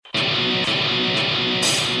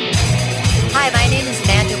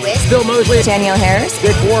Bill Moseley, Danielle Harris,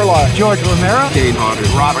 Dick Warlock, George Romero, Dave Harder,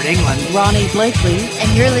 Robert England, Ronnie Blakely, and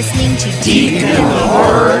you're listening to Deep in the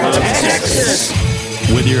Heart of Texas.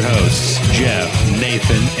 With your hosts, Jeff,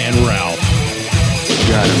 Nathan, and Ralph. You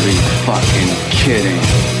gotta be fucking kidding.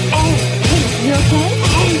 Hey, you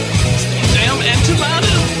okay? Damn enchilada.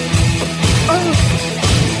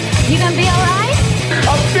 You gonna be alright?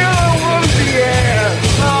 I'm feeling woozy, yeah.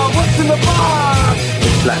 Oh, what's in the box? The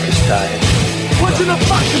black is tired. What's in the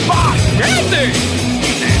fucking box? Anything.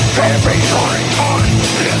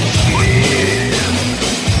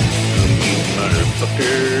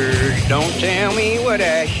 Motherfuckers, don't tell me what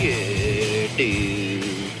I should do.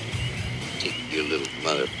 Take your little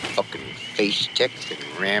motherfucking face check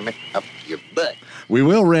and ram it up your butt. We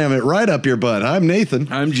will ram it right up your butt. I'm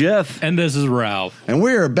Nathan. I'm Jeff. And this is Ralph. And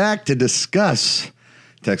we are back to discuss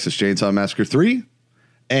Texas Chainsaw Massacre 3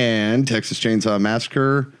 and Texas Chainsaw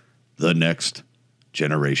Massacre The Next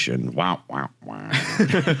Generation. Wow, wow, wow.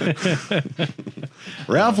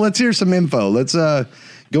 Ralph, let's hear some info. Let's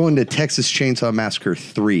go into Texas Chainsaw Massacre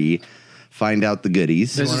 3, find out the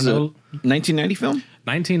goodies. This is a 1990 film?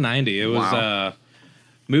 1990. It was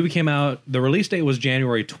movie came out. The release date was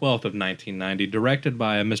January 12th of 1990. Directed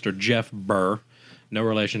by Mr. Jeff Burr, no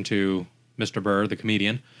relation to Mr. Burr, the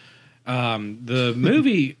comedian. The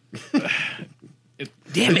movie.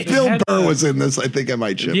 Damn it. Bill Burr was in this. I think I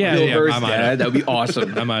might chip. Yeah, Bill yeah, Burr's I might dad. have. That would be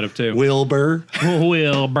awesome. I might have too. Will Burr.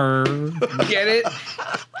 Will Burr. Get it?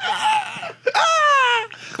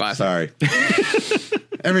 Classic. Sorry.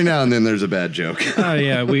 Every now and then there's a bad joke. Oh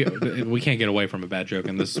yeah, we can't get away from a bad joke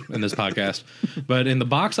in this podcast. But in the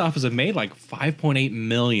box office, it made like 5.8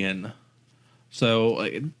 million. So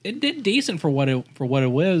it did decent for what it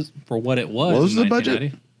was. What was the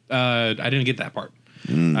budget? I didn't get that part.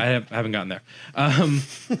 I haven't gotten there.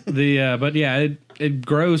 But yeah, it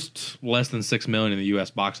grossed less than 6 million in the U.S.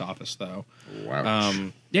 box office though. Wow.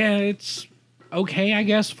 Yeah, it's okay, I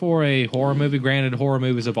guess, for a horror movie. Granted, horror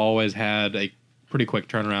movies have always had a pretty quick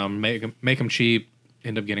turnaround. Make them cheap,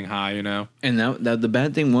 end up getting high, you know. And that the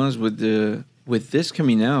bad thing was with this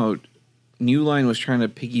coming out, New Line was trying to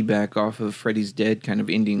piggyback off of Freddy's Dead kind of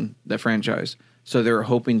ending the franchise. So they were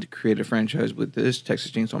hoping to create a franchise with this Texas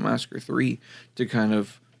Chainsaw Massacre 3 to kind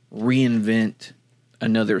of reinvent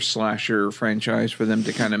another slasher franchise for them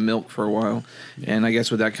to kind of milk for a while. And I guess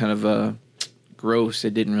with that kind of gross,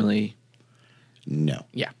 it didn't really. No.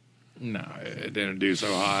 Yeah. No, it didn't do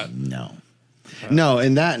so hot. No. No,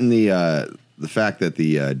 and that and the fact that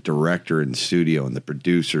the director and studio and the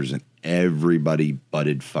producers and everybody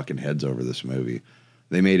butted fucking heads over this movie.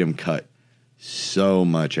 They made him cut so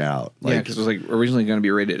much out. Yeah, because it was like originally going to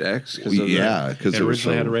be rated X. Because It it was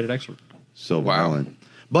originally had a rated X. so violent.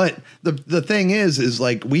 But the thing is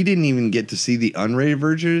like we didn't even get to see the unrated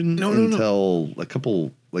version until a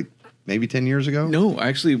couple, like maybe 10 years ago. No,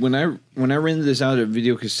 actually, when I rented this out at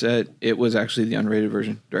video cassette, it was actually the unrated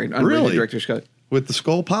version, unrated director's cut With the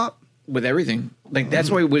skull pop. with everything. Like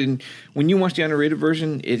that's why when you watch the unrated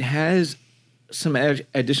version, it has some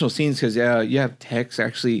additional scenes because you have Tex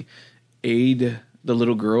actually aid the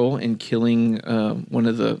little girl in killing one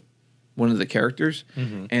of the characters,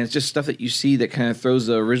 and it's just stuff that you see that kind of throws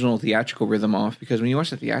the original theatrical rhythm off. Because when you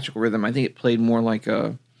watch the theatrical rhythm, I think it played more like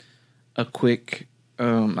a quick.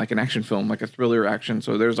 Like an action film, like a thriller action.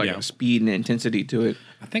 So there's like a speed and intensity to it.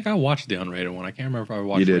 I think I watched the unrated one. I can't remember if I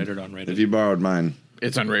watched You did. rated or unrated. If you borrowed mine.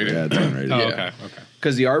 It's unrated. Yeah, it's unrated. Oh, yeah. okay.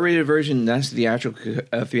 Because the R-rated version, that's the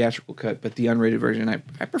theatrical cut, but the unrated version,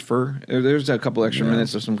 I prefer. There's a couple extra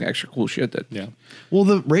minutes of some extra cool shit that. Yeah. Well,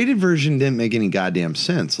 the rated version didn't make any goddamn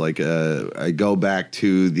sense. Like, I go back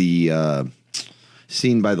to the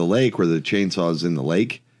scene by the lake where the chainsaw is in the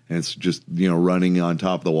lake, and it's just, running on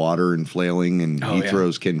top of the water and flailing, and he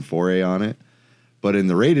throws Ken Foray on it. But in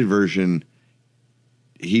the rated version,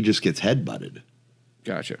 he just gets headbutted.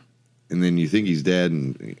 Gotcha. And then you think he's dead,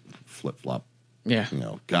 and flip-flop. Yeah.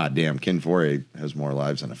 Goddamn, Ken Foray has more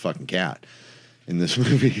lives than a fucking cat in this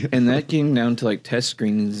movie. And that came down to like test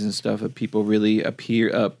screenings and stuff of people really They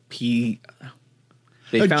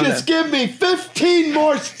found just give me 15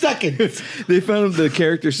 more seconds. They found the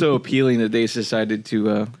character so appealing that they decided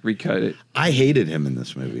to recut it. I hated him in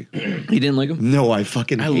this movie. You didn't like him? No, I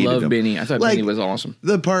fucking hated him. I love Benny. I thought Benny was awesome.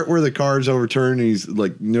 The part where the car's overturned and he's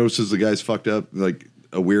like notices the guy's fucked up, like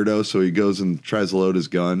a weirdo, so he goes and tries to load his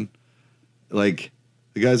gun. Like,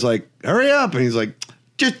 the guy's like, hurry up. And he's like,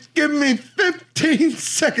 just give me 15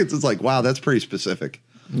 seconds. It's like, wow, that's pretty specific.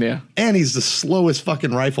 Yeah. And he's the slowest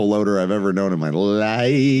fucking rifle loader I've ever known in my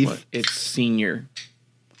life. It's Senior.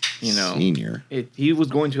 You know, Senior. He was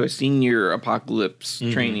going to a senior apocalypse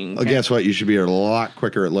training. Oh, guess what? You should be a lot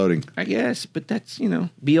quicker at loading. I guess, but that's,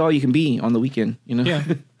 be all you can be on the weekend, Yeah,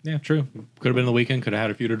 yeah, true. Could have been the weekend. Could have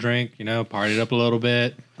had a few to drink. Partied up a little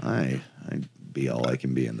bit. I'd be all I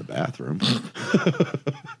can be in the bathroom.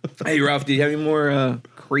 Hey, Ralph, do you have any more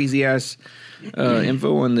crazy ass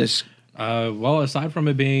info on this? Well, aside from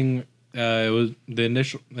it being, it was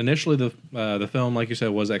initially the film, like you said,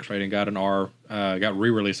 was X-rated and got an R, got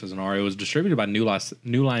re-released as an R. It was distributed by New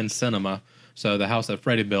Line Cinema, so the house that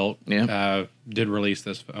Freddie built, did release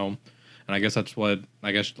this film, and I guess that's what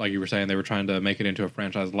like you were saying, they were trying to make it into a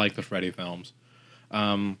franchise like the Freddy films.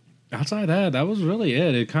 Outside of that was really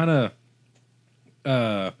it. It kind of,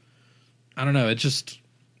 I don't know. It just,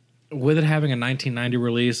 with it having a 1990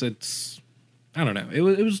 release, I don't know.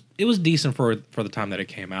 It was decent for the time that it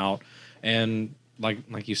came out, and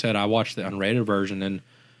like you said, I watched the unrated version, and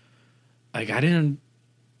I didn't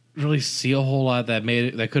really see a whole lot that made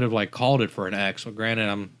it, that could have called it for an X. So granted,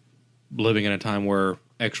 I'm living in a time where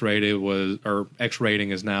X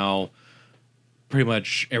rating is now pretty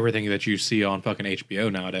much everything that you see on fucking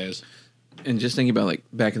HBO nowadays. And just thinking about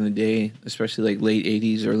back in the day, especially late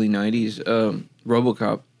 80s, early 90s,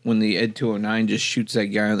 RoboCop, when the Ed 209 just shoots that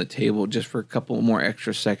guy on the table just for a couple more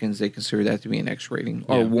extra seconds, they consider that to be an X rating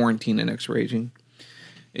or warranting an X rating.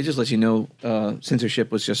 It just lets you know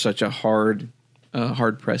censorship was just such a hard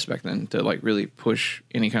press back then to really push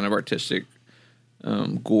any kind of artistic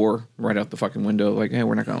gore right out the fucking window. Hey,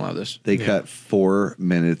 we're not going to allow this. They cut 4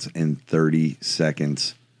 minutes and 30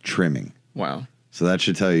 seconds trimming. Wow. So that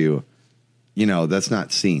should tell you, that's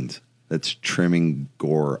not scenes. That's trimming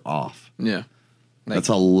gore off. Yeah. That's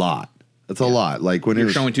a lot. That's a lot. When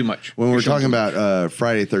You're showing too much. When we're talking about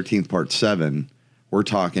Friday 13th Part 7, we're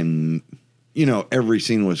talking, every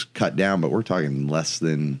scene was cut down, but we're talking less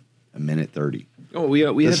than a minute 30. Oh, we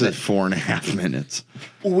this had is 4.5 minutes.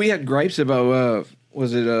 We had gripes about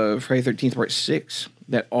was it Friday 13th Part 6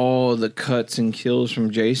 that all the cuts and kills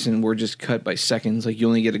from Jason were just cut by seconds. You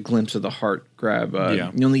only get a glimpse of the heart grab.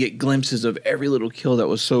 You only get glimpses of every little kill that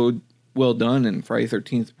was so well done in Friday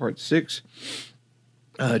 13th Part 6.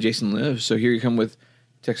 Jason Lives. So here you come with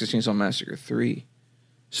Texas Chainsaw Massacre 3.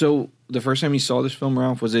 So the first time you saw this film,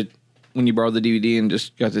 Ralph, was it when you borrowed the DVD and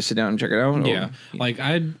just got to sit down and check it out? Yeah.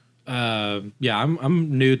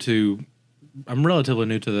 I'm relatively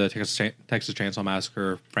new to the Texas Chainsaw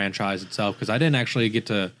Massacre franchise itself, because I didn't actually get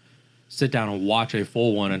to sit down and watch a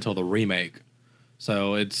full one until the remake.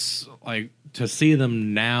 So it's to see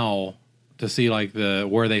them now, to see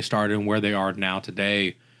where they started and where they are now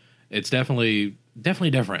today, it's definitely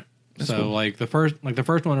different. That's so cool. The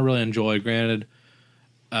first one I really enjoyed. Granted,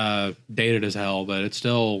 dated as hell, but it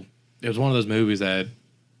was one of those movies that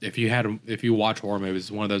if you watch horror movies,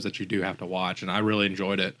 it's one of those that you do have to watch, and I really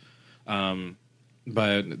enjoyed it.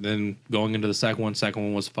 But then going into the second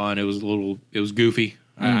one was fun. It was goofy.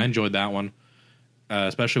 I enjoyed that one,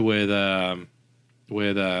 especially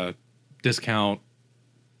with discount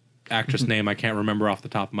actress name I can't remember off the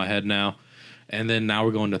top of my head now. And then now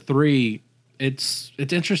we're going to 3. It's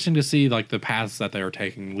interesting to see the paths that they are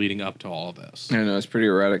taking leading up to all of this. I know, it's pretty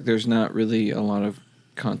erratic. There's not really a lot of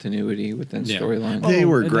continuity within storyline. They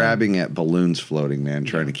were grabbing at balloons floating, man,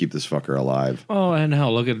 trying to keep this fucker alive. Oh, and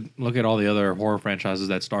hell, look at all the other horror franchises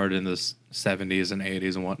that started in the 70s and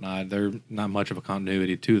 80s and whatnot. There's not much of a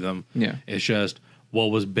continuity to them. Yeah, it's just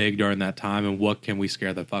what was big during that time and what can we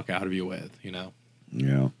scare the fuck out of you with,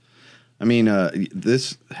 Yeah, I mean,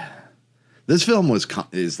 this film is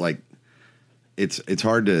it's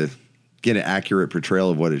hard to get an accurate portrayal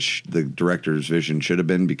of what the director's vision should have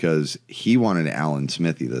been, because he wanted Alan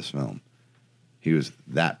Smithy this film. He was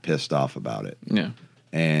that pissed off about it. Yeah.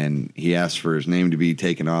 And he asked for his name to be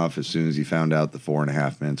taken off as soon as he found out the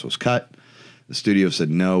 4.5 minutes was cut. The studio said,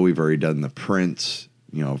 no, we've already done the prints,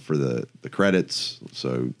 for the credits.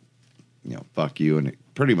 So, fuck you. And it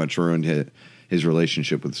pretty much ruined his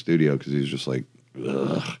relationship with the studio, because he was just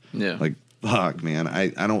ugh. Yeah. Fuck, man. I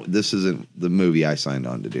don't, this isn't the movie I signed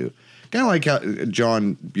on to do. Kind of like how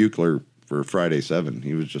John Buechler for Friday 7.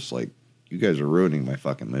 He was just you guys are ruining my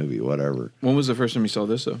fucking movie, whatever. When was the first time you saw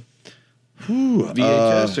this, though?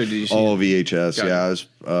 VHS, or did you see all it? VHS, yeah. I was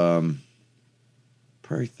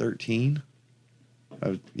probably 13.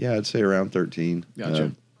 I'd say around 13.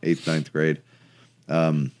 Gotcha. 8th, 9th grade.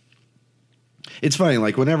 It's funny,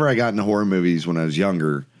 whenever I got into horror movies when I was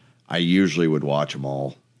younger, I usually would watch them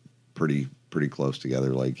all pretty close together.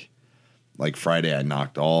 Like Friday, I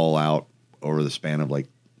knocked all out over the span of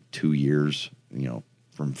 2 years,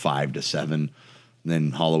 from 5 to 7. And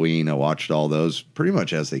then Halloween, I watched all those pretty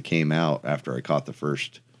much as they came out after I caught the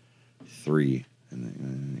first 3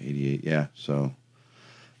 in 98. Yeah. So,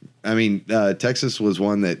 I mean, Texas was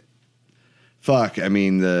one that, fuck. I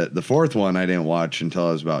mean, the fourth one I didn't watch until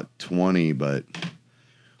I was about 20, but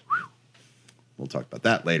we'll talk about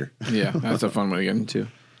that later. Yeah, that's a fun one to get into.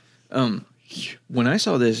 When I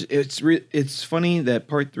saw this, it's funny that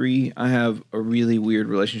part 3 I have a really weird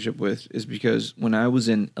relationship with is because when I was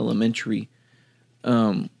in elementary,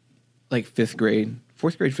 like 4th grade,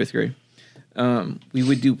 5th grade, we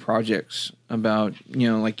would do projects about,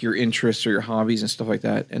 like your interests or your hobbies and stuff like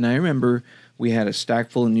that. And I remember we had a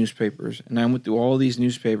stack full of newspapers, and I went through all these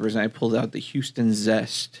newspapers and I pulled out the Houston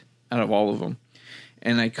Zest out of all of them.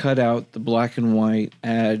 And I cut out the black and white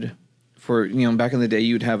ad for, back in the day,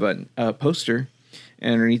 you'd have a poster,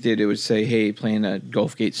 and underneath it would say, hey, playing at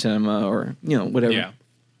Gulfgate Cinema or, whatever. Yeah.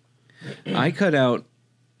 I cut out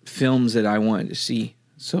films that I wanted to see.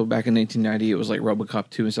 So back in 1990, it was like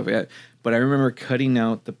RoboCop 2 and stuff like that. But I remember cutting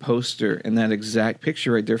out the poster and that exact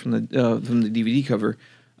picture right there from the DVD cover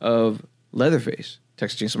of Leatherface,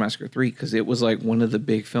 Texas Chainsaw Massacre 3, because it was like one of the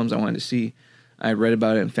big films I wanted to see. I read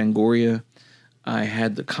about it in Fangoria. I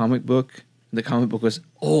had the comic book. The comic book was,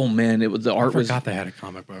 oh man, the art was. I forgot they had a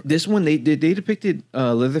comic book. This one they depicted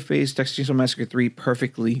Leatherface, Texas Chainsaw Massacre 3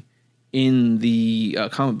 perfectly in the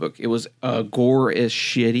comic book. It was gore as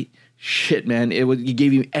shit, man. It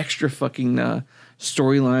gave you extra fucking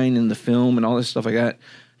storyline in the film and all this stuff like that.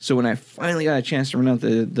 So when I finally got a chance to run out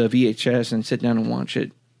the VHS and sit down and watch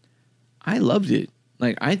it, I loved it.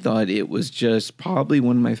 Like, I thought it was just probably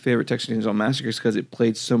one of my favorite Texas Chainsaw Massacres because it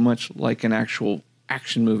played so much like an actual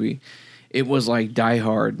action movie. It was like Die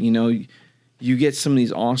Hard, you get some of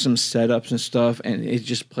these awesome setups and stuff, and it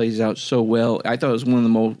just plays out so well. I thought it was one of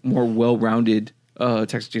the more well-rounded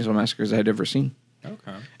Texas Chainsaw Massacres I had ever seen.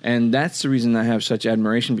 Okay. And that's the reason I have such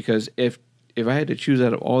admiration, because if I had to choose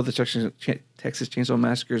out of all the Texas Chainsaw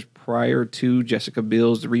Massacres prior to Jessica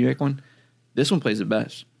Biel's, the remake one, this one plays the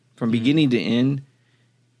best. From beginning to end,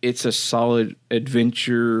 it's a solid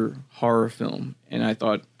adventure horror film, and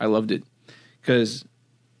I loved it. Because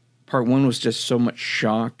part 1 was just so much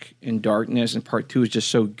shock and darkness, and part 2 is just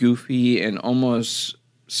so goofy and almost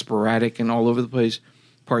sporadic and all over the place.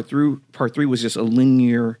 Part 3 was just a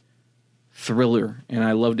linear thriller, and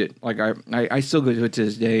I loved it. Like I still go to it to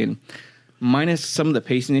this day, and minus some of the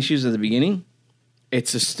pacing issues at the beginning, it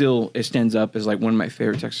stands up as like one of my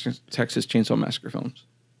favorite Texas Chainsaw Massacre films.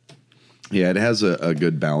 Yeah, it has a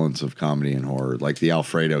good balance of comedy and horror. Like the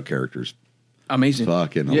Alfredo characters. Amazing.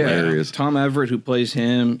 Fucking hilarious. Tom Everett, who plays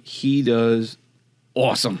him, he does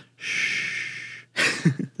awesome.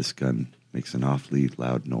 This gun makes an awfully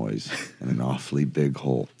loud noise and an awfully big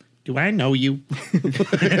hole. Do I know you? Do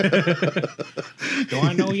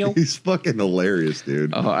I know you? He's fucking hilarious,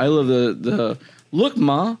 dude. I love the look,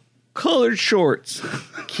 Ma, colored shorts,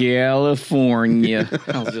 California.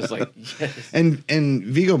 I was just like, yes. And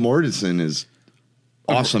Viggo Mortensen is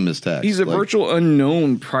awesome as Tex. He's a virtual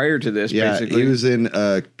unknown prior to this, yeah, basically. he was in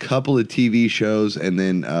a couple of TV shows and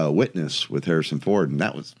then Witness with Harrison Ford, and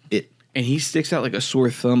that was it. And he sticks out like a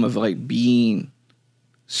sore thumb of like being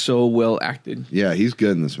so well acted. Yeah, he's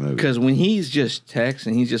good in this movie. Because when he's just Tex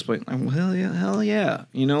and he's just like, well, hell yeah.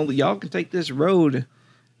 Y'all can take this road. And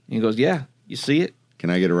he goes, yeah, you see it? Can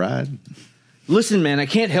I get a ride? Listen, man, I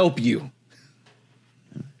can't help you.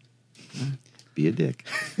 Be a dick.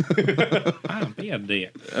 I'll be a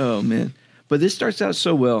dick. Oh, man. But this starts out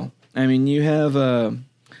so well. I mean, you have a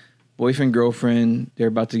boyfriend, girlfriend. They're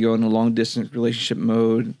about to go in a long-distance relationship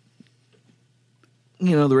mode.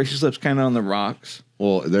 The relationship's kind of on the rocks.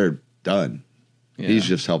 Well, they're done. Yeah. He's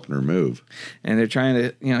just helping her move. And they're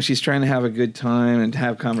trying to, she's trying to have a good time and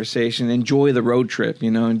have conversation, enjoy the road trip,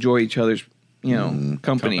 enjoy each other's,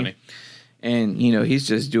 company. And, he's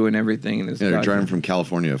just doing everything in this. Yeah, they're driving from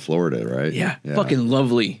California to Florida, right? Yeah, fucking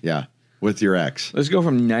lovely. Yeah, with your ex. Let's go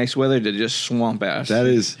from nice weather to just swamp ass. That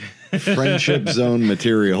is friendship zone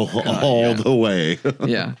material all the way.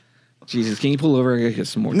 Yeah. Jesus, can you pull over? I gotta get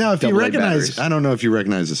some more. Now, if you AA recognize, batteries. I don't know if you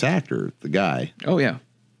recognize this actor, the guy. Oh, yeah.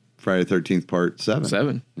 Friday the 13th, part 7.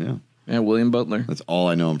 7. Yeah. Yeah, William Butler. That's all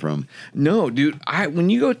I know him from. No, dude, when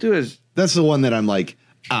you go through his... That's the one that I'm like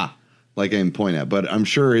I can point at, but I'm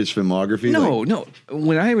sure his filmography. No.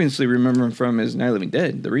 When I eventually remember him from is Night of the Living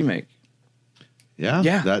Dead, the remake. Yeah,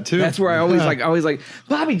 Yeah. that too. That's where I always like,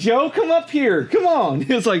 Bobby Joe, come up here. Come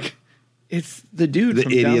on. It's like, it's the dude the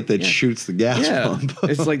from idiot down, that shoots the gas pump.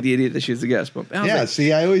 It's like the idiot that shoots the gas pump. Yeah, like,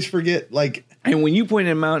 see, I always forget, like... And when you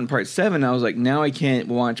pointed him out in part 7, I was like, now I can't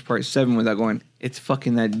watch part 7 without going, it's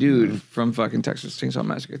fucking that dude from fucking Texas Chainsaw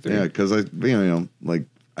Massacre 3. Yeah, because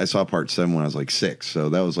I saw part 7 when I was like 6, so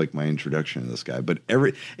that was like my introduction to this guy. But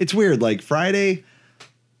it's weird. Like Friday,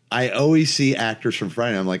 I always see actors from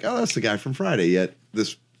Friday. I'm like, oh, that's the guy from Friday. Yet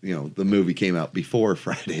this, the movie came out before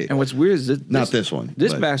Friday. And what's weird is Not this one.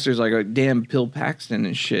 This but- bastard's like a damn Bill Paxton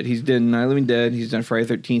and shit. He's done Night of the Living Dead. He's done Friday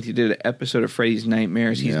the 13th. He did an episode of Freddy's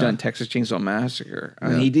Nightmares. He's done Texas Chainsaw Massacre. I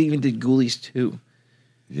mean, he even did Ghoulies 2.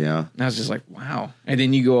 Yeah. And I was just like, wow. And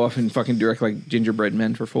then you go off and fucking direct like Gingerbread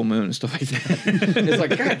Men for Full Moon and stuff like that. It's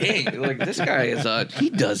like, God dang, like this guy is he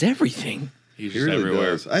does everything. He's He just really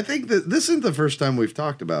everywhere. does. I think that this isn't the first time we've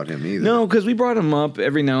talked about him either. No, because we brought him up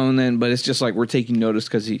every now and then, but it's just like we're taking notice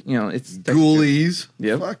because he, it's Ghoulies.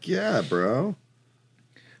 Yep. Fuck yeah, bro.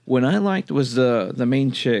 What I liked was the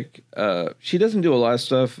main chick. She doesn't do a lot of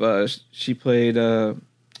stuff. She played, God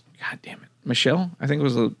damn it, Michelle. I think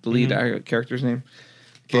was the lead character's name.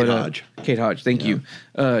 Kate Hodge. Kate Hodge. Thank you.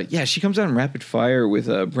 Yeah, she comes out in Rapid Fire with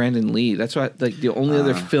Brandon Lee. That's why the only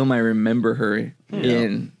other film I remember her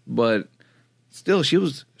in. But still, she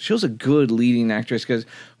was a good leading actress because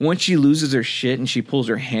once she loses her shit and she pulls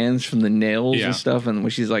her hands from the nails and stuff, and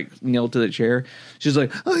when she's like nailed to the chair, she's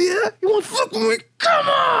like, "Oh yeah, you want to fuck with me? Come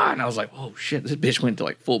on!" I was like, "Oh shit, this bitch went to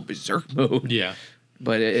like full berserk mode." Yeah.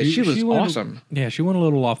 But she was went- awesome. Yeah, she went a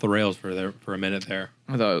little off the rails for a minute there.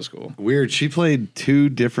 I thought it was cool. Weird. She played 2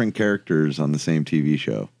 different characters on the same TV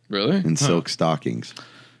show Really? in Silk Stockings.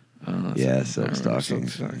 Yeah, Silk I remember Silk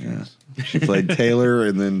Stockings. Stockings. Yeah. She played Taylor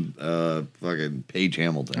and then fucking Paige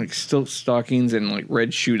Hamilton. Like silk stockings and like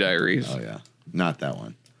red shoe diaries. Oh yeah, not that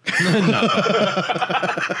one.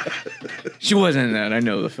 She wasn't in that. I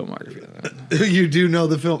know the filmography of that. You do know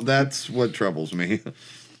the film. That's what troubles me.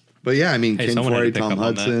 But yeah, I mean, Hey, Ken someone had Forey, to pick Tom up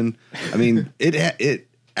on Hudson. I mean, it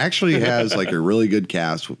actually has like a really good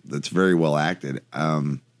cast that's very well acted.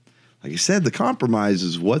 Like I said, the compromise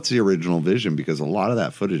is what's the original vision because a lot of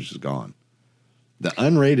that footage is gone. The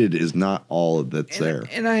unrated is not all that's there.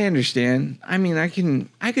 And I understand. I mean, I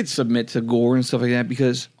could submit to gore and stuff like that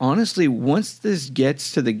because honestly, once this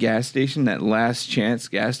gets to the gas station, that last chance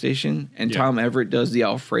gas station, and Tom Everett does the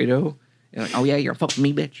Alfredo, you're like, oh yeah, you're fucking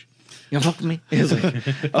me, bitch. You know, fuck me. It's like,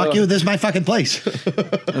 Fuck you! This is my fucking place.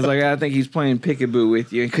 I was like, I think he's playing peekaboo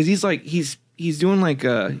with you because he's like, he's doing like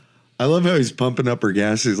I love how he's pumping up her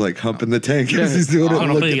gas. He's like humping the tank as he's doing I'm it.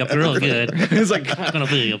 gonna Look fill you at up real good. it's like, I'm gonna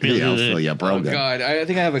fill you up real Yeah, I'll good. fill you up real oh good. god, I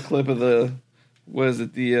think I have a clip of the, was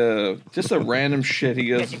it the just a random shit he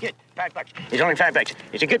goes. That's good. $5. It's only $5.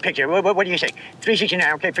 It's a good picture. What do you say?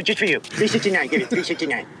 $3.69. Okay, just for you. $3.69. Give it.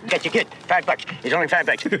 $3.69. That's a good. $5. It's only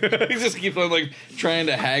 $5. He just keeps on like trying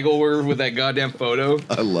to haggle her with that goddamn photo.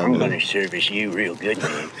 I love I'm it. gonna service you real good,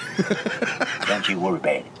 man. Don't you worry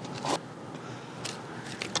about it.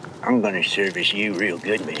 I'm gonna service you real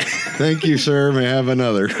good, man. Thank you, sir. May I have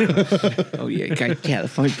another? Oh yeah, got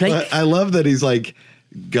California plate. But I love that he's like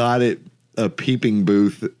got it a peeping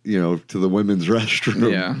booth, to the women's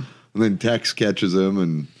restroom. Yeah. And then Tex catches him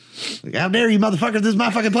and like, how dare you, motherfucker? This is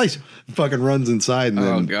my fucking place. Fucking runs inside and Oh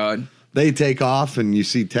then god. they take off and you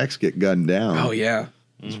see Tex get gunned down. Oh yeah.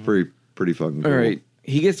 It's pretty fucking cool. All right.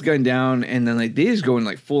 He gets gunned down, and then like they just go in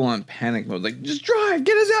like full on panic mode. Like, just drive,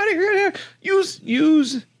 get us out of here.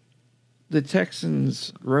 Use the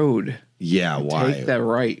Texans Road. Yeah, why? Take that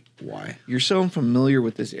right. Why? You're so unfamiliar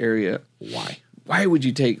with this area. Why? Why would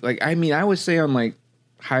you take I would say on like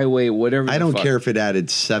highway, whatever. I don't care if it added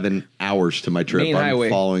 7 hours to my trip. Main I'm highway.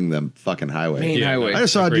 following the fucking highway. Main Yeah, highway. I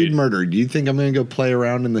just saw a Agreed. dude murdered. Do you think I'm going to go play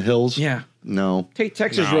around in the hills? Yeah. No. Take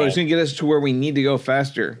Texas No. Road. It's gonna get us to where we need to go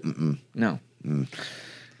faster. No.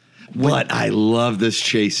 But I love this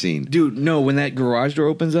chase scene. Dude, no, when that garage door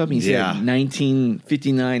opens up, he's Yeah.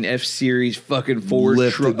 1959 F Series fucking Ford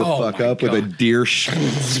Lifted truck. the fuck my up with a God. deer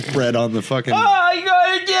spread on the fucking. Oh, you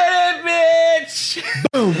gotta get it, bitch!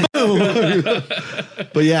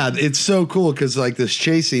 But yeah, it's so cool because like this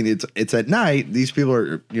chase scene, it's at night. These people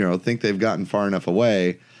are think they've gotten far enough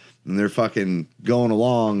away, and they're fucking going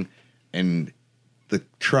along, and the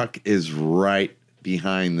truck is right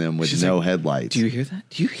behind them with She's no like, headlights. Do you hear that?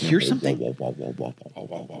 Do you hear something?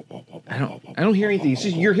 I don't hear anything. It's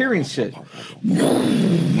just you're hearing shit.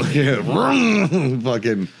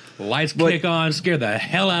 Fucking. Lights kick on, scare the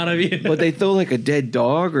hell out of you. But they throw like a dead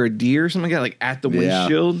dog or a deer or something like that, like at the Yeah.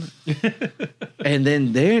 windshield. And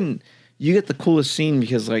then you get the coolest scene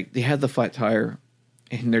because like they have the flat tire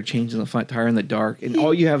and they're changing the flat tire in the dark, and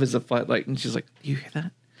all you have is a flat light, and she's like, "Do you hear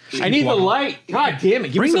that? I need the light. God damn it!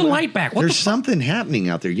 Give me Bring the some light back. What There's the something happening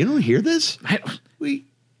out there. You don't hear this? We.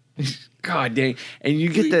 God dang! And you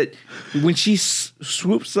get that when she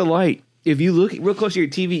swoops the light. If you look real close to your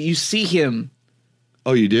TV, you see him.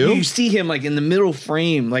 Oh, you do? You see him like in the middle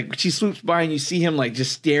frame, like she swoops by, and you see him like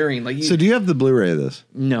just staring. So do you have the Blu-ray of this?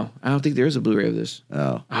 No, I don't think there is a Blu-ray of this.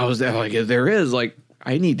 Oh. I was there like, if there is, like,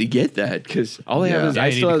 I need to get that because all I have is Yeah, I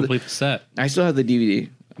you need still to have complete the set. I still have the DVD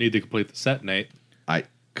Need to complete the set, Nate.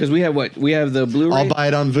 because we have what we have the Blu-ray. I'll buy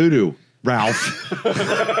it on Vudu, Ralph.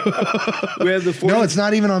 We have the 40th, No, it's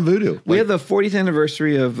not even on Vudu. we have the 40th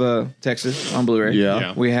anniversary of Texas on Blu-ray. Yeah.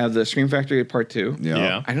 Yeah. We have the Scream Factory Part 2.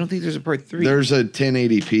 Yeah. I don't think there's a Part 3. There's a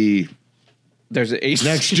 1080p There's an HD.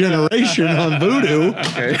 next generation on Vudu.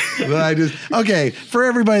 Okay. But for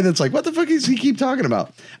everybody that's like, what the fuck does he keep talking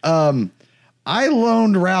about? I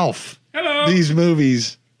loaned Ralph these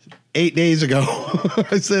movies 8 days ago.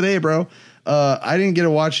 I said, hey, bro, I didn't get to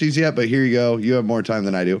watch these yet, but here you go. You have more time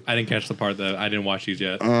than I do. I didn't catch the part that I didn't watch these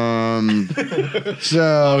yet. So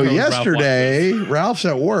Ralph yesterday, Ralph's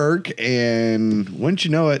at work, and wouldn't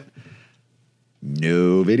you know it,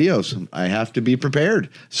 no videos. I have to be prepared.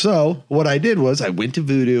 So what I did was I went to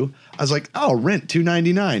Vudu. I was like, oh, rent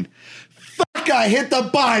 $2.99. Fuck! I hit the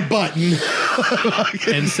buy button.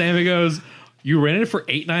 And Sammy goes, "You rented it for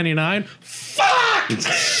 $8.99?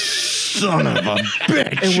 Son of a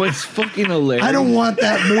bitch! And what's fucking hilarious? I don't want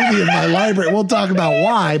that movie in my library. We'll talk about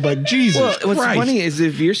why, but Jesus Well, what's Christ. funny is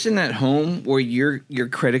if you're sitting at home where your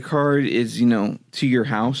credit card is, to your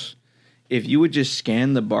house, if you would just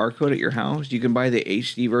scan the barcode at your house, you can buy the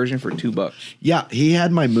HD version for $2. Yeah, he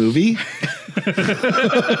had my movie.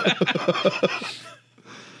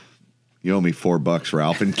 You owe me $4,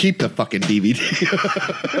 Ralph, and keep the fucking DVD.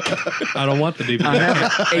 I don't want the DVD. I have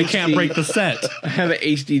an I can't HD break the set." I have an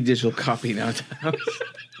HD digital copy now. At the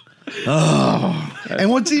house.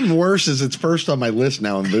 And what's even worse is it's first on my list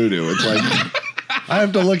now in Vudu. It's like I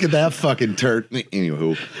have to look at that fucking turd.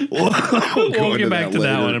 Anywho, We'll get back to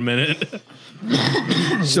that one in a minute.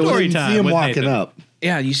 So Story See time him with walking Nathan. up.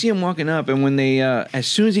 yeah, you see him walking up, and when they, as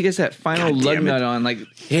soon as he gets that final God lug damn it. nut on, like,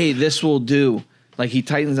 hey, this will do. Like he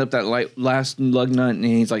tightens up that last lug nut, and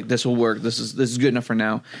he's like, "This will work. This is good enough for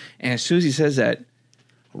now." And as soon as he says that,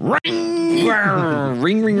 ring, ring,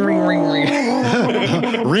 ring, ring, ring,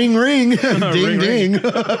 ring. Ring, ring, ding, ding.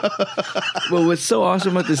 Well, what's so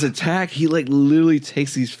awesome about this attack? He like literally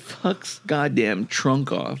takes these fucks goddamn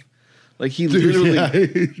trunk off. Like he literally Yeah,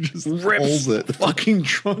 he just rips pulls it. fucking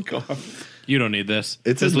trunk off. You don't need this.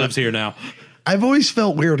 It's This in lives the- here now. I've always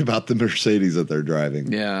felt weird about the Mercedes that they're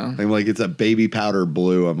driving. Yeah. I'm like, it's a baby powder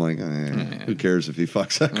blue. I'm like, who cares if he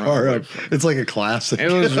fucks that car up? It's like a classic.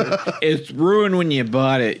 It's ruined when you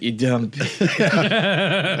bought it, you dumb bitch.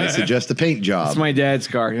 I suggest a paint job. It's my dad's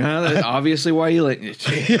car. That's obviously why you let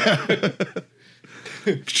it.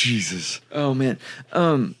 Jesus. Oh man.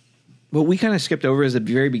 What we kind of skipped over is the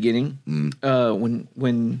very beginning.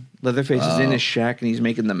 When Leatherface is in his shack and he's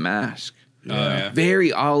making the mask. Oh, yeah. Very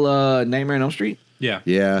a la Nightmare on Elm Street. Yeah.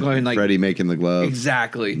 Yeah, Well, I mean, like- Freddie making the glove.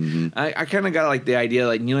 Exactly. I kind of got like the idea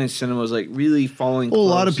like New Line Cinema was like really following. Well, a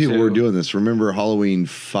lot of close people to- were doing this. Remember Halloween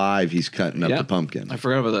 5? He's cutting up Yep. the pumpkin. I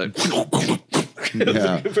forgot about that.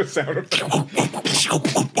 Yeah,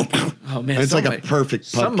 Oh man, it's like a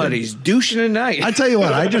perfect pumpkin. Somebody's douching tonight. I tell you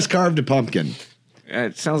what, I just carved a pumpkin.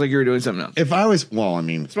 It sounds like you were doing something else. If I was, well, I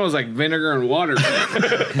mean, It smells like vinegar and water.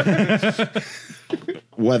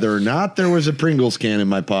 whether or not there was a Pringles can in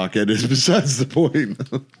my pocket is besides the point.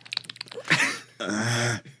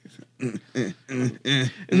 And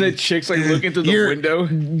the chick's like looking through the You're- window.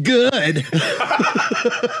 Good.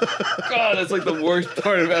 God, that's like the worst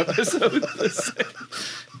part of episodes.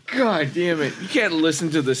 God damn it. You can't listen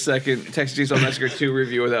to the second Texas Chainsaw Massacre 2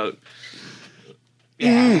 review without.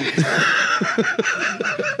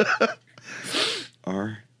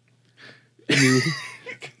 Are you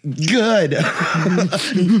good?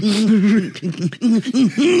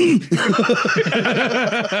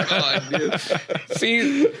 God, dude.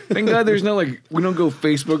 See, thank God there's no like, we don't go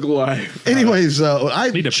Facebook Live. Anyways, I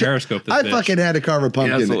Need to Periscope this I bitch. fucking had to carve a that's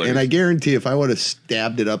pumpkin, hilarious. and I guarantee if I would have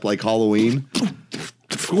stabbed it up like Halloween, there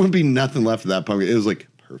wouldn't be nothing left of that pumpkin. It was like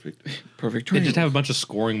perfect. Perfect. They just have a bunch of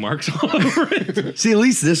scoring marks all over it. See, at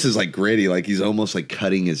least this is like gritty. Like he's almost like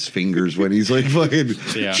cutting his fingers when he's like fucking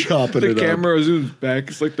Yeah. chopping The it camera zooms back.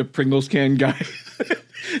 It's like the Pringles can guy.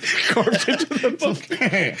 Carved into the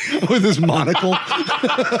pumpkin. up with his monocle.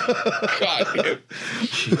 God damn.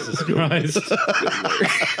 Jesus Christ.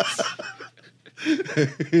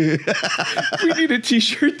 We need a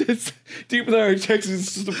t-shirt that's Deep in Our Texas.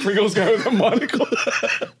 It's just the Pringles guy with a monocle.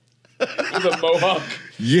 With a mohawk.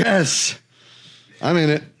 Yes, I'm in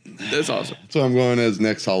it. That's awesome. So I'm going as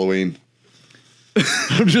next Halloween.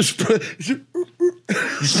 I'm just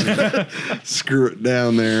screw it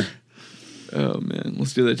down there. Oh man,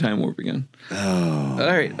 let's do the time warp again. Oh. All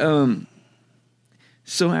right.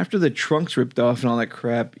 So after the trunk's ripped off and all that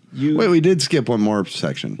crap, Wait, we did skip one more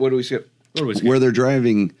section what do we skip? What was where they're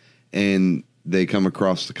driving and they come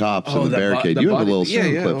across the cops in the that barricade. You have a little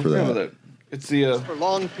sound clip for that. It's the For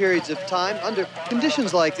long periods of time, under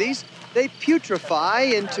conditions like these, they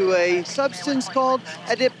putrefy into a substance called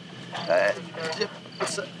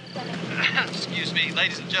Excuse me,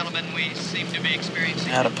 ladies and gentlemen, we seem to be experiencing...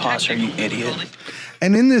 How to pause her, you idiot.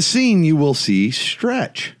 And in this scene, you will see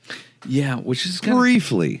Stretch which is kind of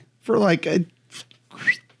briefly for like a.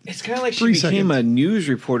 it's kind of like she 3 became seconds. a news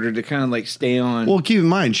reporter to kind of like stay on. Well, keep in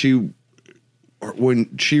mind,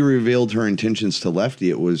 when she revealed her intentions to Lefty,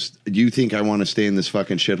 it was, do you think I want to stay in this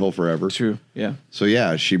fucking shithole forever? True, yeah. So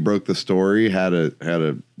yeah, she broke the story, had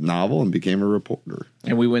a novel, and became a reporter.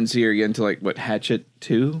 And we wouldn't see her again until like what, Hatchet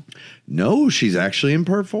 2? No, she's actually in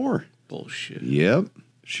part 4. Bullshit. Yep,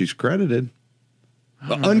 she's credited,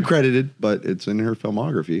 uncredited, but it's in her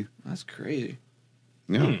filmography. That's crazy.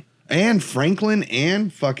 Yeah. And Franklin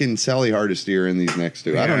and fucking Sally Hardesty are in these next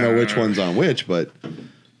two. I don't know which one's on which, but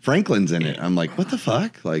Franklin's in it. I'm like, what the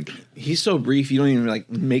fuck? Like, He's so brief, you don't even like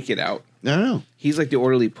make it out. I don't know. He's like the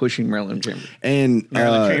orderly pushing Marilyn Chambers. And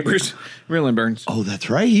Marilyn Burns. Oh, that's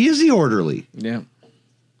right. He is the orderly. Yeah.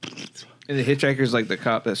 And the hitchhiker's like the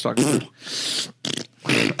cop that's talking.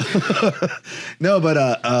 No,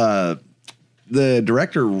 but the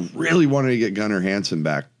director really wanted to get Gunnar Hansen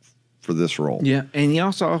back for this role. Yeah, and he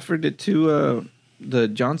also offered it to the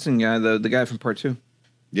Johnson guy, the guy from part 2.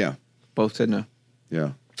 Yeah. Both said no.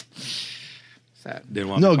 Yeah. Sad.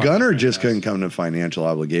 No, Gunnar just couldn't come to financial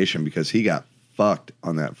obligation because he got fucked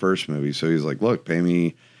on that first movie. So he's like, look, pay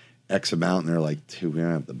me X amount. And they're like, dude, we don't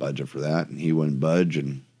have the budget for that. And he wouldn't budge.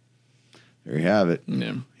 And there you have it.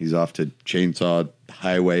 Yeah. He's off to Chainsaw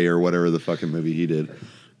Highway or whatever the fucking movie he did.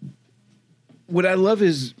 What I love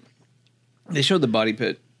is they showed the body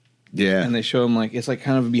pit. Yeah. And they show him like, it's like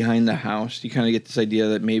kind of behind the house. You kind of get this idea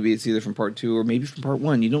that maybe it's either from part 2 or maybe from part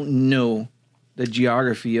 1. You don't know the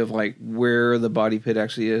geography of like where the body pit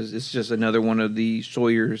actually is. It's just another one of the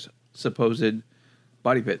Sawyer's supposed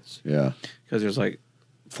body pits. Yeah. Because there's like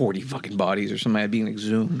 40 fucking bodies or something being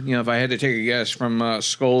exhumed. You know, if I had to take a guess from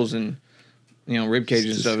skulls and, you know, rib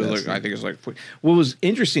cages and stuff, it's like, I think it's like 40. What was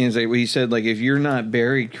interesting is that he said, like, if you're not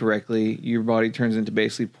buried correctly, your body turns into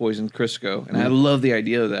basically poisoned Crisco. And I love the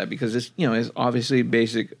idea of that because it's, you know, it's obviously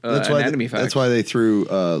basic anatomy facts. That's why they threw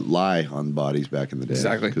lye on bodies back in the day.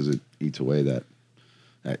 Exactly. Because it eats away that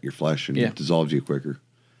at your flesh and Yeah. it dissolves you quicker.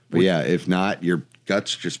 But yeah, if not, your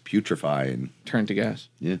guts just putrefy and turn to gas.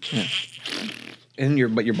 Yeah. And your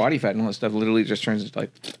body fat and all that stuff literally just turns into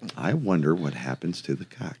like. I wonder what happens to the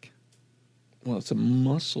cock. Well, it's a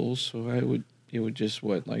muscle, so it would just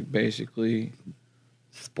like basically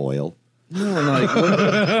spoil. No, like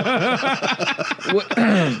what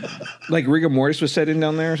like rigor mortis was set in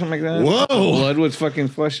down there or something like that. Whoa. Blood was fucking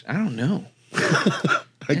flushed. I don't know.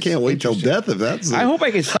 I can't wait till death if that's. I hope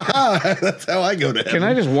I can. That's how I go to heaven. Can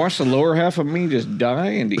I just watch the lower half of me just die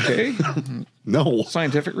and decay? No.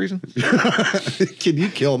 Scientific reason? Can you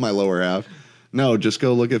kill my lower half? No, just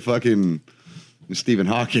go look at fucking Stephen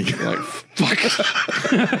Hawking. Like, fuck.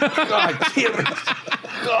 God damn it.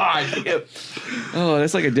 God damn it. Oh,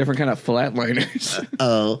 that's like a different kind of flatliners.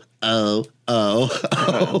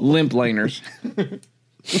 Limp liners.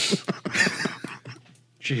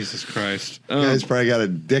 Jesus Christ. Guy's probably got a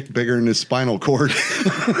dick bigger than his spinal cord.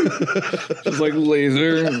 Just like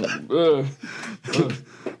laser.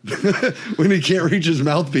 When he can't reach his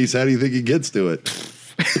mouthpiece, how do you think he gets to it?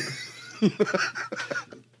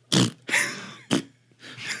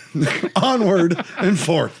 Onward and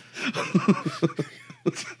forth.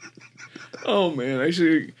 Oh, man.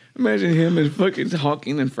 Actually, imagine him and fucking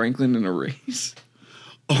Hawking and Franklin in a race.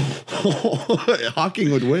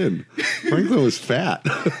 Hawking would win. Franklin was fat.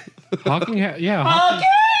 Hawking,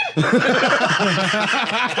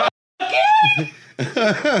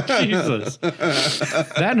 Jesus.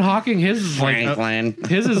 That and Hawking, his is like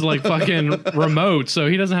his is like fucking remote, so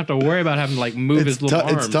he doesn't have to worry about having to like move his little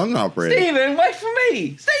arm. It's tongue operated. Steven, wait for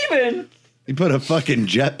me. Steven. You put a fucking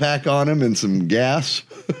jetpack on him and some gas.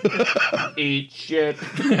 Eat shit.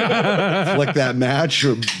 Flick that match,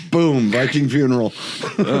 or boom, Viking funeral.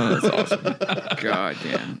 Oh, that's awesome. God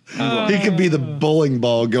damn. He could be the bowling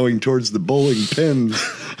ball going towards the bowling pins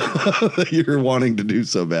that you're wanting to do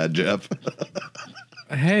so bad, Jeff.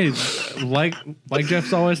 Hey, like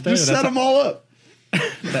Jeff's always stated. Just set them all up.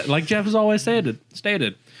 Like Jeff has always stated.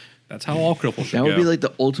 That's how all cripples should That would go. be like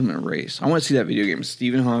the ultimate race. I want to see that video game.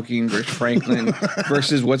 Stephen Hawking versus Franklin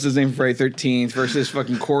versus what's his name, Friday 13th versus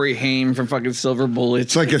fucking Corey Haim from fucking Silver Bullets.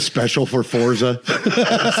 It's like a special for Forza.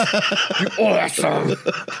 Awesome.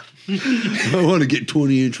 I want to get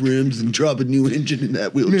 20-inch rims and drop a new engine in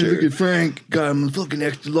that wheelchair. Look at Frank. Got him a fucking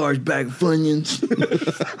extra large bag of Funyuns.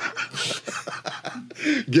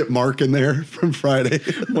 Get Mark in there from Friday.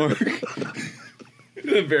 Mark.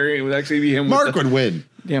 The variant would actually be him. Mark would win.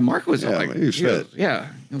 Yeah, Mark was like, he was fit. he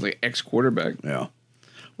was like ex-quarterback. Yeah.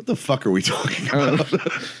 What the fuck are we talking about?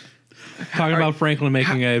 Talking about Franklin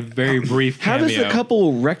making a very brief How cameo. does the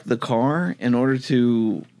couple wreck the car in order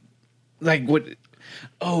to, like, what?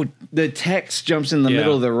 Oh, the Tex jumps in the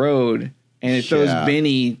middle of the road and it throws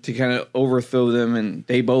Benny to kind of overthrow them, and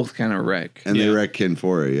they both kind of wreck. And they wreck Ken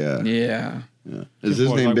Forey, Yeah. Is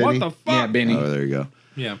his name Benny? What the fuck? Yeah, Benny. Oh, there you go.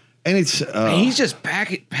 Yeah. And it's And he's just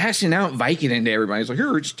passing out Vicodin to everybody. He's like,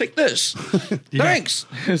 here, just take this. Thanks.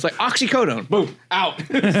 It's like oxycodone. Boom. Out.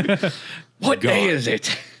 What day is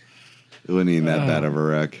it? it wasn't even that bad of a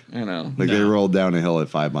wreck. I know. Like they rolled down a hill at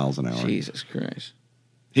 5 miles an hour. Jesus Christ.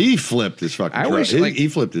 He flipped his fucking I truck. wish, like, He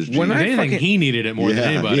flipped his Jeep. when If I anything, fucking- he needed it more than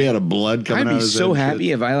anybody. He had a blood coming I'd out be of his so head.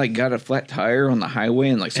 happy if I like got a flat tire on the highway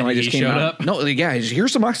and like somebody he just came showed out. up? No, like, yeah,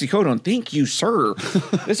 here's some oxycodone. Thank you, sir.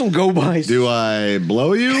 This will go by. Do I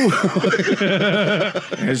blow you?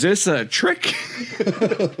 Is this a trick?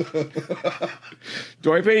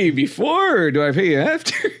 Do I pay you before or do I pay you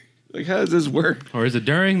after? Like, how does this work? Or is it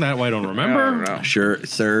during? That way I don't remember. I don't know. Sure,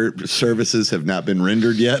 sir. Services have not been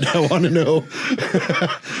rendered yet. I want to know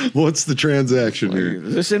what's the transaction here.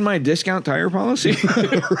 Is this in my discount tire policy?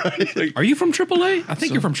 Are you from AAA? I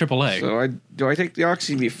think you're from AAA. So do I take the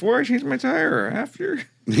oxy before I change my tire or after?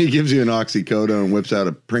 He gives you an oxycodone and whips out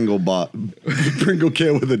a Pringle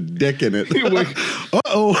can with a dick in it.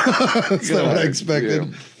 Uh-oh. That's not what I expected.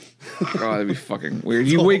 Yeah. Oh, that'd be fucking weird.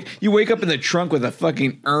 You wake up in the trunk with a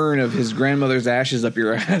fucking urn of his grandmother's ashes up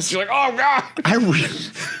your ass. You're like, oh god.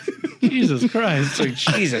 Jesus Christ. It's like,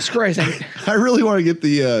 Jesus Christ. I really want to get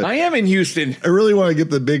the I am in Houston. I really want to get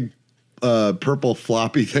the big purple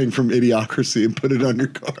floppy thing from Idiocracy and put it on your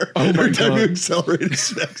car. Oh my Every time God. you accelerate, it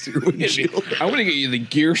smacks your windshield. I want to get you the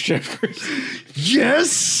gear shifters.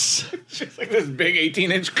 Yes! It's like this big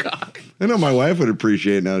 18-inch cock. I know my wife would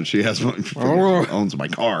appreciate now that she has owns my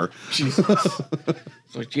car. Jesus.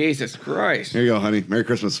 It's like, Jesus Christ. Here you go, honey. Merry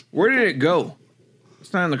Christmas. Where did it go?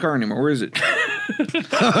 It's not in the car anymore. Where is it?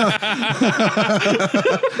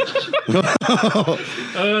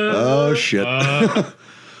 Oh, shit.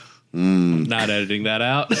 Not editing that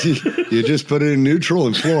out. You just put it in neutral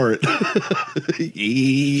and floor it. Like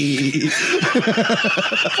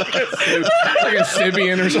a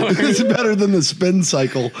Sibian or something. It's better than the spin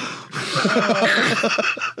cycle.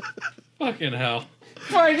 Fucking hell.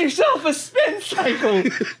 Find yourself a spin cycle.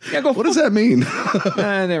 Yeah, go. What does that mean?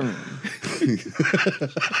 Never.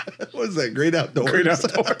 What is that? Great Outdoors? Great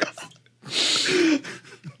outdoors.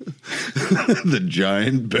 The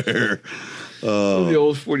giant bear. The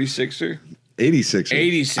old 46er. 86.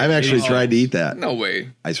 86. I've actually tried to eat that. No way.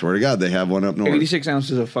 I swear to God, they have one up north. 86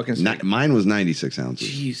 ounces of fucking steak. Mine was 96 ounces.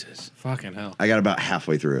 Jesus. Fucking hell. I got about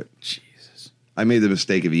halfway through it. Jesus. I made the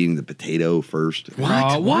mistake of eating the potato first.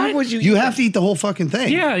 What? Why would you? You have to eat the whole fucking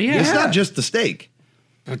thing. Yeah, yeah. It's not just the steak.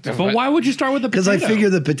 But why would you start with the Because potato? I figure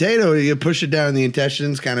the potato, you push it down in the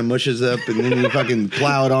intestines, kind of mushes up, and then you fucking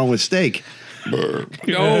plow it on with steak.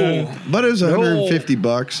 No. But it was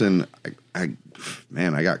 $150, and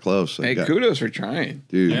man, I got close. Hey, kudos for trying.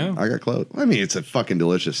 Dude, Yeah. I got close. I mean, it's a fucking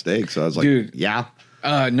delicious steak, so I was like, Dude. yeah.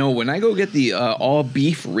 No, when I go get the all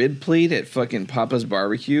beef rib plate at fucking Papa's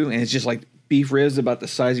Barbecue, and it's just like beef ribs about the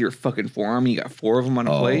size of your fucking forearm, you got 4 of them on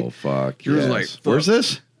a plate. Oh, fuck. Yours yes. like, Where's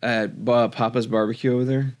this? At Papa's Barbecue over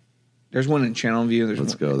there. There's one in Channel View.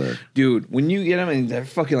 Let's go there. Dude, when you get them and they're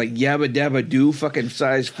fucking like yabba dabba doo fucking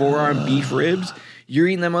size forearm beef ribs, you're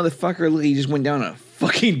eating that motherfucker like he just went down a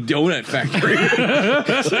fucking donut factory.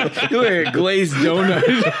 You're like a glazed donut.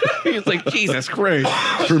 It's like, Jesus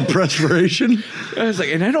Christ. From perspiration? I was like,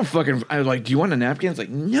 and I was like, do you want a napkin? It's like,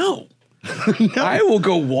 no. I will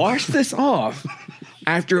go wash this off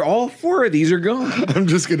after all 4 of these are gone. I'm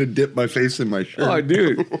just going to dip my face in my shirt. Oh,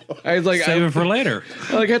 dude. I was like, Save it for later.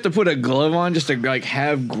 I like have to put a glove on just to like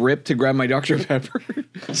have grip to grab my Dr. Pepper.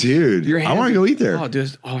 Dude, I want to go eat there. Oh, dude,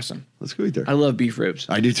 it's awesome. Let's go eat there. I love beef ribs.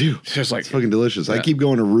 I do too. It's just like It's fucking delicious. I Yeah. keep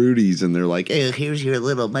going to Rudy's and they're like, hey, here's your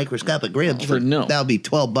little microscopic ribs. For no. That'll be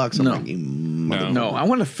 $12. I'm No. like, no, I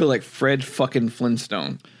want to feel like Fred fucking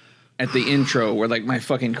Flintstone at the intro where like my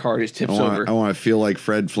fucking car just tips over. I want to feel like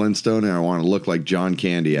Fred Flintstone and I want to look like John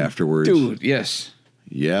Candy afterwards. Dude, yes.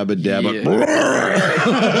 Yabba dabba.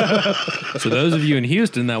 So those of you in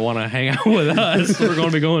Houston that want to hang out with us, we're going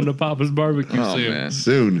to be going to Papa's Barbecue Oh, soon. man.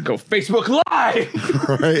 Soon. Go Facebook Live.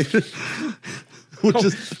 Right? Which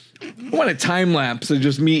is I want a time lapse of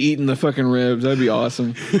just me eating the fucking ribs. That'd be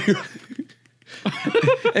awesome.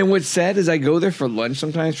 And what's sad is I go there for lunch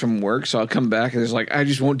sometimes from work, so I'll come back and it's like I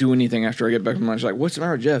just won't do anything after I get back from lunch. Like, what's the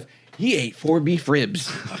matter with Jeff? He ate 4 beef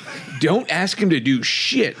ribs. Don't ask him to do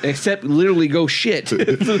shit except literally go shit. You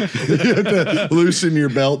have to loosen your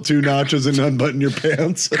belt 2 notches and unbutton your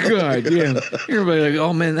pants. God damn. Everybody like,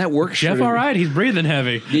 oh man, that works. Jeff, all right, he's breathing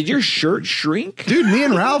heavy. Did your shirt shrink? Dude, me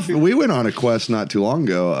and Ralph, we went on a quest not too long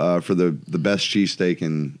ago for the best cheesesteak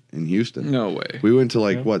in Houston. No way. We went to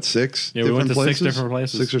like, what, 6 Yeah, we went different to places? 6 different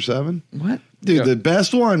places. 6 or 7? What? Dude, Yeah. the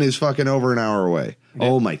best one is fucking over an hour away. Yeah.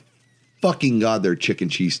 Oh my fucking God, their chicken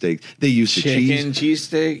cheesesteak. They use the Chicken cheese.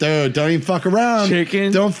 cheesesteak? Dude, don't even fuck around.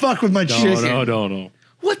 Chicken? Don't fuck with my chicken. No.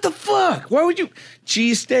 What the fuck? Why would you?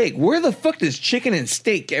 Cheesesteak. Where the fuck does chicken and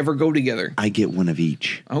steak ever go together? I get one of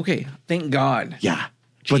each. Okay, thank God. Yeah.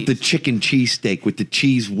 But the chicken cheesesteak with the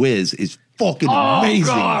cheese whiz is fucking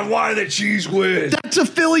amazing. why the cheese whiz? That's a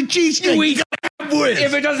Philly cheesesteak. You eat whiz.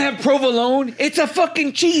 If it doesn't have provolone, it's a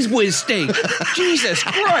fucking cheese whiz steak. Jesus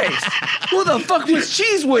Christ. Who the fuck was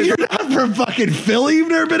cheese whiz? You're not from fucking Philly. You've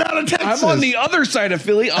never been out of Texas. I'm on the other side of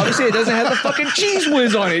Philly. Obviously, it doesn't have the fucking cheese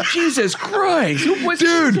whiz on it. Jesus Christ. Who puts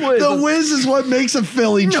Dude, cheese whiz? the whiz is what makes a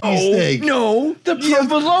Philly cheesesteak. No, the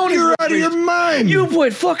provolone. You're is out of your mind. You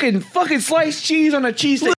put fucking sliced cheese on a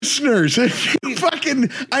cheesesteak. Listeners, fucking,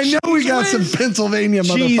 I know we got some whiz. Pennsylvania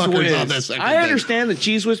Cheese motherfuckers whiz. on this. I understand the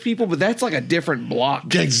cheese whiz people, but that's like a different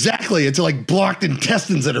block. Exactly. It's like blocked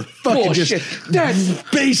intestines that are fucking Bullshit.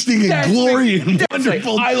 just basting in glory and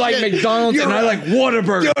wonderful. I like shit. McDonald's You're and I right. like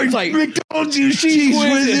Whataburger. Dude, It's like McDonald's use cheese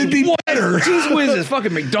whiz, is it'd be what? better. Cheese whiz is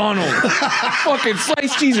fucking McDonald's. Fucking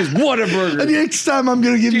sliced cheese is Whataburger. And next time I'm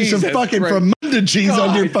gonna give you some Jesus fucking Christ. Vermunda cheese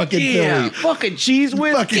on your God, fucking yeah. Philly. Fucking cheese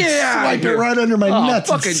whiz. Fucking Get out swipe of it here. right under my nuts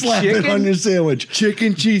and fucking slap it on your sandwich.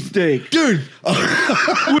 Chicken cheesesteak. Dude,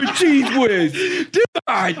 With cheese whiz. Dude,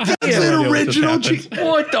 that's damn. an original what just cheese.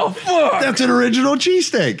 What the fuck? That's an original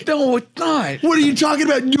cheesesteak. No, it's not. What are you talking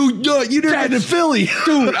about? You never been to That's- Philly.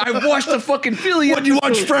 Dude, I watched the fucking Philly. What, you watch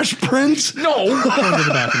episode. Fresh Prince? No.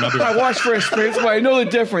 I watched Fresh Prince, but I know the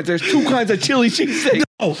difference. There's 2 kinds of chili cheesesteak.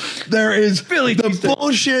 Oh, there is Philly the cheesesteak.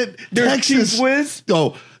 bullshit There's Texas cheese whiz.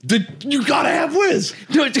 Oh, you gotta have whiz.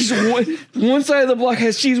 No, just one side of the block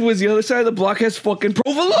has cheese whiz, the other side of the block has fucking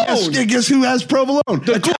provolone. Guess who has provolone?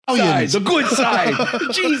 The good side. Italians. The good side.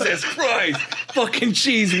 Jesus Christ. Fucking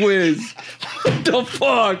cheese whiz. What the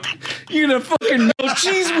fuck? You're gonna fucking melt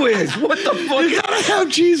cheese whiz. What the fuck? You gotta have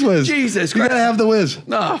cheese whiz. Jesus You Christ. gotta have the whiz.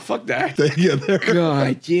 Nah, fuck that. Yeah, there.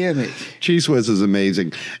 God damn it. Cheese whiz is amazing.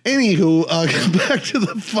 Anywho, back to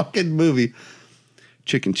the fucking movie.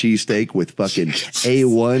 Chicken cheesesteak with fucking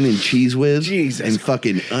A1 and cheese whiz. Jesus and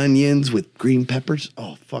fucking onions with green peppers.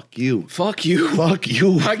 Oh, fuck you. Fuck you. Fuck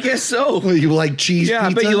you. I guess so. Well, you like cheese Yeah, I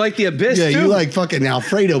pizza? bet you like the Abyss, Yeah, too. you like fucking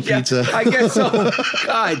Alfredo Yeah, pizza. I guess so.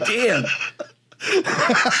 God damn.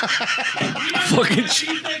 Fucking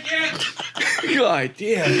cheese. God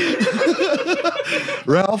damn.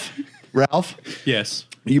 Ralph, Yes.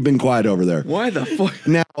 you've been quiet over there. Why the fuck?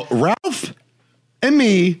 Now, Ralph and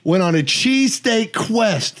me went on a cheesesteak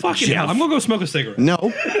quest. Fucking hell. I'm going to go smoke a cigarette.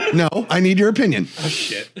 No, I need your opinion. Oh,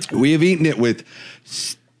 shit. We have eaten it with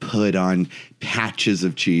put on patches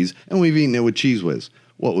of cheese, and we've eaten it with cheese whiz.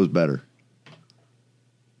 What was better?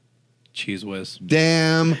 Cheese whiz.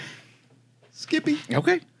 Damn. Skippy.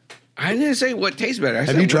 Okay. I didn't say what tastes better. I Have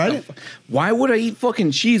said, you what tried the it? Why would I eat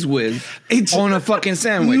fucking cheese whiz It's on a fucking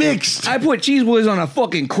sandwich? mixed. I put cheese whiz on a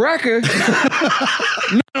fucking cracker,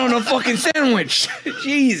 not on a fucking sandwich.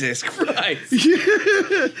 Jesus Christ.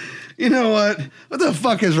 You know what? What the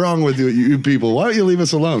fuck is wrong with you people? Why don't you leave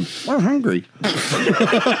us alone? We're hungry.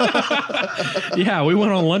 Yeah, we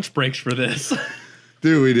went on lunch breaks for this.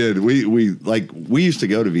 Dude, we did. We used to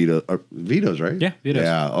go to Vito's, right? Yeah, Vito's.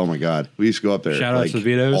 Yeah. Oh my God, we used to go up there. Shout out like, to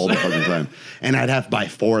Vito's. all the fucking time, and I'd have to buy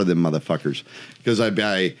 4 of them motherfuckers because I'd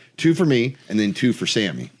buy 2 for me and then 2 for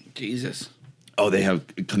Sammy. Jesus. Oh, they have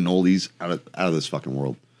cannolis out of this fucking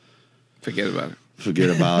world. Forget about it. Forget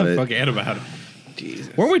about it. Forget about it.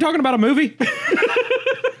 Jesus. Weren't we talking about a movie?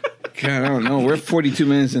 God, I don't know. We're 42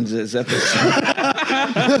 minutes into this episode.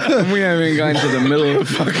 We haven't even gotten to the middle of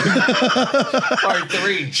fucking part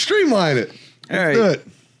 3. Streamline it. All Let's do right. it.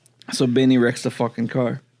 So Benny wrecks the fucking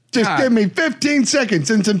car. Just God. give me 15 seconds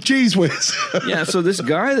and some cheese whiz. Yeah, so this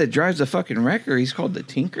guy that drives the fucking wrecker, he's called the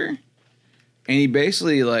Tinker. And he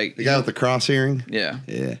basically like The guy with the cross hearing? yeah.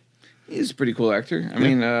 Yeah. He's a pretty cool actor. I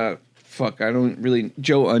mean, I don't really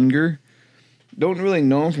Joe Unger. Don't really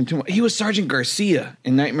know him from too much. He was Sergeant Garcia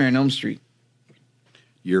in Nightmare on Elm Street.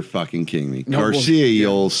 You're fucking kidding me. No, Garcia, you yeah.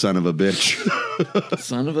 old son of a bitch.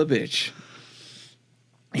 Son of a bitch.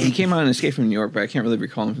 He came out in Escape from New York, but I can't really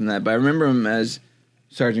recall him from that. But I remember him as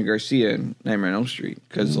Sergeant Garcia in Nightmare on Elm Street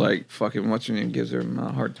because, like, fucking what's her name gives him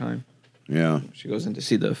a hard time. Yeah. She goes in to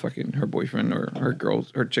see the fucking her boyfriend or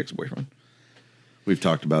her chick's boyfriend. We've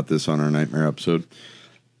talked about this on our Nightmare episode.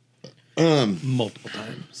 Multiple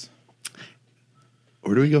times.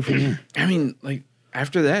 Where do we go from here? I mean, like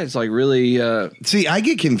after that, it's like really. See, I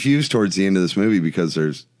get confused towards the end of this movie because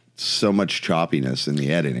there's so much choppiness in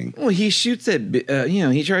the editing. Well, he shoots at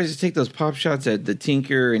he tries to take those pop shots at the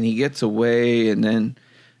Tinker, and he gets away, and then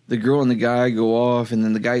the girl and the guy go off, and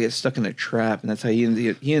then the guy gets stuck in a trap, and that's how he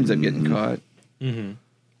ends up getting caught. Mm-hmm.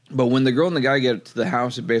 But when the girl and the guy get to the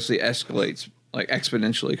house, it basically escalates like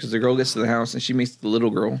exponentially because the girl gets to the house and she meets the little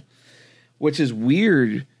girl, which is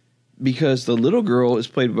weird because the little girl is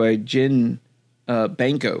played by Jen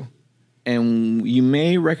Banco, and you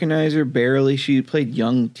may recognize her barely. She played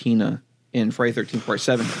young Tina in Friday 13th Part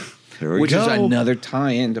 7, which is another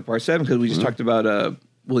tie-in to Part 7 because we just talked about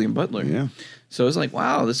William Butler. Yeah. So it's like,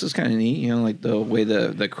 wow, this is kind of neat, like the way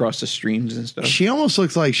the cross the streams and stuff. She almost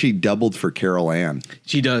looks like she doubled for Carol Ann.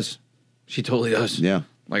 She does. She totally does. Yeah.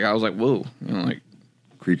 Like I was like, whoa, like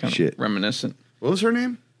creepy shit. Reminiscent. What was her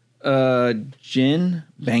name? Jen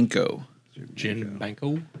Banco. Jen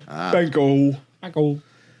Banco. Banco.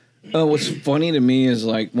 What's funny to me is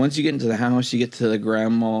like once you get into the house, you get to the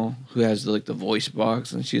grandma who has the voice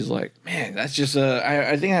box, and she's like, "Man, that's just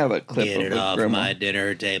I think I have a clip Get of it off grandma. my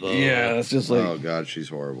dinner table. Yeah, that's just like Oh God, she's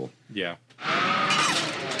horrible. Yeah.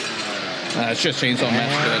 It's just Chainsaw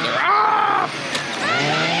Massacre. Like,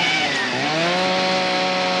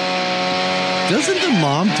 Doesn't the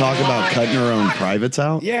mom talk about cutting her own privates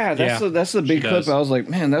out? yeah, Yeah, that's the big she clip. does. I was like,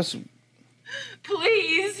 man, that's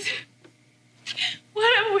Please.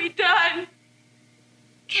 What have we done?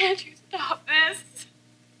 Can't you stop this?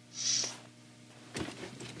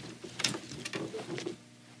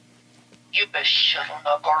 You best shut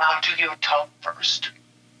up or I'll do your tongue first.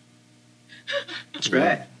 That's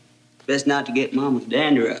right. Best not to get Mama's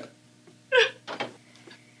dander up.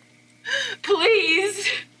 Please.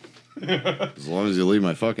 As long as you leave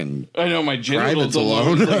my fucking I know my privates genitals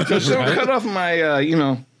alone. Like, just don't cut off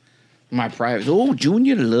my my privates. Oh,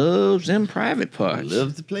 Junior loves them private parts.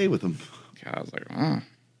 Love to play with them. I was like,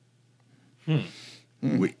 oh.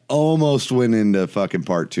 We almost went into fucking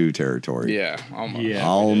part 2 territory. Yeah, almost. Yeah.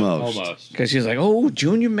 Almost. Almost. Because she's like, oh,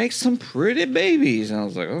 Junior makes some pretty babies. And I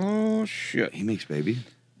was like, oh, shit. He makes baby.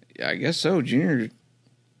 Yeah, I guess so. Junior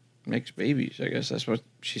makes babies. I guess that's what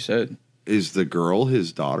she said. Is the girl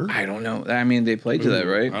his daughter? I don't know. I mean, they played to that,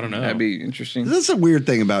 right? I don't know. That'd be interesting. That's a weird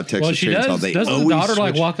thing about Texas Well, she Chainsaw. does. They Doesn't the always daughter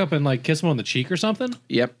like switch- walk up and like kiss him on the cheek or something?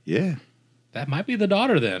 Yep. Yeah. That might be the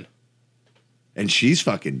daughter then. And she's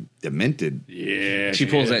fucking demented. Yeah. She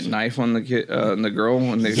pulls that knife on the kid, the girl,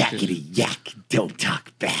 when they Yakety yak, don't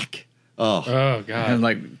talk back. Oh. Oh god. and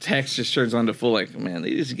like Tex just turns on to full like, man,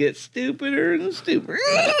 they just get stupider and stupider.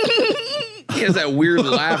 He has that weird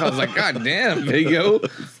laugh. I was like, God damn, Bigo.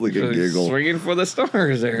 It's like a giggle. Swinging for the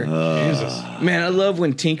stars there. Jesus. Man, I love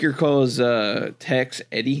when Tinker calls Tex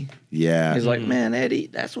Eddie. Yeah. He's like, man, Eddie,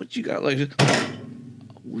 that's what you got. Like, I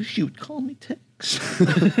wish you'd call me Tex.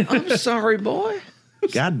 I'm sorry, boy.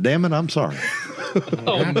 God damn it, I'm sorry.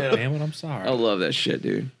 God damn it, I'm sorry. I love that shit,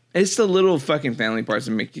 dude. It's the little fucking family parts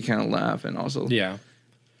that make you kind of laugh, and also, Yeah.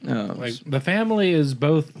 uh, Like the family is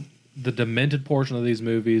both the demented portion of these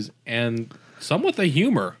movies and somewhat the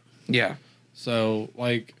humor. yeah, So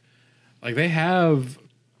like they have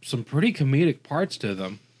some pretty comedic parts to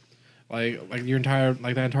them. Like your entire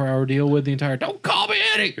that entire ordeal with the entire "Don't call me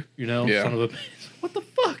Eddie," Yeah. son of a what the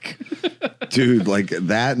fuck? Dude, like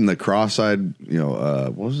that and the cross-eyed,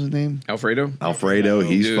 what was his name? Alfredo. Alfredo.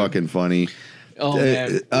 He's Dude. fucking funny. Oh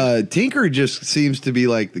man, Tinker just seems to be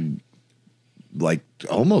like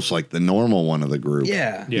almost like the normal one of the group.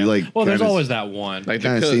 yeah, He, like, well, there's kinda- always that one. like the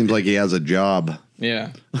Kind of cook. seems like he has a job.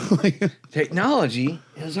 Yeah, Like, technology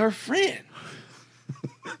is our friend.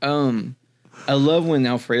 I love when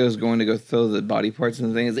Alfredo's going to go throw the body parts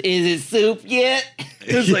and the thing. Is it soup yet?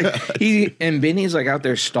 It's like he and Benny's like out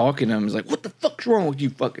there stalking him. He's like, what the fuck's wrong with you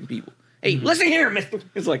fucking people? Hey, listen here, mister.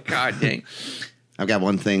 It's like, God dang. I've got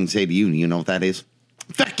one thing to say to you. You know what that is?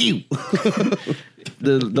 Fuck you.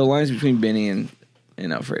 The lines between Benny and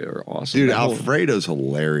Alfredo are awesome. Dude, That whole- Alfredo's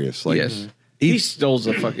hilarious. Like, yes. He stole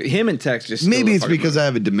the fucking him and Tex just stole maybe the it's fucking because movie. I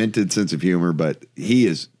have a demented sense of humor, but he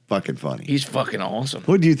is fucking funny. He's fucking awesome.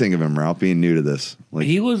 What do you think of him, Ralph, being new to this? Like,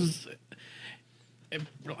 He was.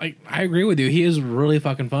 Like, I agree with you. He is really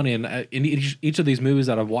fucking funny, and in each of these movies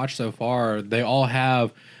that I've watched so far, they all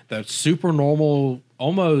have that super normal,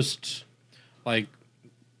 almost like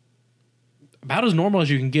about as normal as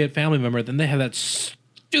you can get family member. Then they have that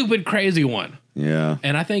stupid crazy one, yeah.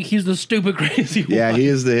 and I think he's the stupid crazy one. Yeah, he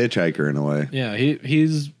is the hitchhiker in a way. Yeah,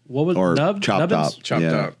 he's what was or Nub? Chop Nubbins? Top. Chop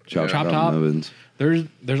Yeah, Top. Chop Chop Top. Top. Nubbins.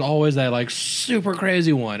 There's always that like super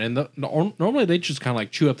crazy one, and normally they just kind of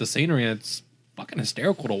like chew up the scenery, and it's fucking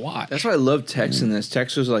hysterical to watch. That's why I love Tex in this.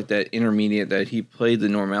 Tex was like that intermediate that he played the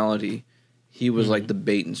normality. He was like the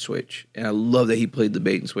bait and switch. And I love that he played the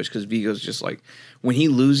bait and switch because Vigo's just like, when he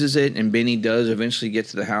loses it and Benny does eventually get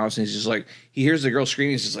to the house and he's just like, he hears the girl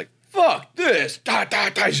screaming. He's just like, fuck this. Da, da,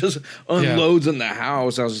 da. He just unloads in the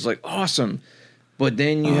house. I was just like, awesome. But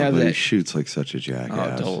then you have but that. he shoots like such a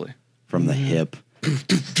jackass. Oh, totally. From the hip.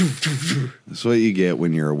 That's what you get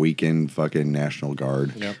when you're a weekend fucking National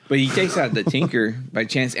Guard. Yep. But he takes out the Tinker by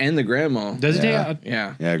chance and the grandma. Does he take Yeah. out?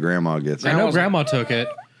 Yeah. Yeah, Grandma gets I it. know Grandma took it.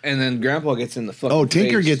 And then Grandpa gets in the fucking Oh,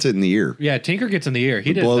 Tinker face. gets it in the ear. Yeah, Tinker gets in the ear. He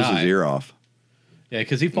It didn't blows die. his ear off. Yeah,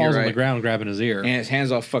 because he falls You're on the right. ground grabbing his ear. And his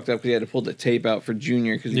hand's all fucked up because he had to pull the tape out for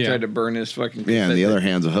Junior because he Yeah. tried to burn his fucking. Yeah, and the confetti. other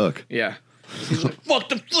hand's a hook. Yeah. He's like, fuck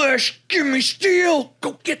the flesh, give me steel,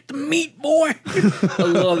 go get the meat, boy. I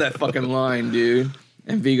love that fucking line, dude.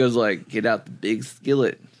 And Vigo's like, get out the big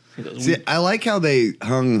skillet. He goes, See, I like how they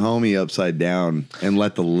hung homie upside down and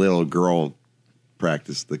let the little girl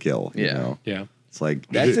practice the kill. You Yeah. know? Yeah. It's like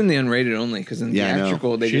that's in the unrated only because in Yeah, I know.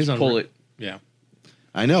 theatrical they She's just pull unra- it. Yeah.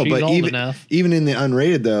 I know, She's but old even enough. even in the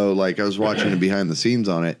unrated though, like I was watching the behind the scenes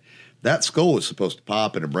on it, that skull was supposed to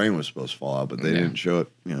pop and a brain was supposed to fall out, but they Yeah. didn't show it.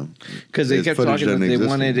 You know, Because they His kept footage talking that doesn't they exist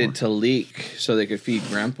wanted anymore. it to leak so they could feed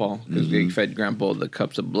Grandpa because they fed Grandpa the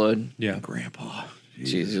cups of blood. Yeah. Grandpa.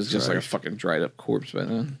 Jeez, it was just like a Christ. fucking dried up corpse by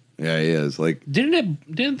then. Yeah, he is. Like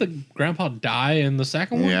Didn't the grandpa die in the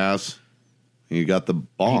second one? yes, he got the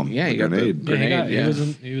bomb. Yeah, the he got the- grenade. Yeah, Grenade, he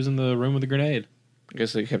yeah. was in the room with the grenade. I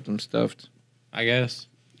guess they kept him stuffed. I guess.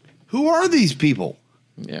 Who are these people?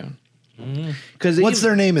 Yeah. Mm-hmm. Because What's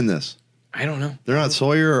their name in this? I don't know. They're not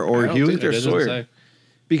Sawyer or I don't Hewitt. think they're It doesn't Sawyer. say.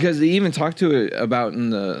 Because they even talked to it about in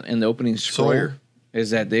the opening scroll Sawyer.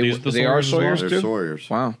 is that they These are the they are Sawyers as well? Sawyers They're too. Sawyers.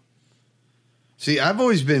 Wow. See, I've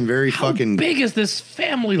always been very How fucking big is this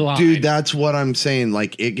family line? dude. That's what I'm saying.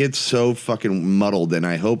 Like it gets so fucking muddled, and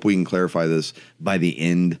I hope we can clarify this by the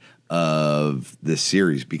end of this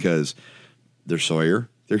series because they're Sawyer,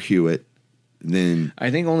 they're Hewitt, then I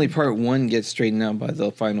think only part one gets straightened out by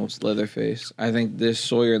the final Leatherface. I think this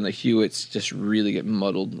Sawyer and the Hewitts just really get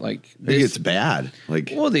muddled. Like it this, gets bad.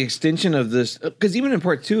 Like well, the extension of this because even in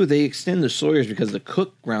part two they extend the Sawyers because the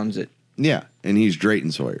cook grounds it. yeah, and he's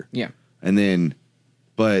Drayton Sawyer, Yeah. and then,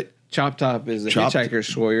 but Chop Top is the Chop- hitchhiker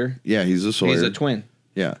Sawyer. yeah, he's a Sawyer. He's a twin.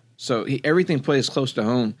 Yeah, So everything plays close to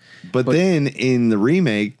home. but then in the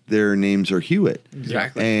remake, their names are Hewitt,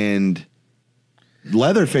 Exactly. and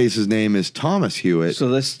Leatherface's name is Thomas Hewitt. So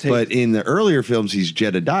let's take. But in the earlier films, he's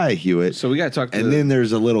Jedediah Hewitt. so we got to talk to And then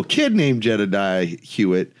there's a little kid named Jedediah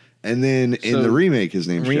Hewitt. And then in So the remake, his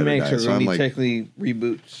name's remakes Jedediah. are So going I'm to be like, technically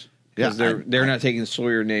reboots. Yeah, Because they're not taking the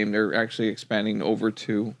Sawyer name. They're actually expanding over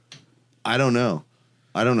to. I don't know.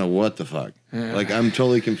 I don't know what the fuck. Like, I'm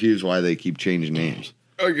totally confused why they keep changing names.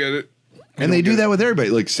 I get it. And they do that with everybody.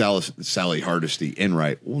 Like Sally Hardesty,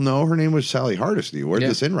 Enright. Well, no, her name was Sally Hardesty. Where'd Yeah.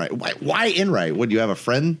 this Enright? Why Enright? Would you have a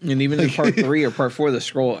friend? And even in part 3 or part 4, the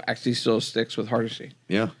scroll actually still sticks with Hardesty.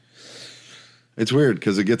 Yeah. It's weird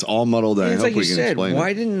because it gets all muddled. And And I it's hope like we you can said, explain why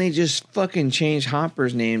it. didn't they just fucking change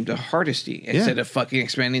Hopper's name to Hardesty instead of fucking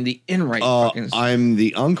expanding the Enright fucking I'm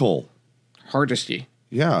the uncle. Hardesty,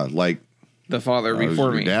 Yeah, like the father I was before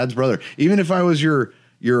your me? dad's brother. Even if I was your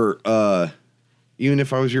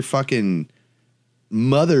fucking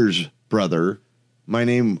mother's brother, my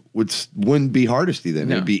name wouldn't be Hardesty then.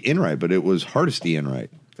 No. It'd be Enright, but it was Hardesty Enright.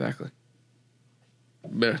 Exactly.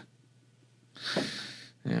 Bleh.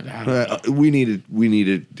 We need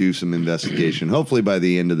to do some investigation. Hopefully by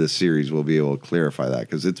the end of this series we'll be able to clarify that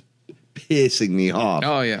because it's pissing me off.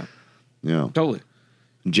 Oh yeah, You know, totally.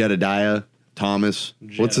 Jedediah Thomas.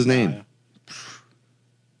 What's his name?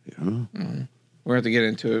 We'll have to get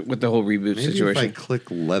into it with the whole reboot Maybe situation. if I click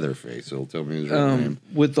Leatherface, it'll tell me his real name.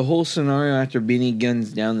 With the whole scenario after Beanie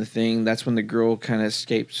guns down the thing, that's when the girl kind of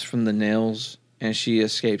escapes from the nails, and she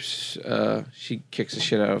escapes. She kicks the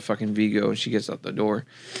shit out of fucking Vigo, and she gets out the door.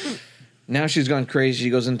 Now she's gone crazy. She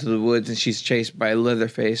goes into the woods, and she's chased by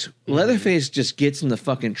Leatherface. Leatherface just gets in the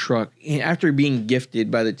fucking truck. And after being gifted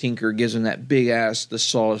by the Tinker, gives him that big ass, the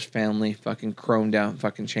Saw's family fucking chromed out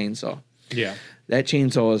fucking chainsaw. Yeah. That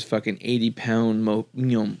chainsaw is fucking 80-pound,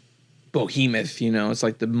 behemoth. You know, it's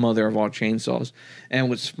like the mother of all chainsaws. And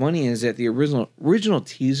what's funny is that the original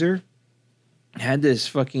teaser had this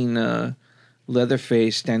fucking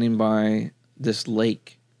Leatherface standing by this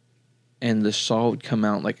lake, and the saw would come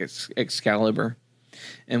out like it's Excalibur.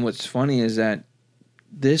 And what's funny is that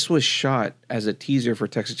this was shot as a teaser for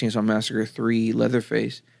Texas Chainsaw Massacre 3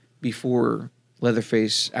 Leatherface before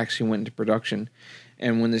Leatherface actually went into production.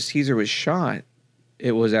 And when this teaser was shot,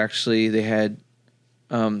 it was actually, they had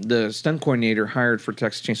the stunt coordinator hired for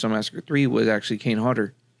Texas Chainsaw Massacre 3 was actually Kane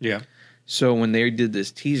Hodder. Yeah. So when they did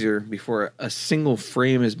this teaser, before a single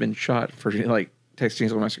frame has been shot for like Texas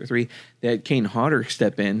Chainsaw Massacre 3, they had Kane Hodder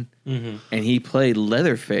step in, and he played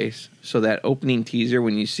Leatherface. So that opening teaser,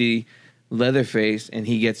 when you see Leatherface and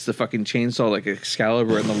he gets the fucking chainsaw like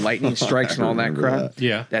Excalibur and the lightning strikes and all that crap,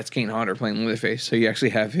 that's Kane Hodder playing Leatherface. So you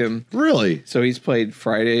actually have him. Really? So he's played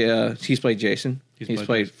Friday. He's played Jason. He's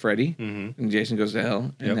played Freddy, and Jason Goes to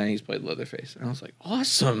Hell, and then he's played Leatherface. And I was like,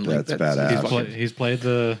 awesome! That's badass. He's played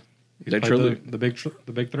the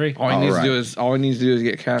big three. All he needs to do is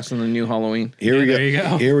get cast in the new Halloween. Here we go. There you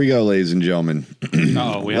go. Here we go, ladies and gentlemen. We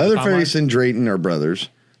have Leatherface and Drayton are brothers.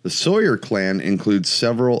 The Sawyer clan includes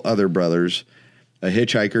several other brothers. A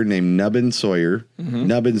hitchhiker named Nubbin Sawyer.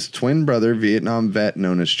 Nubbin's twin brother, Vietnam vet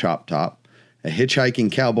known as Chop Top. A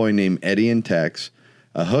hitchhiking cowboy named Eddie and Tex.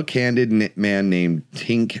 A hook-handed man named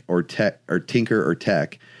Tinker or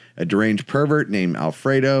Tech. A deranged pervert named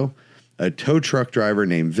Alfredo. A tow truck driver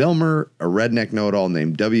named Vilmer. A redneck know-it-all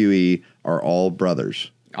named W.E. are all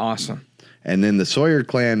brothers. Awesome. And then the Sawyer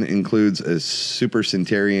clan includes a super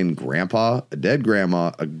centenarian grandpa, a dead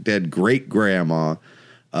grandma, a dead great-grandma,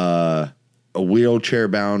 a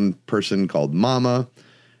wheelchair-bound person called Mama,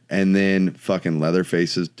 and then fucking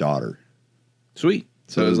Leatherface's daughter. Sweet.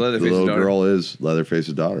 So the Leatherface's little daughter. girl is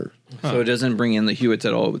Leatherface's daughter. So it doesn't bring in the Hewitts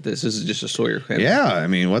at all with this. This is just a Sawyer clan. Yeah, I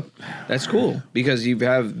mean, what? That's cool because you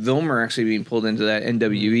have Vilmer actually being pulled into that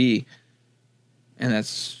NWE, and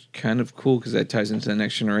that's kind of cool because that ties into the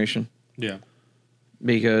next generation. Yeah.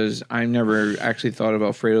 Because I never actually thought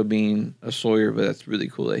about Fredo being a Sawyer, but that's really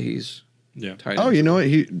cool that he's tied Oh, into you know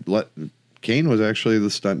what? Kane was actually the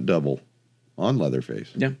stunt double on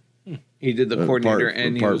Leatherface. Yeah. He did the coordinator,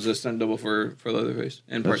 and he part- was a stunt double for Leatherface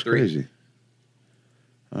in part That's 3. crazy.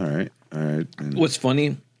 All right. And What's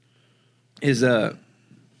funny is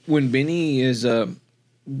when Benny is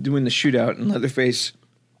doing the shootout and Leatherface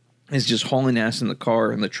is just hauling ass in the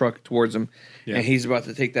car and the truck towards him, and he's about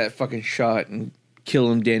to take that fucking shot and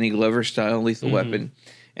kill him Danny Glover style, lethal weapon,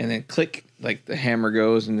 and then click, like the hammer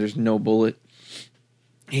goes and there's no bullet.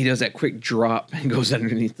 He does that quick drop and goes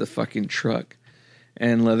underneath the fucking truck.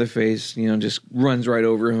 And Leatherface, just runs right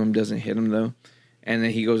over him, doesn't hit him though. And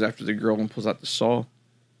then he goes after the girl and pulls out the saw.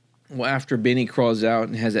 Well, after Benny crawls out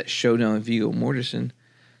and has that showdown with Viggo Mortensen,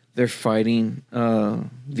 they're fighting.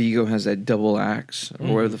 Viggo has that double axe, or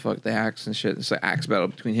whatever the fuck, the axe and shit. It's an axe battle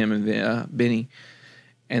between him and Benny.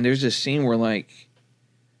 And there's this scene where, like,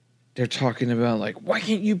 they're talking about, like, why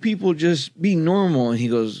can't you people just be normal? And he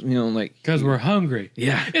goes, like... Because we're hungry.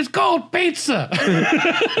 Yeah. It's called pizza.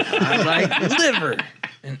 I like liver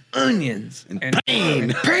and onions and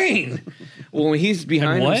pain. Well, when he's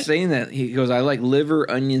behind him saying that, he goes, I like liver,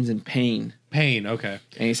 onions, and pain. Pain, okay.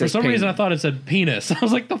 And he For says some pain. reason, I thought it said penis. I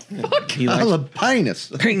was like, the fuck? He I likes love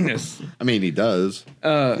penis. penis. I mean, he does.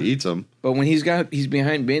 He eats them. But when he's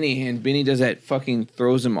behind Benny, and Benny does that fucking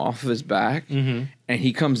throws him off of his back, and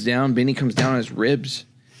he comes down, Benny comes down on his ribs.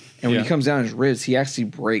 And when he comes down on his ribs, he actually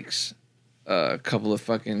breaks a couple of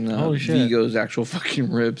fucking Holy shit. Vigo's actual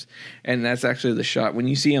fucking ribs. And that's actually the shot. When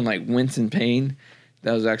you see him like wince in pain,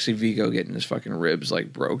 that was actually Viggo getting his fucking ribs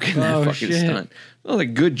like broken. That fucking shit. stunt. Well,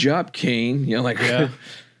 like, good job, Kane.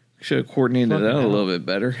 Should have coordinated Fucking that a hell. little bit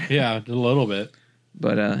better. Yeah, a little bit.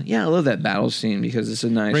 But I love that battle scene because it's a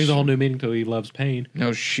nice. Brings a whole new meaning to he loves pain.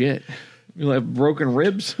 No shit. You have broken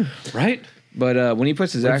ribs, right? But when he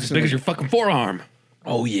puts his axe as big as your fucking forearm.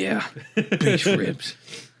 Oh yeah, beef ribs.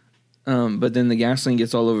 But then the gasoline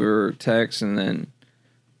gets all over Tex, and then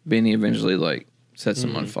Benny eventually like sets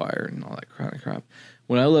him on fire and all that kind of crap.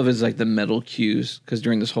 What I love is like the metal cues because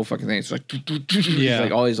during this whole fucking thing, it's like Yeah.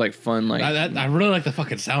 like all these like fun like I really like the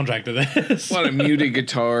fucking soundtrack to this. a lot of muted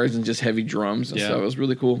guitars and just heavy drums and Yeah. stuff. It was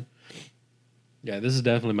really cool. Yeah, this is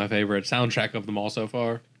definitely my favorite soundtrack of them all so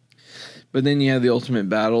far. But then you have the ultimate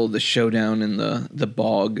battle, the showdown in the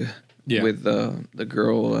bog with the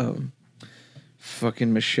girl,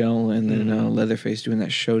 fucking Michelle, and then Leatherface doing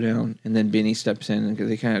that showdown, and then Benny steps in and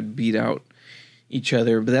they kind of beat out each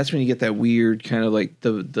other. But that's when you get that weird kind of like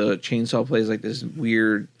the chainsaw plays like this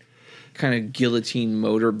weird kind of guillotine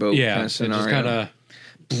motorboat kind of scenario. Just kind of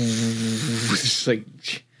just like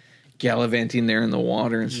gallivanting there in the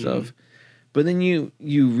water and stuff. But then you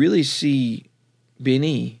really see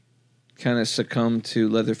Benny kind of succumb to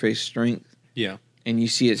Leatherface's strength. Yeah. And you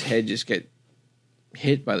see his head just get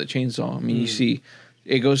hit by the chainsaw. I mean, you see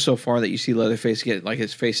it goes so far that you see Leatherface get like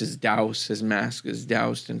his face is doused, his mask is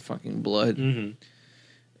doused in fucking blood.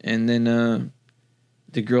 And then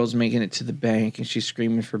the girl's making it to the bank and she's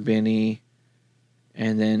screaming for Benny,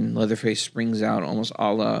 and then Leatherface springs out almost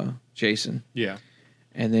a la Jason. Yeah.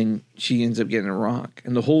 And then she ends up getting a rock.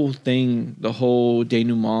 And the whole thing, the whole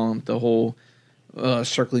denouement, the whole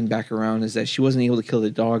circling back around is that she wasn't able to kill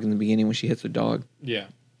the dog in the beginning when she hits the dog. Yeah.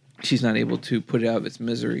 She's not able to put it out of its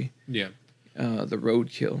misery. Yeah. The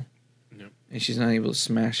roadkill. Yep. And she's not able to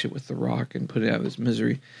smash it with the rock and put it out of its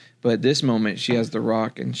misery. But at this moment, she has the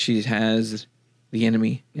rock and she has the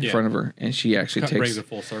enemy in front of her. And she actually brings it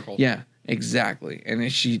full circle. Yeah, exactly. And then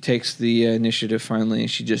she takes the initiative finally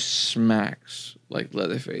and she just smacks like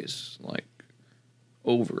Leatherface, like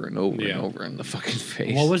over and over and over in the fucking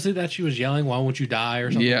face. What was it that she was yelling? Why won't you die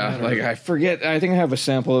or something? Yeah, like that, I forget. I think I have a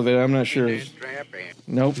sample of it. I'm not sure.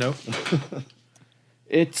 Nope.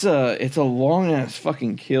 It's a long ass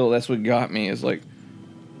fucking kill. That's what got me. Is like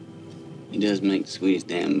he does make the sweetest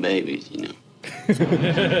damn babies, you know.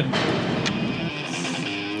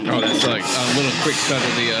 Oh, that's like a little quick cut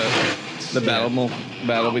of the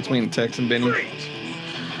battle between Tex and Benny.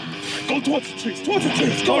 Go towards the trees, towards the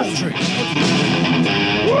trees, go! Towards the trees.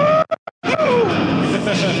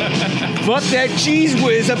 Fuck that cheese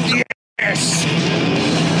whiz up the ass!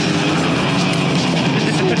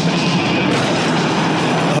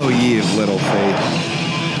 Oh, ye of little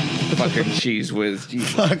faith. Fucking cheese whiz.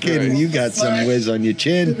 Fucking, you got some whiz on your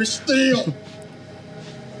chin. Be still.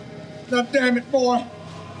 Now, damn it, boy.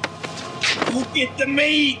 Go get the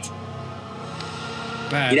meat.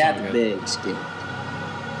 Get out the bed, Skip.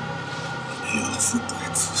 For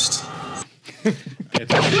breakfast.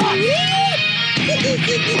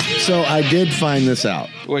 So I did find this out.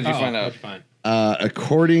 What'd you find out?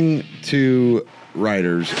 According to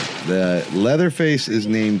writers, the Leatherface is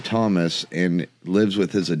named Thomas and lives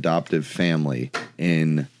with his adoptive family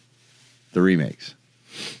in the remakes.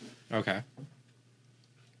 Okay.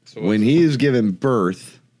 So when he is given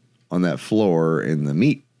birth on that floor in the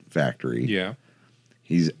meat factory,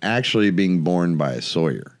 he's actually being born by a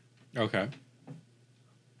Sawyer. Okay.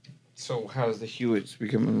 So how does the Hewitts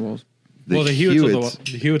become involved? The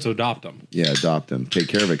Hewitts adopt him. Yeah, adopt him. Take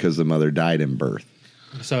care of it because the mother died in birth.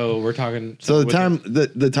 So we're talking. So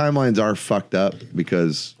the timelines are fucked up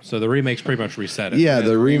because. So the remake's pretty much reset it. Yeah,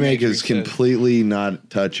 the remake is completely not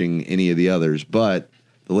touching any of the others, but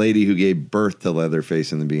the lady who gave birth to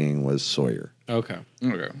Leatherface in the beginning was Sawyer. Okay.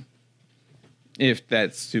 If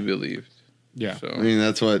that's to be believed. Yeah. So. I mean,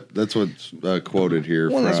 that's what's quoted here.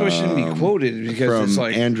 Well, that's what shouldn't be quoted because it's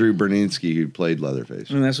like Andrew Berninski, who played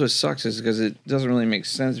Leatherface. I mean, that's what sucks is because it doesn't really make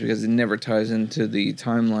sense because it never ties into the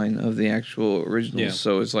timeline of the actual originals. Yeah.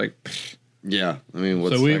 So it's like, pfft. Yeah, I mean,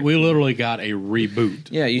 what's so we literally got a reboot.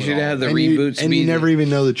 Yeah, you should have the reboots, and you never even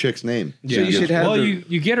know the chick's name. Yeah. So you should have. Well,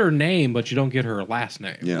 you get her name, but you don't get her last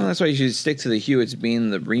name. Yeah, well, that's why you should stick to the Hewitts being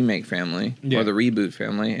the remake family or the reboot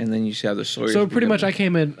family, and then you should have the Sawyers. So pretty much, I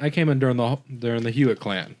came in during the Hewitt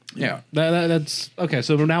clan. Yeah, that's okay.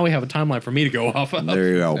 So now we have a timeline for me to go off of.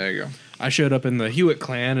 There you go. There you go. I showed up in the Hewitt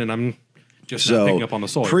clan, and I'm just now picking up on the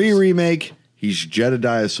Sawyers. Pre-remake, he's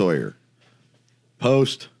Jedediah Sawyer.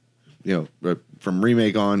 Post, from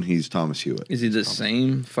remake on, he's Thomas Hewitt. Is he the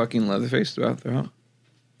same fucking Leatherface throughout? What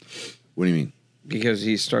do you mean? Because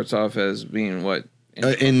he starts off as being what?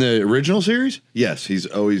 In the original series? Yes, he's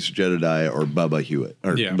always Jedediah or Bubba Hewitt.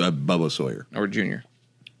 Or Bubba Sawyer. Or Junior.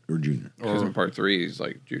 Because in part 3, he's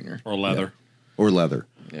like Junior. Or Leather. Yeah. Or Leather.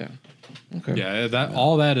 Yeah. Okay. Yeah,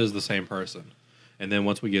 all that is the same person. And then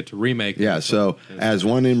once we get to remake... Yeah, so as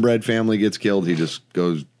one inbred family gets killed, he just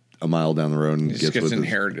goes a mile down the road and gets with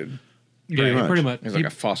inherited. Pretty much. He's like a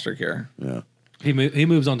foster care. Yeah. He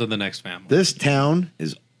moves on to the next family. This town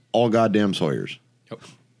is all goddamn Sawyers. Yep.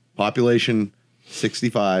 Population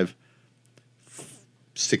 65,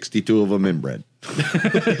 62 of them inbred.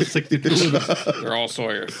 62 of them. They're all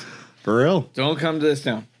Sawyers. For real? Don't come to this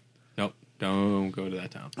town. Nope. Don't go to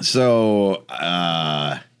that town. So,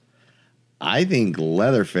 I think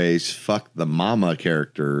Leatherface fucked the mama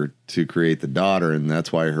character to create the daughter, and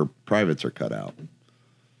that's why her privates are cut out.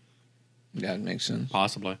 Yeah, it makes sense.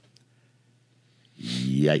 Possibly.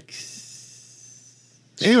 Yikes.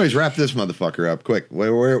 Anyways, wrap this motherfucker up quick.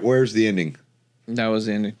 Where's the ending? That was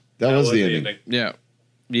the ending. That was the ending. Yeah.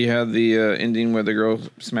 You had the ending where the girl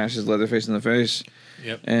smashes Leatherface in the face.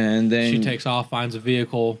 Yep. And then she takes off, finds a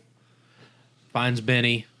vehicle, finds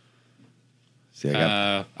Benny. See,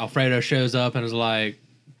 Alfredo shows up and is like,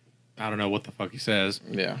 I don't know what the fuck he says.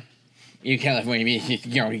 Yeah. You California, you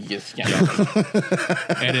just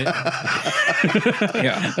Edit.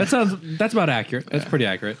 Yeah, that's about accurate. That's pretty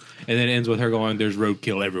accurate. And then it ends with her going, "There's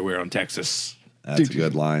roadkill everywhere on Texas." That's a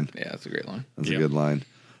good line. Yeah, that's a great line. That's a good line.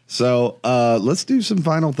 So let's do some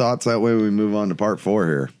final thoughts. That way we move on to part 4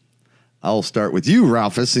 here. I'll start with you,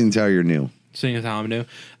 Ralphus, since how you're new. Seeing as how I'm new,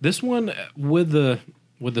 this one with the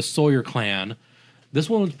Sawyer clan, this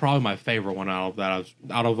one was probably my favorite one out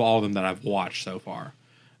of all of them that I've watched so far.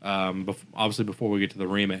 Obviously, before we get to the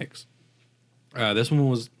remakes, this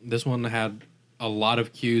one had a lot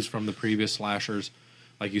of cues from the previous slashers.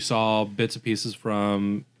 Like you saw bits and pieces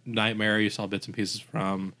from Nightmare, you saw bits and pieces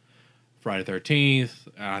from Friday the 13th.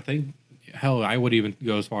 I think, hell, I would even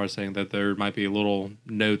go as far as saying that there might be little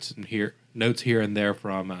notes here and there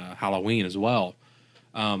from Halloween as well.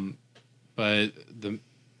 But the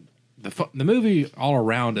movie all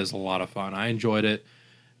around is a lot of fun. I enjoyed it.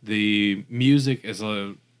 The music is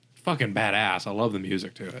a fucking badass. I love the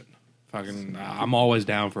music to it. Fucking, I'm always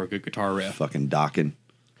down for a good guitar riff. Fucking Dockin'.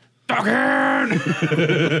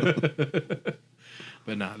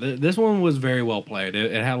 But no, this one was very well played.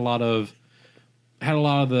 It had a lot of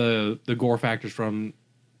the gore factors from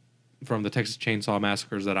the Texas Chainsaw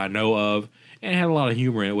Massacres that I know of, and it had a lot of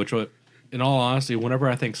humor in it. Which, in all honesty, whenever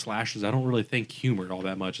I think slashers, I don't really think humor all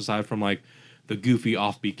that much, aside from like the goofy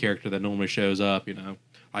offbeat character that normally shows up,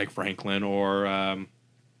 like Franklin or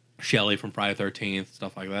Shelley from Friday the 13th,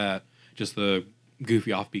 stuff like that. Just the goofy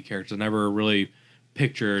offbeat characters. I never really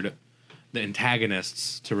pictured the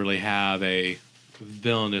antagonists to really have a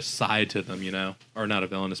villainous side to them, or not a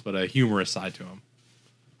villainous, but a humorous side to them.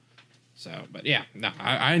 So, but yeah, no,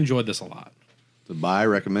 I enjoyed this a lot. So buy,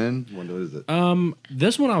 recommend? What is it?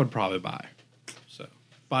 This one I would probably buy. So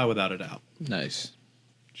buy without a doubt. Nice.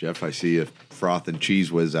 Jeff, I see a froth and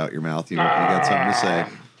cheese whiz out your mouth. You got something to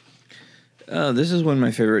say? This is one of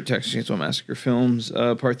my favorite Texas Chainsaw Massacre films.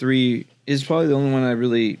 Part 3 is probably the only one I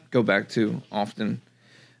really go back to often.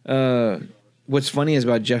 What's funny is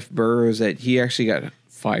about Jeff Burr is that he actually got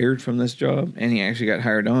fired from this job, and he actually got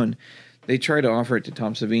hired on. They tried to offer it to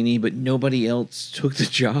Tom Savini, but nobody else took the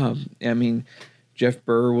job. I mean, Jeff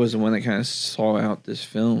Burr was the one that kind of saw out this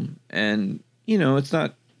film. And, it's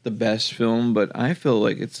not the best film, but I feel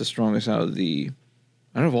like it's the strongest out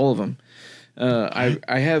of all of them.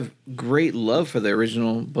 I have great love for the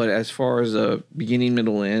original, but as far as a beginning,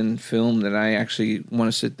 middle, end film that I actually want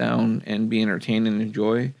to sit down and be entertained and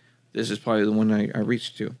enjoy, this is probably the one I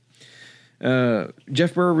reached to.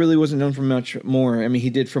 Jeff Burr really wasn't known for much more. I mean, he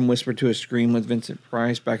did From Whisper to a Scream with Vincent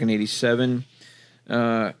Price back in '87.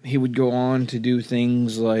 He would go on to do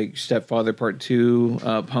things like Stepfather Part 2,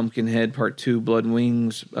 Pumpkinhead Part 2, Blood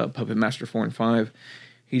Wings, Puppet Master 4 and 5.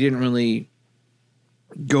 He didn't really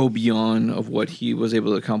go beyond of what he was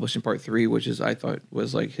able to accomplish in Part 3, which I thought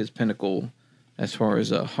was like his pinnacle as far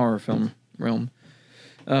as a horror film realm.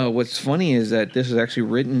 What's funny is that this is actually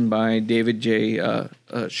written by David J.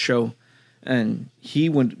 Show. And he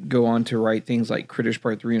would go on to write things like Critters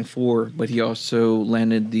Part 3 and 4, but he also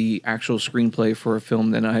landed the actual screenplay for a film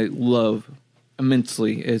that I love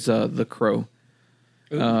immensely, is The Crow,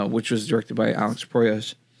 which was directed by Alex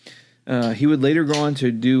Proyas. He would later go on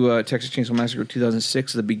to do Texas Chainsaw Massacre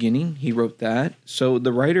 2006, The Beginning. He wrote that. So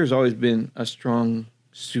the writer's always been a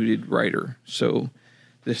strong-suited writer. So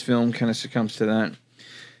this film kind of succumbs to that.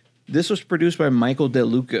 This was produced by Michael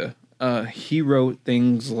DeLuca. He wrote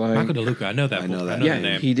things like... Michael DeLuca, I know that. Yeah,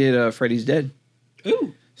 name. He did Freddy's Dead.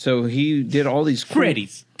 Ooh. So he did all these...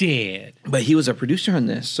 Freddy's Dead. But he was a producer on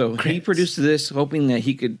this. So he produced this hoping that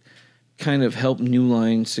he could kind of help New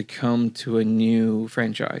Line succumb to a new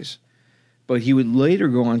franchise. But he would later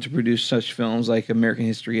go on to produce such films like American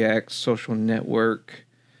History X, Social Network,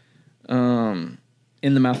 In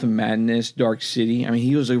the Mouth of Madness, Dark City. I mean,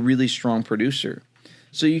 he was a really strong producer.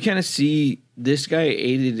 So you kind of see this guy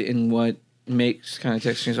aided in what makes kind of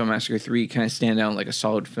Texas Chainsaw Massacre 3 kind of stand out like a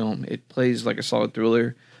solid film. It plays like a solid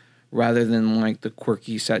thriller rather than like the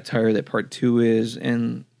quirky satire that Part 2 is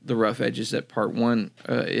and the rough edges that Part 1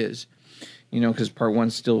 is. Because Part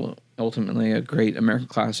 1's still ultimately a great American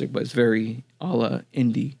classic, but it's very a la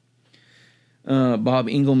indie. Bob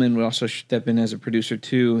Engelman would also step in as a producer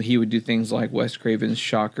too. He would do things like Wes Craven's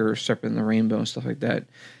Shocker, Serpent in the Rainbow, and stuff like that.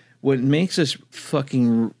 What makes this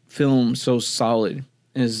fucking film so solid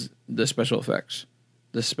is the special effects.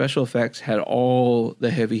 The special effects had all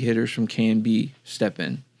the heavy hitters from K&B step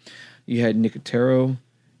in. You had Nicotero,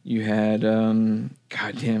 you had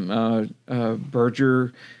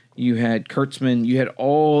Berger, you had Kurtzman, you had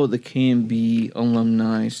all the K&B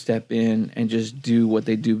alumni step in and just do what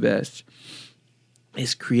they do best.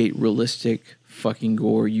 Is create realistic fucking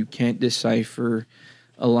gore. You can't decipher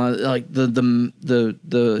a lot of, like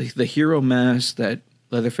the hero mask that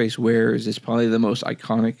Leatherface wears is probably the most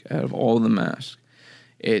iconic out of all the masks.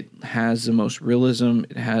 It has the most realism.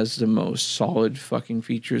 It has the most solid fucking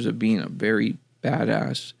features of being a very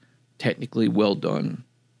badass technically well done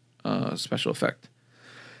special effect.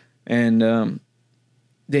 And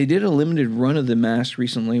they did a limited run of The Mask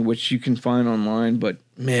recently, which you can find online. But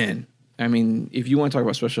man, I mean, if you want to talk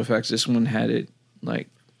about special effects, this one had it like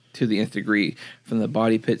to the nth degree. From the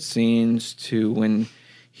body pit scenes to when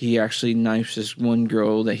he actually knifes this one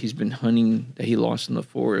girl that he's been hunting, that he lost in the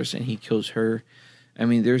forest, and he kills her. I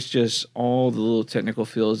mean, there's just all the little technical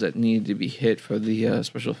feels that needed to be hit for the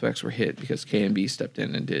special effects were hit because KMB stepped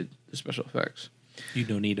in and did the special effects. You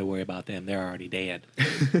don't need to worry about them; they're already dead.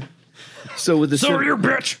 So with the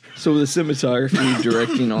bitch. So with the cinematography,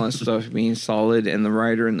 directing, all that stuff being solid, and the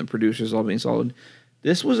writer and the producers all being solid,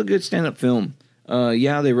 this was a good stand-up film.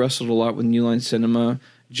 Yeah, they wrestled a lot with New Line Cinema.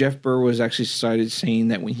 Jeff Burr was actually cited saying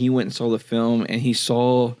that when he went and saw the film and he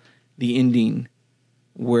saw the ending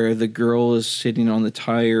where the girl is sitting on the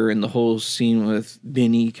tire and the whole scene with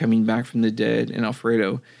Benny coming back from the dead and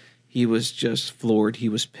Alfredo, he was just floored. He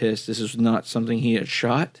was pissed. This was not something he had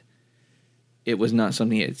shot. It was not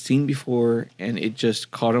something he had seen before, and it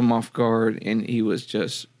just caught him off guard, and he was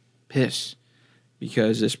just pissed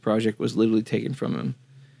because this project was literally taken from him.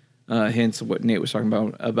 Hence what Nate was talking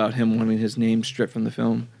about him wanting his name stripped from the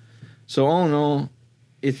film. So all in all,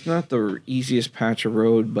 it's not the easiest patch of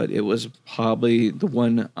road, but it was probably the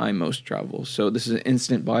one I most travel. So this is an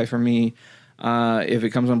instant buy for me. If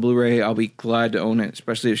it comes on Blu-ray, I'll be glad to own it,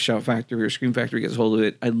 especially if Shout Factory or Scream Factory gets a hold of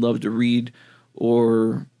it. I'd love to read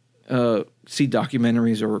or see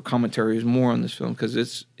documentaries or commentaries more on this film because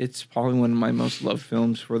it's probably one of my most loved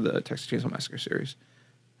films for the Texas Chainsaw Massacre series.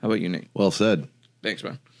 How about you, Nate? Well said. Thanks,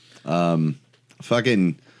 man.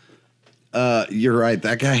 You're right.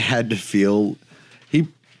 That guy had to feel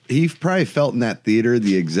he probably felt in that theater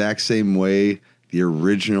the exact same way the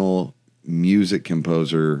original music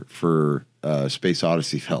composer for Space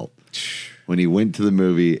Odyssey felt when he went to the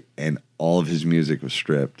movie and all of his music was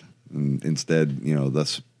stripped. And instead, you know,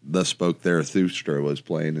 Thus Spoke Zarathustra was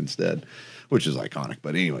playing instead, which is iconic.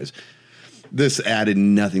 But anyways, this added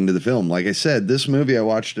nothing to the film. Like I said, this movie I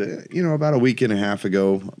watched, about a week and a half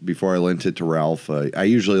ago before I lent it to Ralph. I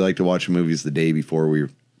usually like to watch movies the day before we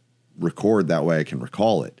record. That way I can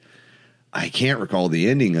recall it. I can't recall the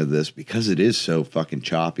ending of this because it is so fucking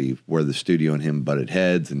choppy where the studio and him butted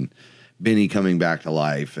heads and Benny coming back to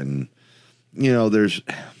life. And, you know, there's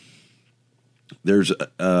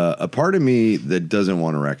a part of me that doesn't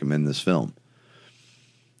want to recommend this film.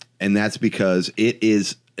 And that's because it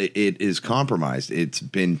is compromised. It's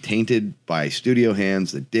been tainted by studio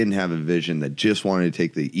hands that didn't have a vision, that just wanted to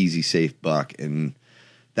take the easy, safe buck. And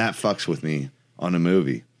that fucks with me on a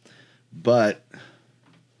movie. But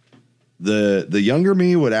the younger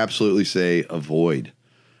me would absolutely say avoid.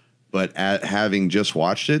 But having just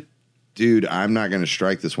watched it, dude, I'm not going to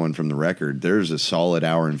strike this one from the record. There's a solid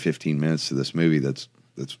hour and 15 minutes to this movie that's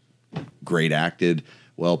great acted,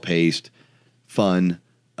 well paced, fun,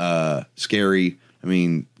 scary. I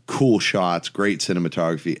mean, cool shots, great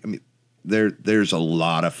cinematography. I mean, there's a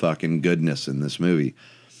lot of fucking goodness in this movie.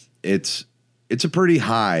 It's a pretty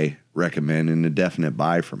high recommend and a definite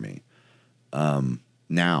buy for me.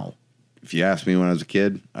 Now, if you asked me when I was a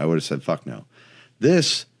kid, I would have said fuck no.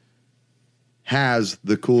 This has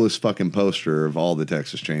the coolest fucking poster of all the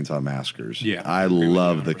Texas Chainsaw Massacres. Yeah, I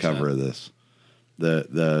love the cover of this.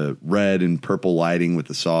 The red and purple lighting with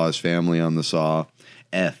the Saw's family on the saw.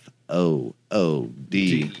 FOOD.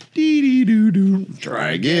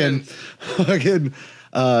 Try again. Fucking.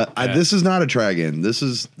 This is not a try again. This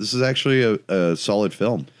is actually a solid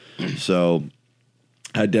film. So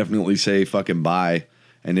I'd definitely say fucking buy.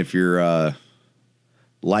 And if you're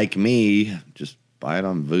like me, just buy it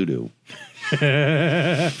on Vudu.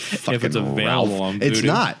 If it's available on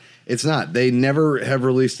Vudu. It's not. They never have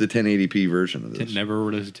released the 1080p version of this. Never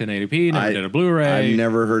released a 1080p. Never did a Blu-ray. I've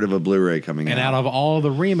never heard of a Blu-ray coming out. And out of all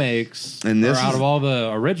the remakes, out of all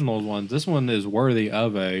the original ones, this one is worthy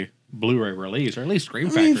of a Blu-ray release, or at least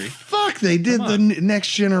Scream Factory. Fuck, they did the Next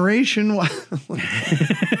Generation,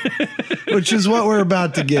 which is what we're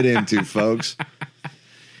about to get into, folks.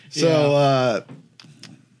 So, I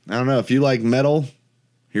don't know. If you like metal,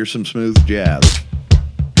 here's some smooth jazz.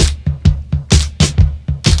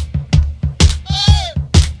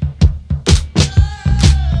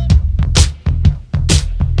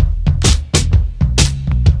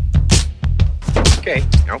 Okay,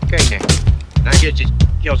 now. I guess this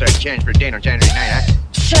kills our chance for dinner on Saturday night, huh?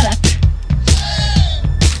 Shut up.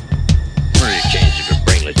 What are the chances of a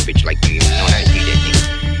brainless bitch like you even know how to do that thing?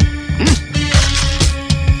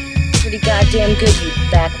 Pretty goddamn good, you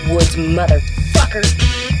backwoods motherfucker.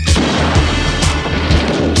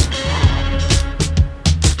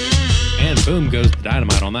 And boom goes the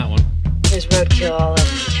dynamite on that one. There's roadkill all over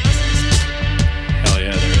Texas.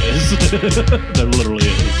 is. There literally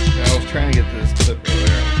is. I was trying to get this clip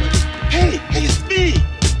earlier. Hey, it's me!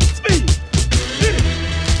 It's me!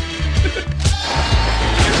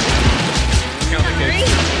 Count the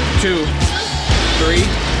kids. 2, 3,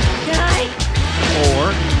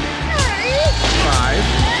 4, 5,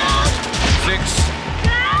 6,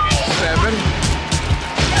 7,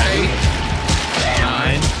 8,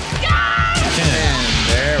 9, 10.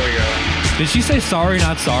 There we go. Did she say sorry,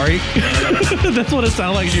 not sorry? That's what it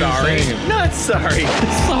sounded like she was saying. Not sorry.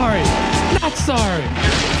 Sorry, not sorry.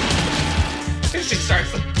 She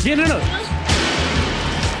starts. Yeah, no.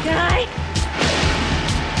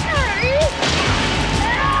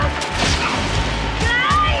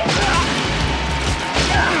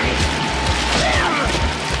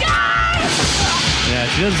 Yeah,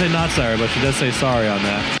 she doesn't say not sorry, but she does say sorry on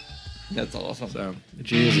that. That's awesome. So,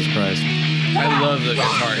 Jesus Christ. I love the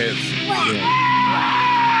guitar hits. Yeah.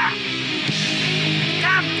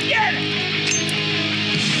 Come get it!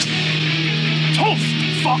 Toast!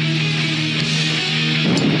 Fuck!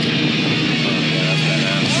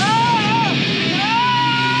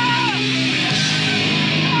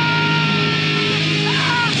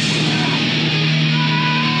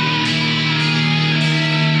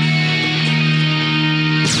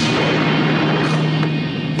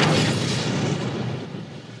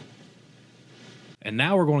 And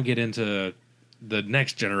now we're going to get into the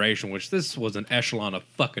next generation, which this was an echelon of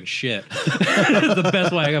fucking shit. The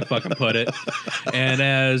best way I can fucking put it. And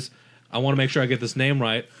as I want to make sure I get this name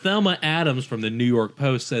right, Thelma Adams from the New York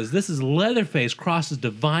Post says this is Leatherface crosses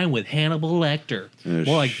Divine with Hannibal Lecter.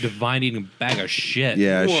 More like Divine eating a bag of shit.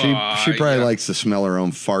 Yeah, she probably likes to smell her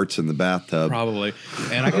own farts in the bathtub. Probably.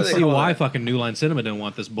 And I can see why fucking New Line Cinema didn't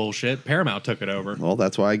want this bullshit. Paramount took it over. Well,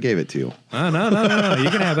 that's why I gave it to you. No. You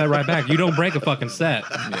can have that right back. You don't break a fucking set.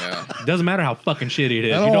 Yeah. It doesn't matter how fucking shitty it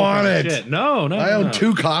is. I don't you don't want break it. Shit. No. I own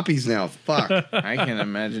 2 copies now. Fuck. I can't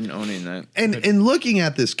imagine owning that. And looking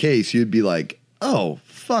at this case, you'd be like, oh,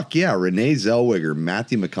 fuck yeah, Renee Zellweger,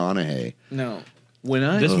 Matthew McConaughey. No.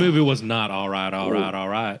 This movie was not all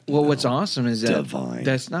right. Well, what's awesome is that Divine.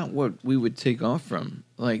 that's not what we would take off from.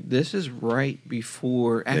 Like, this is right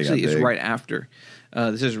before. They Actually, got it's big. right after.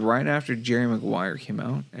 This is right after Jerry Maguire came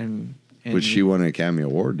out, and Which she won an Academy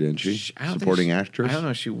Award, didn't she? I don't think Supporting she- actress. I don't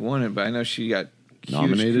know if she won it, but I know she got huge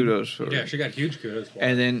Nominated? kudos for it. Yeah, she got huge kudos for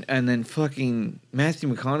it. And then fucking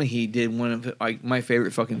Matthew McConaughey did one of like my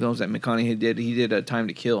favorite fucking films that McConaughey did. He did a Time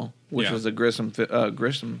to Kill, which Yeah. was a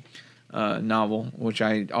Grissom novel, which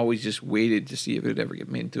I always just waited to see if it would ever get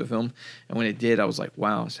made into a film. And when it did, I was like,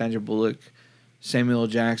 wow, Sandra Bullock, Samuel L.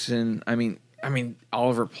 Jackson. I mean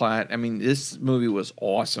Oliver Platt. I mean, this movie was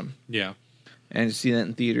awesome. Yeah. And to see that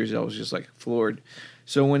in theaters, I was just like floored.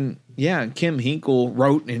 So when Kim Hinkle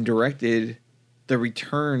wrote and directed the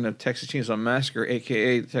return of Texas Chainsaw Massacre,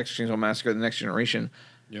 aka the Texas Chainsaw Massacre: The Next Generation,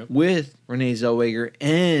 with Renee Zellweger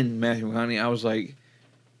and Matthew McConaughey, I was like,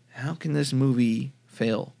 how can this movie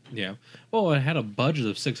fail? Yeah. Well, it had a budget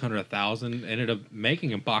of $600,000, ended up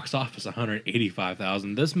making a box office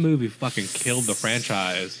 $185,000. This movie fucking killed the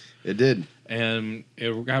franchise. It did. And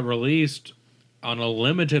it got released on a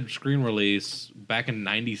limited screen release back in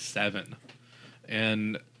 '97.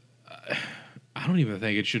 And I don't even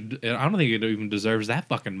think it should. I don't think it even deserves that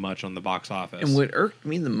fucking much on the box office. And what irked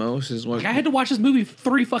me the most is when I had to watch this movie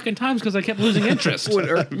 3 fucking times because I kept losing interest. What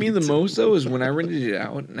irked me the most though is when I rented it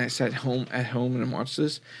out and I sat at home and watched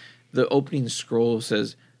this. The opening scroll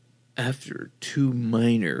says, "After 2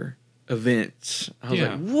 minor events." I was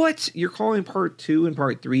like, "What? You're calling part 2 and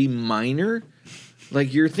part 3 minor?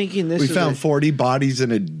 Like you're thinking this? We is found 40 bodies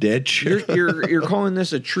in a ditch. You're calling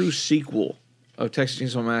this a true sequel of Texas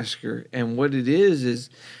Chainsaw Massacre, and what it is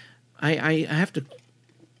I have to.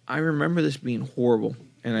 I remember this being horrible,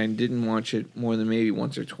 and I didn't watch it more than maybe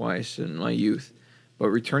once or twice in my youth. But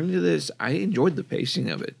returning to this, I enjoyed the pacing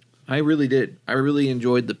of it. I really did. I really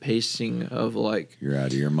enjoyed the pacing of like You're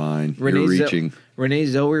out of your mind. You're reaching. Renee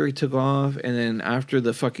Zellweger took off, and then after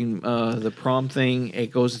the fucking the prom thing,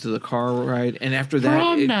 it goes into the car ride, and after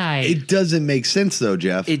that, It doesn't make sense though,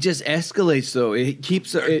 Jeff. it just escalates though. It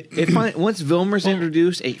keeps once Vilmer's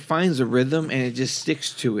introduced, it finds a rhythm and it just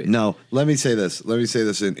sticks to it. No, let me say this. Let me say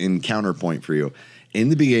this in counterpoint for you. In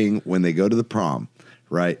the beginning, when they go to the prom,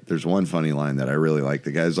 right? There's one funny line that I really like.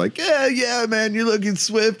 The guy's like, yeah, man, you're looking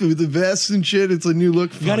swift with the vest and shit. It's a new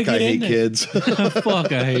look. Gotta Fuck, I get in hate there. kids.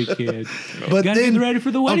 Fuck, I hate kids. But gotta then, get ready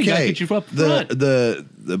for the wedding. Gotta get you up front.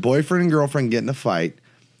 The boyfriend and girlfriend get in a fight.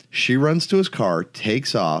 She runs to his car,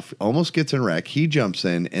 takes off, almost gets in a wreck. He jumps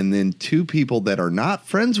in, and then two people that are not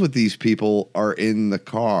friends with these people are in the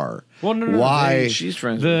car. Well, no. Why? She's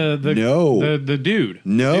friends. No. The dude. No. The dude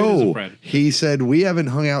is a friend. He said, we haven't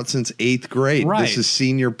hung out since 8th grade. Right. This is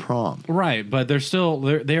senior prom. Right, but they're still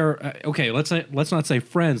they're okay. Let's not say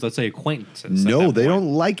friends. Let's say acquaintances. No, they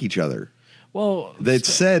don't like each other. Well, That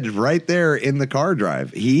said right there in the car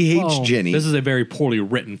drive. He hates Jenny. This is a very poorly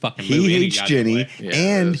written fucking movie. He any hates goddamn Jenny, way.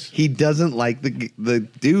 and he doesn't like the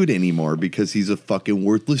dude anymore because he's a fucking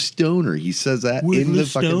worthless stoner. He says that in the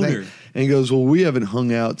Worthless fucking stoner. thing. And he goes, well, we haven't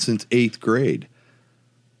hung out since 8th grade.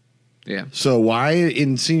 Yeah. So why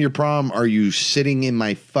in senior prom are you sitting in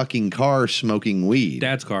my fucking car smoking weed?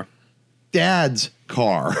 Dad's car. Dad's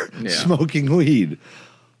car Yeah. smoking weed.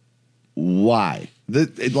 Why?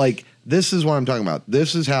 This is what I'm talking about.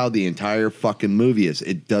 This is how the entire fucking movie is.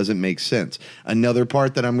 It doesn't make sense. Another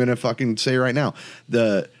part that I'm going to fucking say right now.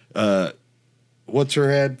 The, what's her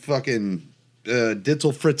head? Fucking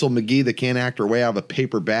Ditzel Fritzl McGee that can't act her way out of a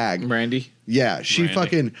paper bag. Randy? Yeah, she Randy.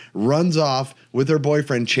 fucking runs off with her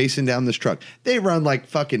boyfriend chasing down this truck. They run like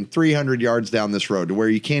fucking 300 yards down this road to where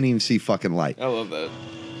you can't even see fucking light. I love that.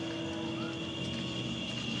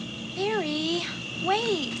 Barry,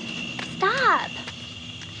 wait. Stop.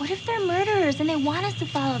 What if they're murderers and they want us to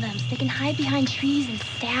follow them so they can hide behind trees and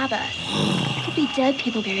stab us? There could be dead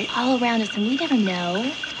people buried all around us and we never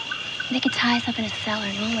know. They could tie us up in a cellar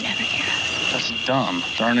and no one would ever hear us. That's dumb.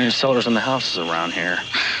 There aren't any cellars in the houses around here.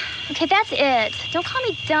 Okay, that's it. Don't call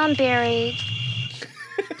me dumb, Barry.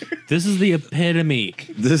 This is the epitome.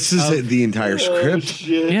 This is the entire script.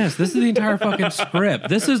 Yes, this is the entire fucking script.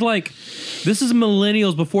 This is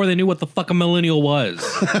millennials before they knew what the fuck a millennial was.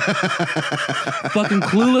 Fucking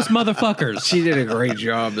clueless motherfuckers. She did a great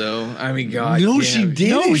job, though. I mean, God. No, damn. she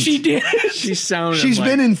didn't. No, she did. She sounded She's like,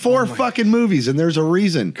 been in 4 fucking movies, and there's a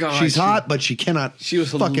reason. God, She's she- hot, but she cannot She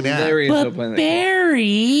was fucking hilarious. act. though, playing that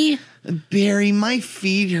Barry, Barry, my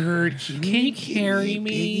feet hurt. can you carry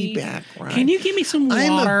me? Back, right? Can you give me some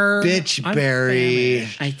I'm water? a bitch, I'm Barry.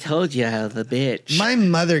 famished. I told you, the bitch. My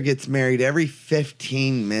mother gets married every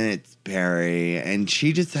 15 minutes, Barry, and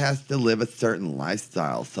she just has to live a certain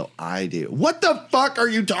lifestyle, so I do. What the fuck are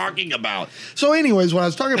you talking about? So anyways, what I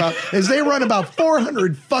was talking about is they run about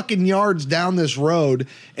 400 fucking yards down this road,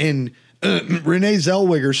 and Renee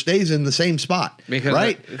Zellweger stays in the same spot.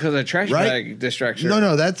 Because of trash bag distraction.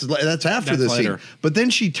 No, that's after the later. scene. But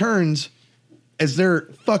then she turns as they're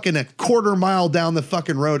fucking a quarter mile down the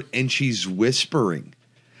fucking road, and she's whispering.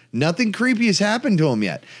 Nothing creepy has happened to him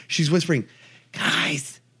yet. She's whispering,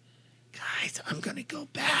 guys, I'm gonna go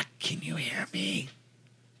back. Can you hear me?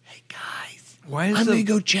 Hey guys, Why is I'm gonna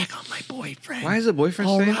go check on my boyfriend. Why is the boyfriend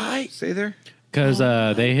All stay, right. stay there? Because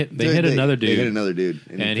they hit another dude. They hit another dude,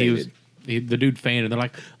 and the dude fainted. They're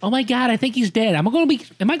like, "Oh my god, I think he's dead. Am I going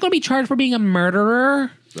to be charged for being a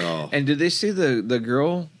murderer?" Oh. And did they see the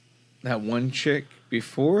girl, that one chick,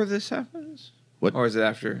 before this happens? What? Or is it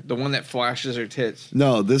after? The one that flashes her tits.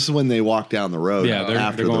 No, this is when they walk down the road Yeah, they're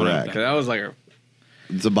after going the out wreck. That was like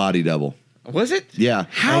It's a body double. Was it? Yeah.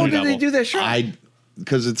 How did they do that shot?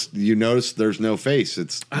 Because it's, you notice there's no face.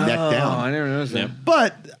 It's neck down. I never noticed that.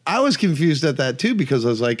 But I was confused at that too because I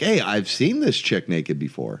was like, hey, I've seen this chick naked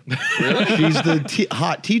before. Really? She's the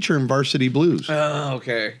hot teacher in Varsity Blues. Oh,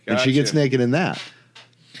 okay. And she gets Gotcha. naked in that.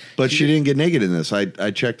 But she didn't get naked in this. I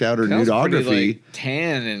checked out her That was nudography. pretty, like,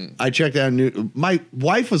 tan and I checked out my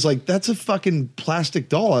wife was like, that's a fucking plastic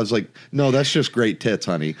doll. I was like, no, that's just great tits,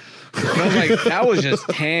 honey. I was like, that was just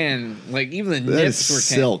tan. Like even the That nips is were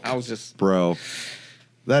tan. silk. I was just Bro.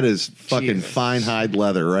 That is fucking Jesus. fine hide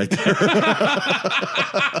leather right there.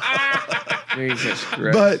 Jesus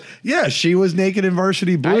Christ. But yeah, she was naked in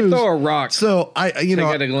Varsity Blues. I throw a rock. So I get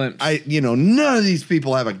a glimpse. none of these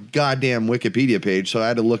people have a goddamn Wikipedia page, so I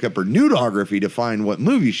had to look up her nudography to find what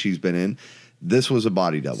movie she's been in. This was a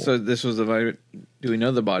body double. So this was the. Do we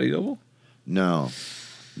know the body double? No,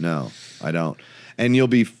 I don't. And you'll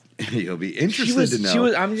be interested to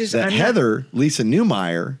know that Heather, Lisa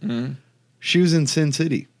Newmeyer, she was in Sin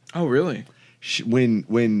City. Oh, really?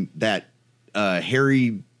 When that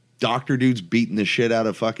hairy doctor dude's beating the shit out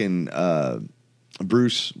of fucking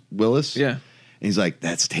Bruce Willis. Yeah. And he's like,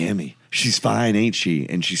 that's Tammy. She's fine, ain't she?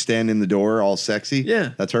 And she's standing in the door all sexy.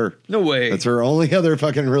 Yeah. That's her. No way. That's her only other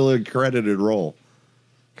fucking really credited role.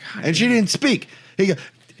 And she didn't speak. He go,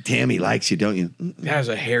 Tammy likes you, don't you? That was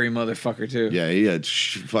a hairy motherfucker too. Yeah, he had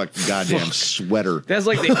fucking goddamn sweater. That's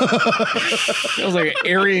like that was like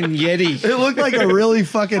an Aryan Yeti. It looked like a really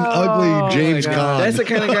fucking ugly James Caan. That's the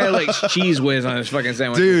kind of guy who likes cheese whiz on his fucking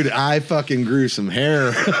sandwich. Dude, I fucking grew some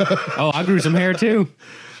hair. Oh, I grew some hair too.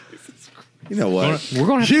 You know what? We're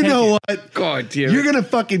gonna have to You take know it. what? God damn You're gonna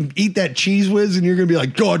fucking eat that cheese whiz, and you're gonna be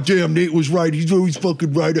like, "God damn, Nate was right. He's always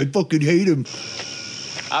fucking right. I fucking hate him."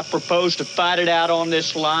 I propose to fight it out on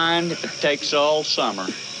this line if it takes all summer.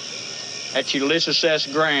 That's Ulysses S.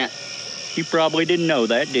 Grant. You probably didn't know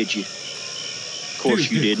that, did you? Of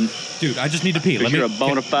course you didn't. Dude, I just need to pee. Because you're a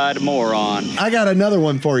bona fide moron. I got another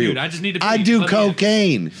one for you. Dude, I just need to pee. I do Let me-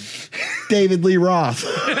 cocaine. David Lee Roth.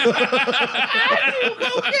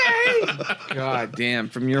 God damn,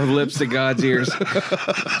 from your lips to God's ears.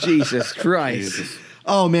 Jesus Christ.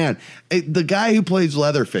 Oh man, the guy who plays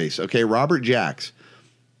Leatherface, okay, Robert Jacks.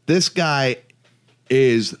 This guy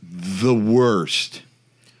is the worst.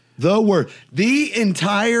 The worst. The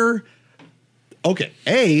entire okay,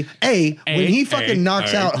 when he fucking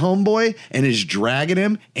knocks out Homeboy and is dragging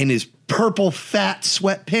him in his purple fat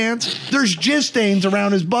sweatpants, there's jizz stains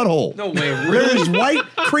around his butthole. No way, really? There's white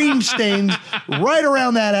cream stains right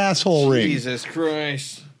around that asshole ring. Jesus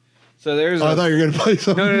Christ. So there's I thought you were gonna play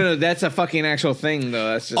something. No, that's a fucking actual thing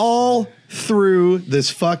though. That's just All through this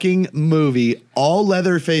fucking movie, all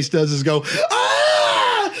Leatherface does is go,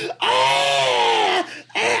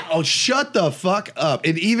 oh, shut the fuck up.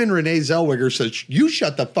 And even Renee Zellweger says, you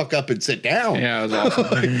shut the fuck up and sit down. Yeah, it was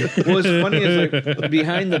awesome. What's funny is like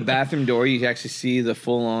behind the bathroom door, you actually see the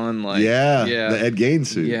full on like the Ed Gein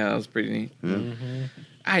suit. Yeah, that was pretty neat. Yeah. Mm-hmm.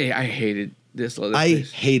 I hated this I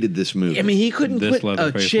Leatherface. hated this movie. I mean, he couldn't This put a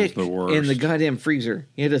Leatherface chick was the worst. in the goddamn freezer.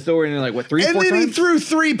 He had to throw her in there like, what, 3 and 4 then times? he threw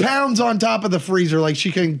 3 pounds on top of the freezer like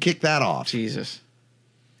she couldn't kick that off. Jesus.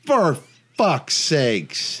 For fuck's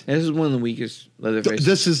sakes. This is one of the weakest Leatherface.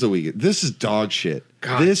 This is the weakest. This is dog shit.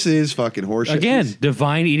 God. This is fucking horseshit. Again,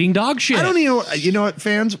 divine eating dog shit. I don't even. You know what,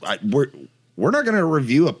 fans? We're not going to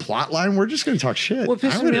review a plot line. We're just going to talk shit. What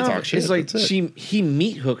pisses I'm going me to off talk shit. is like That's it. he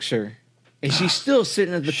meat hooks her, and she's still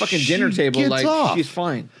sitting at the fucking dinner She table gets like off. she's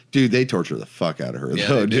fine. Dude, they torture the fuck out of her, Yeah,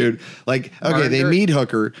 though, they do. dude. Like, okay, Murder. they meat hook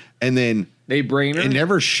her, and then They brain her. it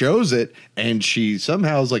never shows it, and she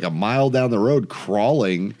somehow is like a mile down the road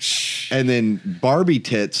crawling, and then Barbie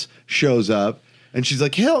Tits shows up, and she's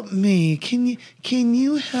like, "Help me! Can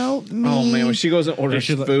you help me?" Oh man, when she goes and orders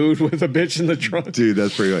she's like- food with a bitch in the trunk. Dude,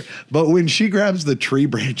 that's pretty good. But when she grabs the tree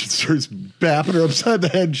branch and starts bapping her upside the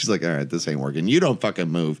head, she's like, "All right, this ain't working. You don't fucking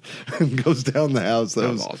move," and goes down the house. That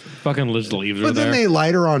was awesome. Fucking just leaves her But then there. they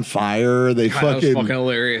light her on fire. They God, that was fucking, fucking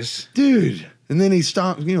hilarious. dude. And then he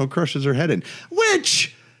crushes her head in.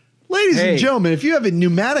 Which, ladies Hey. and gentlemen, if you have a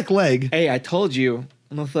pneumatic leg, Hey, I told you,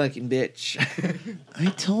 I'm a fucking bitch. I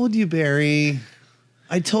told you, Barry.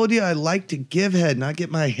 I told you I like to give head, not get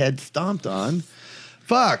my head stomped on.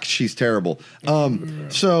 Fuck, she's terrible.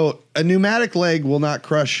 So a pneumatic leg will not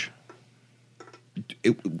crush.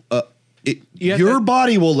 Your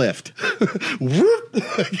body will lift.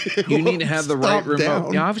 You need to have the right Stomp remote.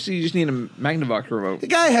 down. Yeah, obviously you just need a Magnavox remote. The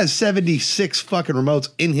guy has 76 fucking remotes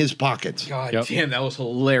in his pockets. God Yep. damn, that was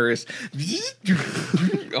hilarious.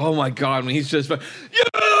 Oh my god, when he's just yo!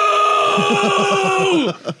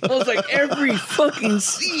 I was like, every fucking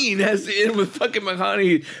scene has to end with fucking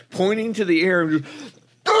McConaughey pointing to the air and just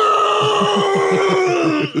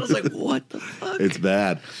I was like, what the fuck? It's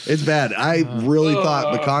bad. It's bad. I really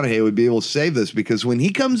thought McConaughey would be able to save this because when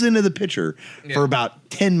he comes into the picture for about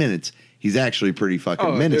 10 minutes, he's actually pretty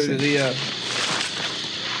fucking menacing.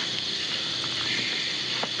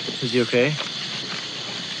 Is he okay?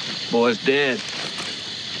 Boy's dead.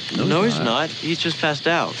 No, he's not. He's just passed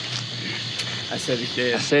out. I said he's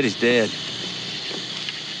dead. I said he's dead.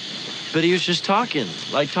 But he was just talking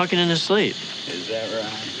in his sleep. Is that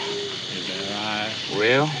right?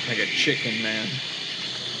 Well, Like a chicken, man.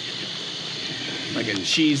 Like a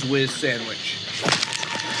cheese whiz sandwich.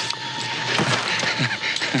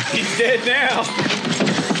 He's dead now.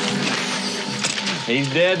 He's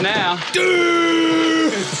dead now.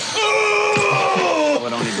 I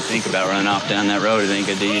don't need to think about running off down that road. I think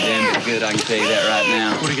I do you damn bit good. I can tell you that right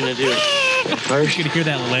now. What are you gonna do? First, you can hear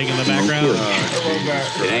that leg in the background.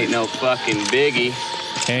 It ain't no fucking biggie.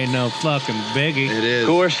 Ain't no fucking biggie. It is. Of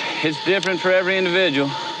course, it's different for every individual.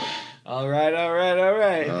 All right.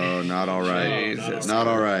 Oh, not all right. Jesus. Not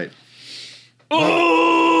all right.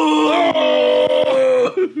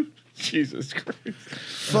 Oh! Jesus Christ.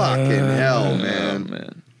 Fucking hell, man.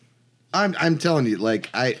 Man. I'm telling you, like,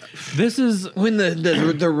 This is When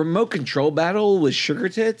the remote control battle with Sugar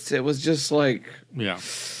Tits, it was just like yeah.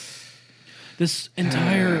 This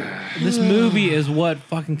movie is what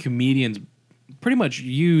fucking comedians pretty much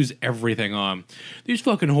use everything on. These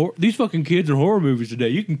fucking kids in horror movies today,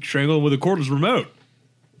 you can strangle them with a cordless remote.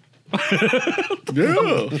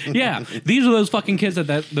 Yeah, these are those fucking kids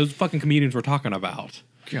that those fucking comedians were talking about.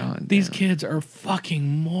 God, these kids are fucking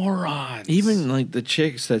morons. Even like the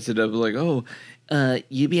chick sets it up like, oh,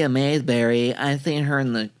 you be amazed, Barry. I seen her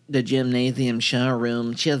in the gymnasium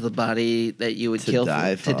showroom. She has a body that you would kill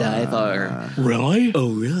to die for. Really?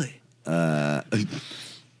 Oh, really?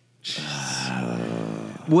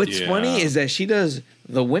 What's funny is that she does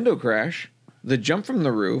the window crash, the jump from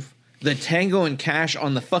the roof, the Tango and Cash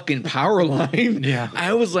on the fucking power line. Yeah.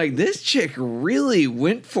 I was like, this chick really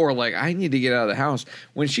went for, like, I need to get out of the house.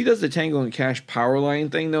 When she does the Tango and Cash power line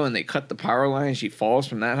thing, though, and they cut the power line and she falls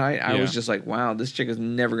from that height, I was just like, wow, this chick is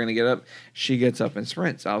never going to get up. She gets up and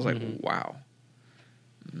sprints. I was like, wow.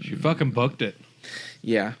 She fucking booked it.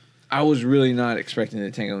 Yeah. I was really not expecting the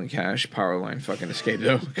Tango and Cash power line fucking escape,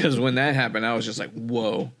 though, because when that happened, I was just like,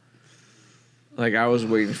 whoa. Like, I was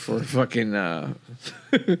waiting for fucking, what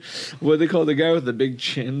do they call the guy with the big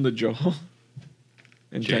chin, the jaw?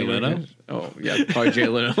 And Jay Leno? Oh, yeah, probably Jay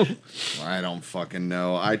Leno. I don't fucking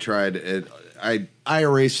know. I tried it. I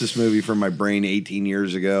erased this movie from my brain 18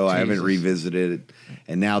 years ago. I haven't revisited it.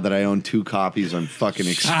 And now that I own 2 copies, I'm fucking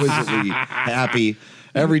exquisitely happy.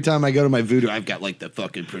 Every time I go to my Voodoo, I've got like the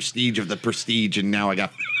fucking prestige of the prestige, and now I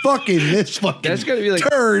got fucking this fucking That's gotta be like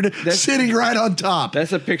turd sitting right on top.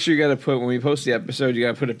 That's a picture you got to put when we post the episode. You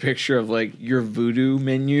got to put a picture of like your Voodoo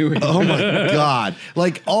menu. Oh my god!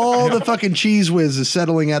 Like all the fucking cheese whiz is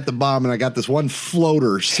settling at the bottom, and I got this one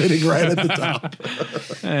floater sitting right at the top.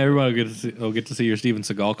 Hey, everybody will get to see your Steven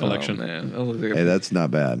Seagal collection. Oh, man. Hey, that's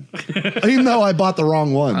not bad. Even though I bought the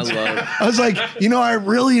wrong ones. I was like, I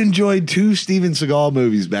really enjoyed 2 Steven Seagal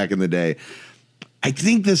movies back in the day. I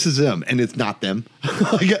think this is them, and it's not them.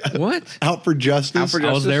 What? Out for Justice.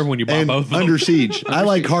 I was there when you bought and both of them. Under Siege. I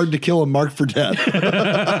like Hard to Kill and Marked for Death.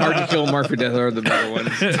 Hard to Kill and Marked for Death are the better ones.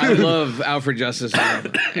 I love Out for Justice.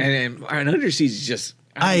 And Under Siege is just...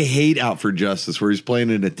 I hate Out for Justice, where he's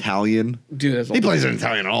playing an Italian. Dude, he plays an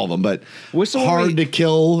Italian in all of them, but what's the Hard to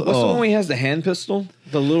Kill. What's the one where he has the hand pistol?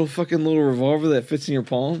 The little revolver that fits in your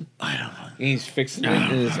palm? I don't know. And he's fixing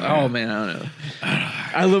it. Oh, man, I don't know.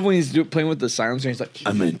 I love when he's playing with the silencer. He's like,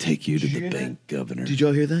 I'm going to take you to the bank, Governor. Did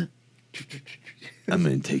y'all hear that? I'm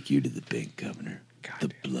going to take you to the bank, Governor.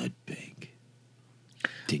 The blood bank.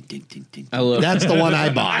 Ding, ding, ding, ding. I love That's the one I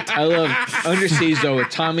bought. I love Under Siege, though, with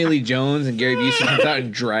Tommy Lee Jones and Gary Busey comes out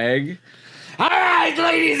and drag. All right,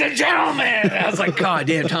 ladies and gentlemen. I was like, God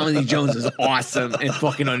damn, Tommy Lee Jones is awesome in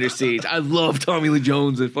fucking Under Siege. I love Tommy Lee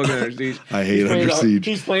Jones in fucking Under Siege. I hate Under Siege.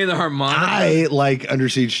 He's playing the harmonica. I like Under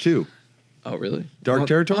Siege too. Oh, really? Dark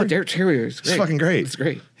Territory? Oh, Dark Territory is great. It's fucking great. It's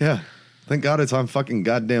great. Yeah. Thank God it's on fucking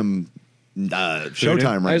goddamn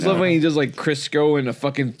Showtime right I just now. love when he does like Crisco in a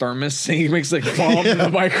fucking thermos and he makes like bomb in the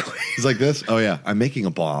microwave. He's like this? Oh, yeah. I'm making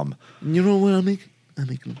a bomb. You know what I'm making? I'm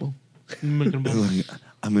making a bomb.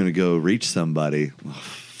 I'm going to go reach somebody. Oh,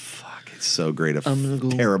 fuck. It's so great.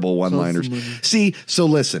 Terrible one-liners. See, so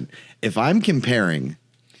listen. If I'm comparing...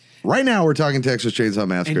 Right now, we're talking Texas Chainsaw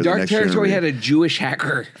Massacre. And Dark Territory had a Jewish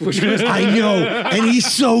hacker. Which was I know. And he's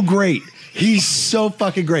so great. He's so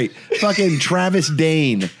fucking great. Fucking Travis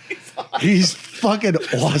Dane. He's fucking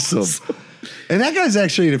awesome. And that guy's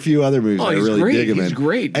actually in a few other movies. I really dig him in. He's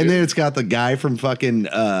great. And then it's got the guy from fucking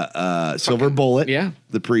Silver Bullet. Yeah.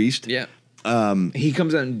 The priest. Yeah. He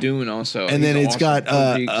comes out in Dune also. And then it's got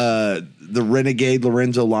the renegade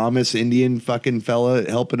Lorenzo Lamas, Indian fucking fella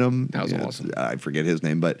helping him. That was awesome. I forget his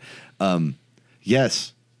name, but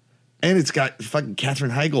yes. And it's got fucking Katherine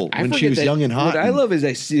Heigl when she was young and hot. What I love is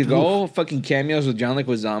that Seagal fucking cameos with John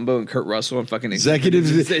Leguizamo and Kurt Russell and fucking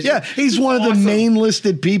executives. Yeah, he's one of the main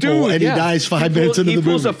listed people, and he dies 5 minutes into the movie.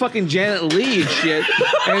 He pulls a fucking Janet Leigh shit,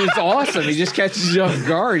 and it's awesome. He just catches you off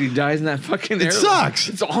guard. He dies in that fucking It sucks.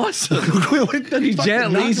 It's awesome.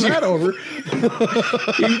 Janet Leigh's that over.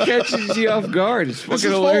 He catches you off guard. It's fucking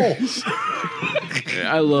hilarious.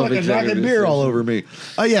 I love fucking executive knocking beer all over me.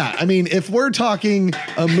 Yeah, I mean, if we're talking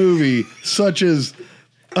a movie such as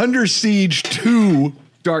Under Siege 2,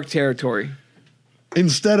 Dark Territory,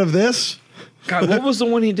 instead of this, God, what was the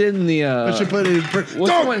one he did in the? I should put it in.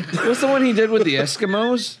 What's the one he did with the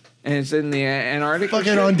Eskimos? And it's in the Antarctic.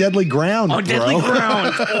 Fucking On Deadly Ground. On Deadly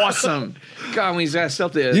Ground. It's awesome. God, when he's got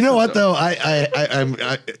stuff there. You know what though? I'm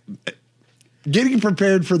getting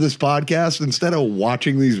prepared for this podcast. Instead of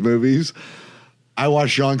watching these movies, I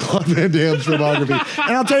watched Jean-Claude Van Damme's filmography.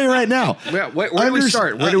 And I'll tell you right now. Where do we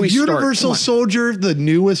start? Where do we start? Universal Soldier, the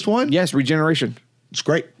newest one? Yes, Regeneration. It's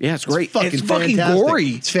great. Yeah, it's great. It's fucking gory.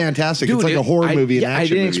 It's fantastic. Dude, it's like a horror movie, an action I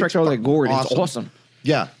didn't movie. expect all that gory. It's awesome.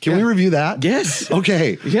 Yeah. Can we review that? Yes.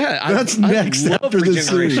 Okay. Yeah. That's next love after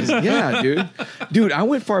this Regeneration. series. Yeah, dude. Dude, I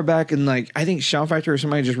went far back and like I think Shout Factory or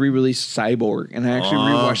somebody just re-released Cyborg, and I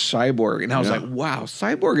actually rewatched Cyborg, and I was like, wow,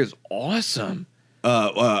 Cyborg is awesome.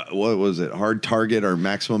 What was it? Hard Target or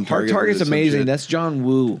Maximum Hard Target? Target's or some amazing. shit? That's John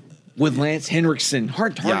Woo with Lance Henriksen.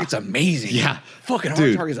 Hard Target's amazing. Yeah. Fucking Hard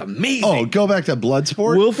Dude. Target's amazing. Oh, go back to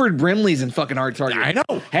Bloodsport. Wilford Brimley's in fucking Hard Target. I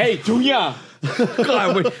know. Hey, Tunya.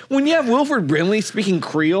 God, when you have Wilford Brimley speaking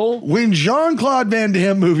Creole. When Jean-Claude Van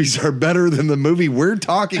Damme movies are better than the movie we're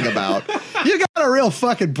talking about, you got a real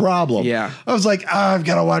fucking problem. Yeah. I was like, I've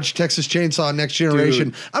got to watch Texas Chainsaw Next Generation.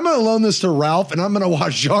 Dude. I'm going to loan this to Ralph, and I'm going to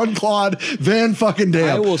watch Jean-Claude Van fucking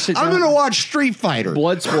Damme. I will sit I'm down- going to watch Street Fighter.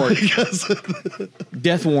 Bloodsport.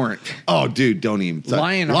 Death Warrant. Oh, dude, don't even.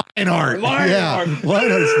 Lionheart. Lionheart. Lionheart. Yeah.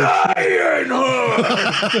 Lionheart's the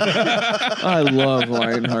I love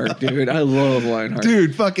Lionheart, dude. I love Lionheart.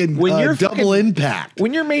 Dude, fucking When you're double fucking- impact.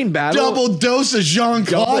 When your main battle. Double dose of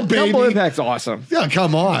Jean-Claude, baby. Double Impact's awesome. Yeah,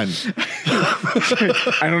 come on.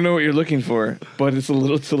 I don't know what you're looking for, but it's a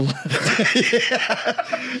little to the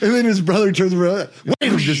left. And then his brother turns around. Wait,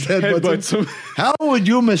 just headbutts him. How would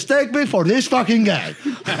you mistake me for this fucking guy?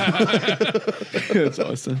 That's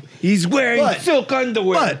awesome. He's wearing silk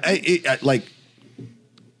underwear. But like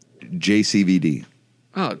JCVD.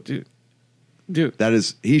 Oh, dude. That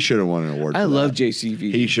is, he should have won an award. I for love that. JCV.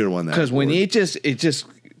 He should have won that. Because when award. it just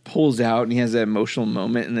pulls out and he has that emotional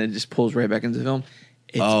moment and then it just pulls right back into the film.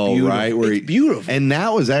 It's beautiful. Right, where it's beautiful. And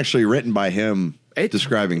that was actually written by him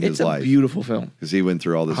describing his life. It's a beautiful film. Because he went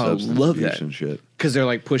through all the I substance love abuse that. and shit. Because they're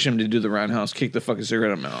like push him to do the roundhouse, kick the fucking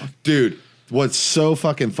cigarette out of mouth. Dude, what's so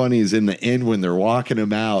fucking funny is in the end when they're walking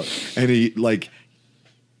him out and he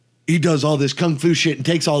does all this kung fu shit and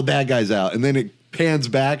takes all the bad guys out, and then it pans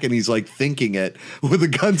back and he's like thinking it with a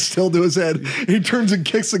gun still to his head. He turns and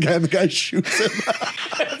kicks the guy and the guy shoots him.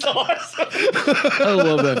 That's awesome. I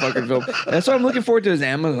love that fucking film. That's why I'm looking forward to his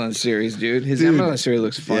Amazon series, dude. His Amazon series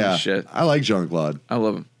looks fun as shit. I like Jean-Claude. I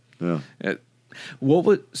love him. Yeah. What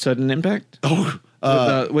was Sudden Impact? Oh,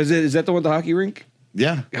 is that the one with the hockey rink?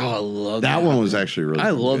 Yeah. Oh, I love that one. Was actually really.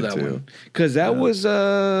 I love good that too. one because that was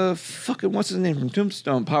fucking what's his name from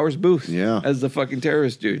Tombstone, Powers Booth. Yeah, as the fucking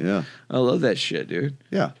terrorist dude. Yeah, I love that shit, dude.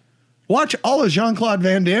 Yeah. Watch all of Jean-Claude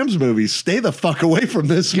Van Damme's movies. Stay the fuck away from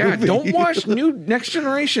this movie. Don't watch new Next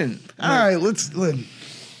Generation. All right, let's.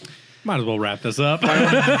 Might as well wrap this up.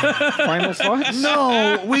 Final thoughts?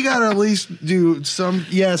 No, we gotta at least do some.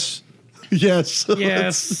 Yes.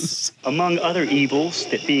 Among other evils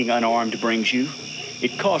that being unarmed brings you,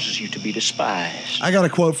 it causes you to be despised. I got a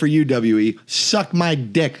quote for you, W.E. Suck my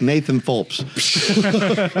dick, Nathan Fulps.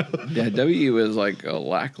 Yeah, W.E. was like a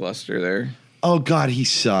lackluster there. Oh God, he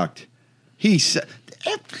sucked.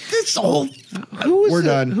 This whole. We're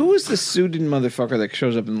done. Who was the suited motherfucker that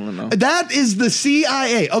shows up in the limo? That is the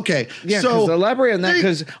CIA. Okay, Yeah, so elaborate on that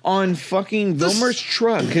because on fucking Vilmer's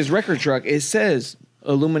truck, his record truck, it says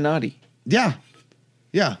Illuminati. Yeah.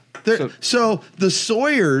 So the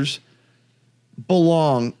Sawyers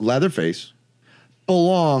Leatherface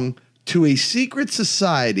belong to a secret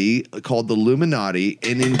society called the Illuminati,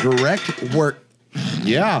 and in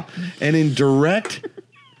direct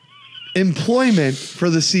employment for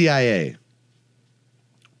the CIA.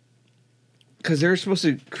 Because they're supposed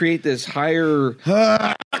to create this higher.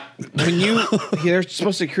 They're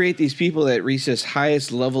supposed to create these people that reach this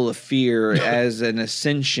highest level of fear as an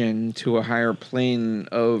ascension to a higher plane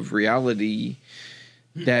of reality.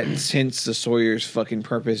 That hence the Sawyer's fucking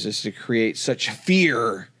purpose is to create such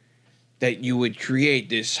fear that you would create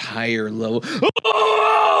this higher level.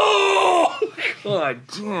 Oh! God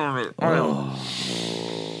damn it!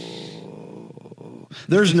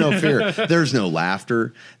 There's no fear. There's no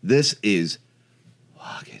laughter. This is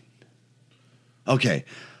fucking okay.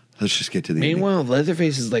 Let's just get to the ending. Meanwhile,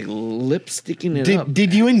 Leatherface is like lipsticking it up.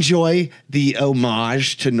 Did you enjoy the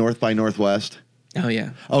homage to North by Northwest? Oh yeah.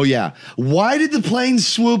 Oh yeah. Why did the plane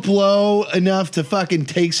swoop low enough to fucking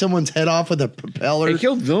take someone's head off with a propeller? They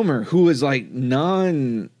killed Vilmer, who was like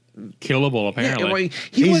killable apparently.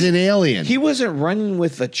 He's an alien. He wasn't running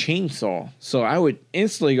with a chainsaw, so I would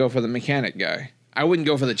instantly go for the mechanic guy. I wouldn't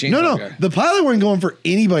go for the chainsaw guy. The pilot wasn't going for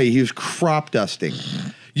anybody. He was crop dusting.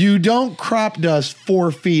 You don't crop dust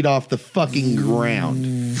 4 feet off the fucking ground.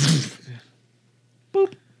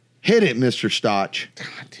 Boop. Hit it, Mr. Stotch. God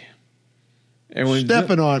damn. And when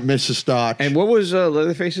Stepping on it, Mrs. Stotch. And what was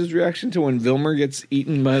Leatherface's reaction to when Vilmer gets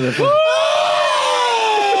eaten by the?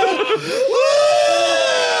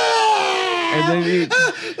 And then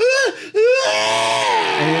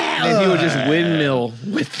he would just windmill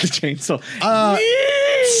with the chainsaw.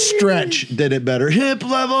 Stretch did it better. Hip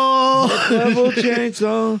level. Level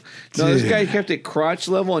chainsaw. No, this Dude. guy kept it crotch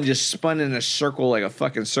level and just spun in a circle like a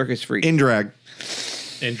fucking circus freak. In drag.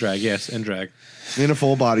 In drag, yes, in drag. In a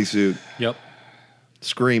full bodysuit. Yep.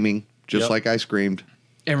 Screaming, just like I screamed.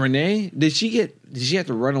 And Renee, did she have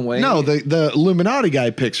to run away? No, the Illuminati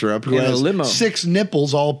guy picks her up who In a has limo. 6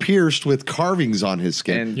 nipples all pierced with carvings on his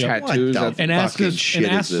skin. And tattoos. What the And fucking asks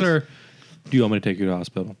shit is this? her, "Do you want me to take you to the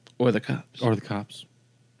hospital Or the cops. or the cops?"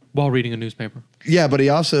 While reading a newspaper. Yeah, but he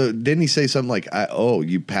also didn't he say something like, "Oh,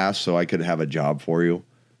 you passed, so I could have a job for you."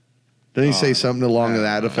 Didn't he say something along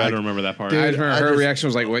that effect? I don't remember that part. Dude, her reaction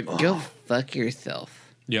was like, "What? Go fuck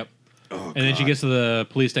yourself." Yep. And then she gets to the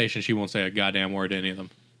police station. She won't say a goddamn word to any of them.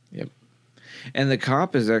 Yep. And the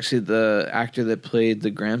cop is actually the actor that played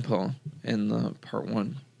the grandpa in the part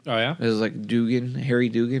 1. Oh yeah, it was like Dugan, Harry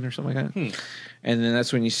Dugan, or something like that. And then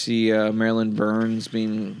that's when you see Marilyn Burns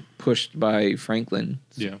being pushed by Franklin.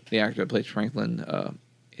 Yeah. The actor that plays Franklin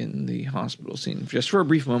in the hospital scene, just for a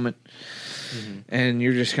brief moment. And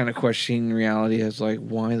you're just kind of questioning reality as like,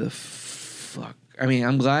 why the fuck? I mean,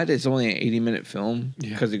 I'm glad it's only an 80-minute film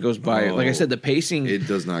because it goes by. Like I said, the pacing. It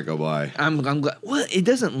does not go by. I'm glad. Well, it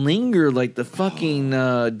doesn't linger like the fucking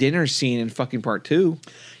dinner scene in fucking part 2.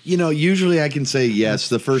 You know, usually I can say yes.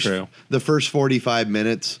 The first 45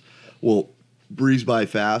 minutes will breeze by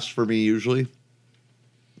fast for me. Usually,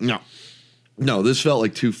 no. This felt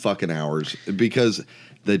like 2 fucking hours because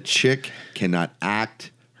the chick cannot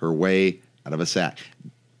act her way out of a sack.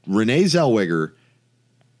 Renee Zellweger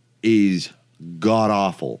is god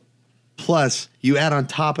awful. Plus, you add on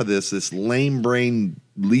top of this lame brain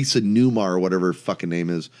Lisa Newmar or whatever her fucking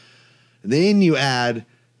name is. And then you add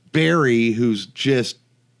Barry, who's just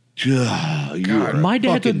my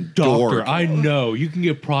dad's a doctor. Dork. I know you can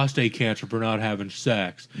get prostate cancer for not having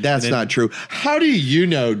sex. That's not true. How do you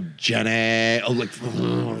know, Jenny? Oh, like,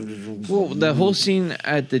 well, the whole scene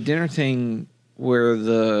at the dinner thing where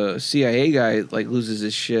the CIA guy like loses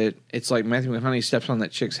his shit. It's like Matthew McConaughey steps on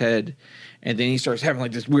that chick's head, and then he starts having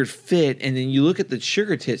like this weird fit. And then you look at the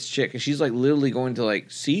sugar tits chick, and she's like literally going to like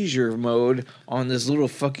seizure mode on this little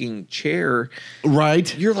fucking chair.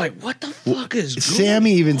 Right? You're like, what the fuck is going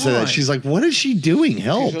Sammy even said on? that. She's like, what is she doing?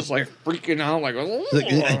 Help. She's just like freaking out, like,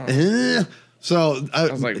 So I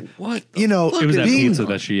was like, what? You know, It was that pizza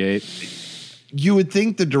that she ate. You would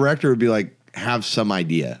think the director would be like, have some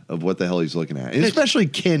idea of what the hell he's looking at, and especially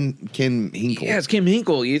Kim Hinkle. Yeah, it's Kim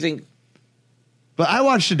Hinkle. You think? But I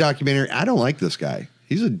watched a documentary. I don't like this guy.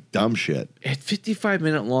 He's a dumb shit. A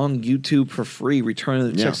 55-minute long YouTube for free Return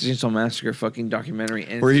of the Texas Chainsaw Massacre fucking documentary.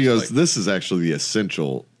 And Where he it's goes, like, this is actually the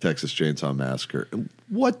essential Texas Chainsaw Massacre.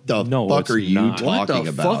 What the No, fuck it's are you not. talking what the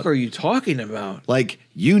about? fuck are you talking about? Like,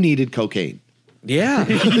 you needed cocaine. Yeah.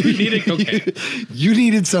 You needed cocaine. You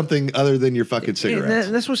needed something other than your fucking And cigarettes.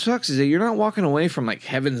 that's what sucks is that you're not walking away from like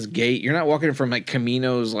Heaven's Gate. You're not walking from like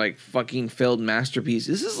Camino's like fucking failed masterpiece.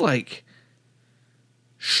 This is like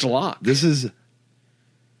schlock. This is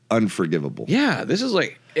unforgivable. Yeah, this is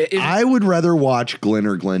like I would rather watch Glenn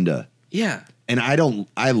or Glenda. yeah. And I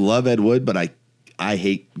love Ed Wood, but I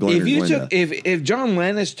hate Glenn If or you Glenda. took if John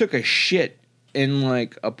Landis took a shit in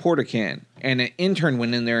like a porta can and an intern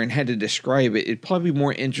went in there and had to describe it, it'd probably be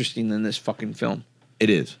more interesting than this fucking film. It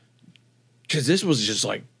is. Because this was just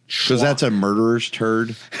like Because that's a murderer's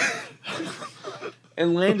turd.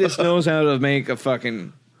 and Landis knows how to make a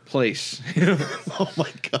fucking place. Oh my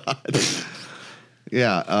god.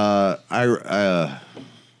 Yeah,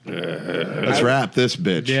 let's wrap this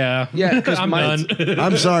bitch. Yeah. Yeah, because I'm done.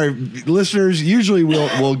 I'm sorry, listeners. Usually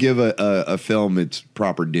we'll give a film its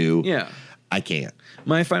proper due. Yeah. I can't.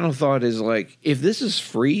 My final thought is like, if this is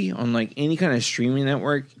free on like any kind of streaming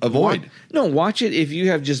network, Avoid. Watch it if you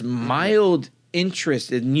have just mild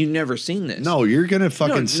interest and you've never seen this. No, you're gonna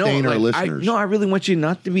fucking stain our listeners. I really want you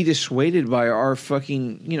not to be dissuaded by our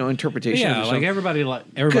fucking interpretation. Yeah, like everybody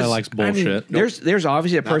likes bullshit. There's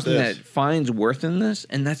obviously a Not person this. that finds worth in this,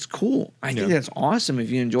 and that's cool. I think that's awesome if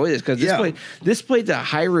you enjoy this because Yeah. this played to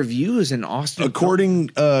high reviews in Austin. According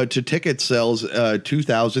to ticket sales,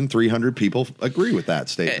 2,300 people agree with that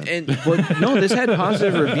statement. But no, this had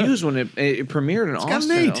positive reviews when it premiered in got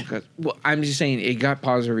Austin. an 8. Okay. Well, I'm just saying it got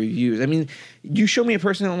positive reviews. I mean, you show me a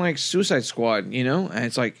person that likes Suicide Squad, and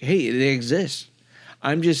it's like, hey, they exist.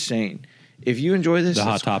 I'm just saying, if you enjoy this, The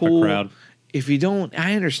Hot it's Topic cool. crowd. If you don't,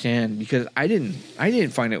 I understand because I didn't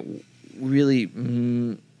find it really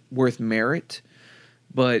worth merit,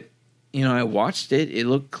 but. I watched it. It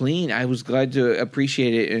looked clean. I was glad to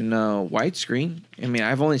appreciate it in widescreen. I mean,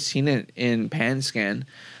 I've only seen it in pan scan,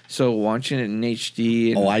 so watching it in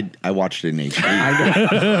HD. And I watched it in HD.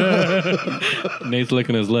 Nate's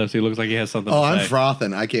licking his lips. He looks like he has something. Oh, to I'm say.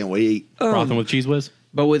 frothing. I can't wait. Frothing with Cheese Whiz.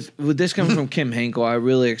 But with this coming from Kim Henkel, I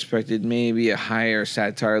really expected maybe a higher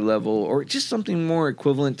satire level or just something more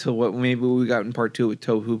equivalent to what maybe we got in part 2 with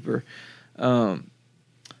Tobe Hooper.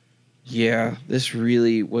 Yeah, this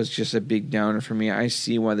really was just a big downer for me. I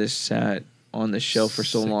see why this sat on the shelf for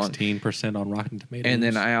so long. 16% on Rotten Tomatoes. And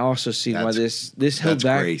then I also see why this held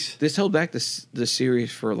back. This held back the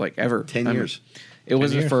series for like ever 10 years. It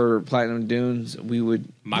wasn't for Platinum Dunes.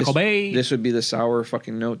 Michael Bay. This would be the sour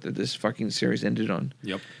fucking note that this fucking series ended on.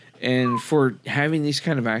 Yep. And for having these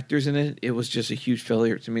kind of actors in it, it was just a huge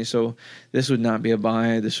failure to me. So this would not be a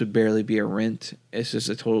buy. This would barely be a rent. It's just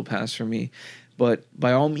a total pass for me. But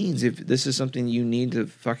by all means, if this is something you need to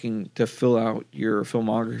fill out your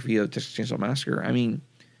filmography of Texas Chainsaw Massacre, I mean,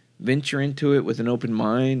 venture into it with an open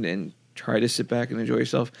mind and try to sit back and enjoy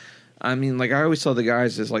yourself. I mean, like I always tell the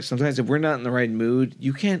guys is like sometimes if we're not in the right mood,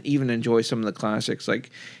 you can't even enjoy some of the classics. Like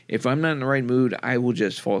if I'm not in the right mood, I will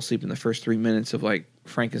just fall asleep in the first 3 minutes of like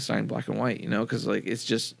Frankenstein Black and White, you know, because like it's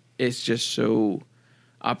just so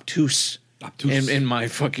obtuse. In my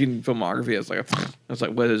fucking filmography. I was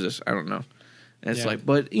like, what is this? I don't know. And it's like,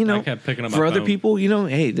 but you know, I kept picking up for my other phone. people, you know,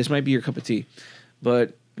 hey, this might be your cup of tea.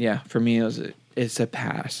 But yeah, for me, it's a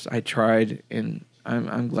pass. I tried, and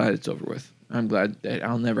I'm glad it's over with. I'm glad that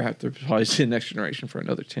I'll never have to probably see the Next Generation for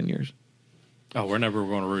another 10 years. Oh, we're never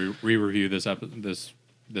going to re-review this. All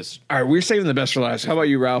right, we're saving the best for last. How about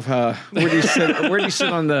you, Ralph? Where do you sit? Where do you sit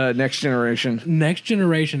on the Next Generation? Next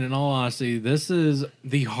Generation, in all honesty, this is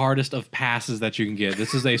the hardest of passes that you can get.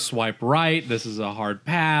 This is a swipe right. This is a hard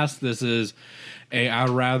pass. This is I'd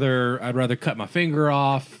rather cut my finger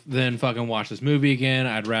off than fucking watch this movie again.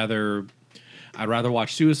 I'd rather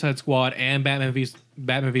watch Suicide Squad and Batman v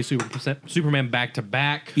Superman back to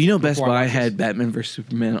back. You know, Best Buy had Batman vs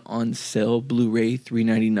Superman on sale, Blu-ray,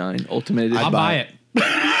 $3.99, Ultimate Edition. I'll buy it.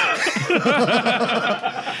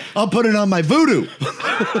 I'll put it on my Vudu.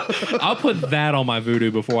 I'll put that on my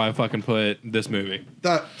Vudu before I fucking put this movie.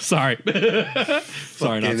 Sorry.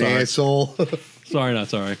 Sorry, not sorry. Asshole. Sorry, not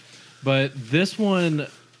sorry. But this one,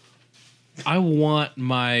 I want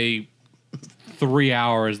my 3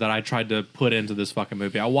 hours that I tried to put into this fucking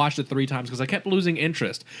movie. I watched it 3 times because I kept losing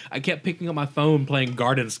interest. I kept picking up my phone playing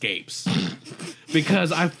Gardenscapes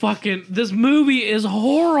because this movie is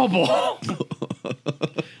horrible.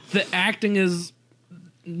 The acting is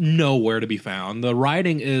nowhere to be found. The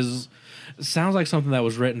writing sounds like something that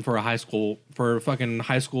was written for a fucking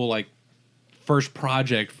high school like first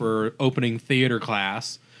project for opening theater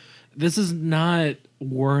class. This is not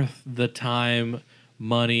worth the time,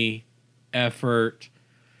 money, effort,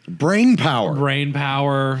 brain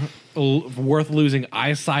power, worth losing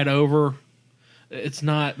eyesight over. It's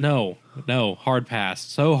not. No, hard pass.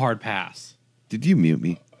 So hard pass. Did you mute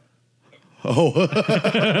me? Oh.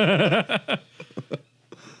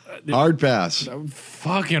 Hard pass.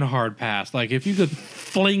 Fucking hard pass. Like if you could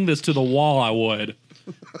fling this to the wall, I would.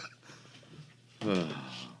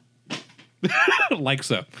 Like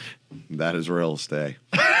so. That is where it'll stay.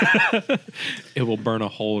 It will burn a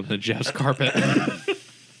hole in the Jeff's carpet.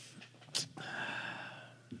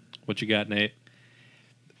 What you got, Nate?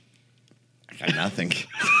 I got nothing.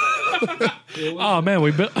 Oh man,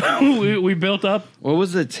 we built up. What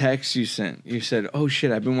was the text you sent? You said, "Oh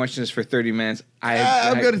shit, I've been watching this for 30 minutes."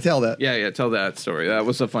 I'm going to tell that. Yeah, tell that story. That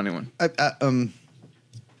was a funny one.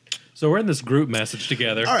 So we're in this group message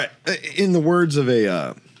together. All right. In the words of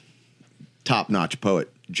a top-notch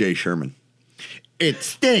poet, Jay Sherman, it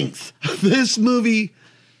stinks. This movie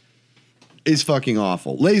is fucking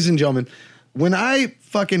awful. Ladies and gentlemen, when I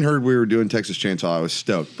fucking heard we were doing Texas Chainsaw, I was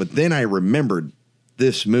stoked. But then I remembered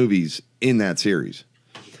this movie's in that series.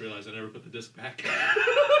 I just realized I never put the disc back.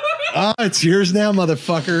 Oh, it's yours now,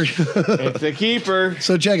 motherfucker. It's a keeper.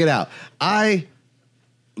 So check it out. I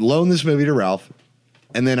loaned this movie to Ralph,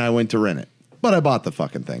 and then I went to rent it. But I bought the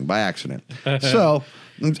fucking thing by accident. So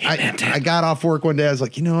I got off work one day. I was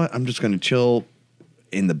like, you know what? I'm just going to chill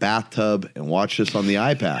in the bathtub and watch this on the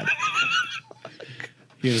iPad.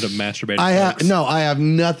 He ended up masturbating. I have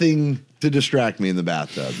nothing to distract me in the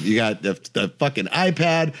bathtub. You got the fucking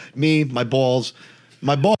iPad, me, my balls.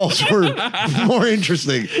 My balls were more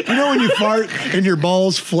interesting. You know when you fart and your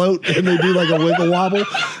balls float and they do like a wiggle wobble?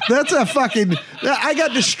 That's a fucking... I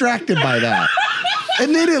got distracted by that.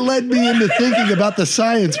 And then it led me into thinking about the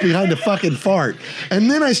science behind a fucking fart. And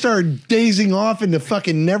then I started dazing off into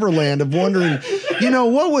fucking Neverland of wondering,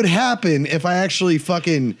 what would happen if I actually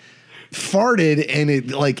fucking farted and it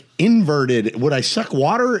like inverted? Would I suck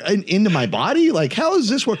water into my body? Like, how does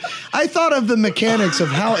this work? I thought of the mechanics of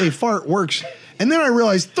how a fart works. And then I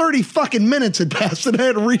realized 30 fucking minutes had passed and I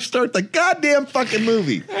had to restart the goddamn fucking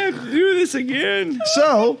movie. I have to do this again.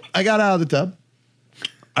 So I got out of the tub.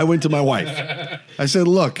 I went to my wife. I said,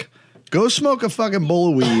 look, go smoke a fucking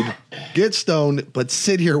bowl of weed, get stoned, but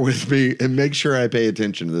sit here with me and make sure I pay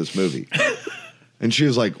attention to this movie. And she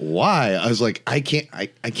was like, why? I was like, I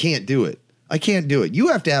can't do it. I can't do it. You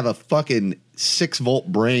have to have a fucking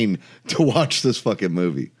 6-volt brain to watch this fucking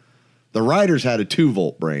movie. The writers had a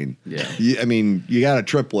 2-volt brain. Yeah. I mean, you got to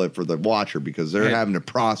triple it for the watcher because they're having to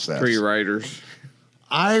process. 3 writers.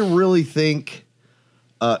 I really think...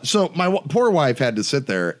 so my poor wife had to sit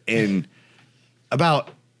there, and about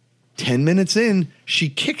 10 minutes in, she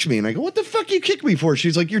kicks me, and I go, what the fuck you kick me for?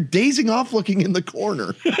 She's like, you're dazing off looking in the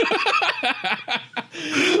corner.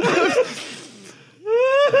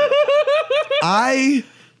 I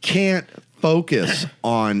can't focus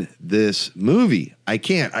on this movie. I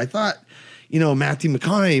can't. I thought, Matthew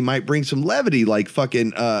McConaughey might bring some levity like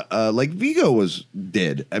fucking, like Vigo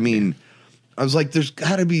did. I mean, I was like, there's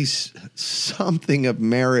got to be something of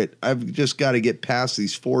merit. I've just got to get past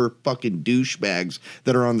these 4 fucking douchebags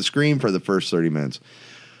that are on the screen for the first 30 minutes.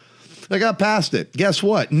 I got past it. Guess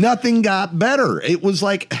what? Nothing got better. It was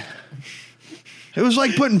like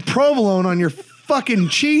putting provolone on your fucking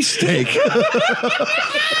cheesesteak.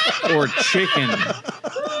 Or chicken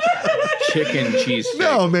cheesesteak.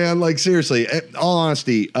 No, man, like seriously, in all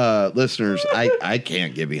honesty, listeners, I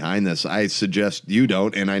can't get behind this. I suggest you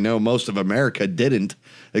don't, and I know most of America didn't,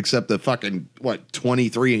 except the fucking,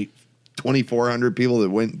 2,400 people that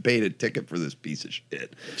went and paid a ticket for this piece of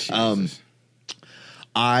shit.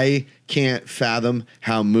 I can't fathom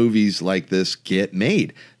how movies like this get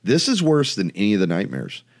made. This is worse than any of the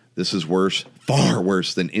Nightmares. This is far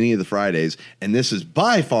worse than any of the Fridays, and this is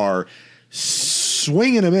by far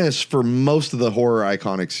swing and a miss for most of the horror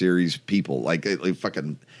iconic series people, like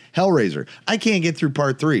fucking Hellraiser. I can't get through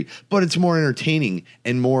part 3, but it's more entertaining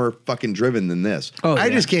and more fucking driven than this. I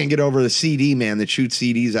just can't get over the CD man that shoots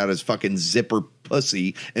CDs out his fucking zipper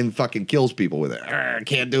pussy and fucking kills people with it. I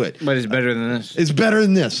can't do it. But it's better than this. It's better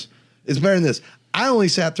than this. It's better than this. I only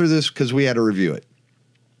sat through this because we had to review it.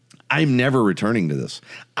 I'm never returning to this.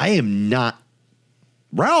 I am not.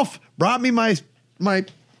 Ralph brought me my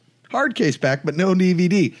hard case back, but no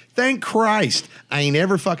DVD. Thank Christ. I ain't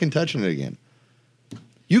ever fucking touching it again.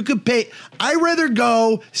 You could pay. I'd rather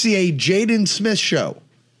go see a Jaden Smith show.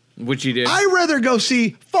 Which you did. I'd rather go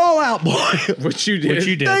see Fall Out Boy. Which you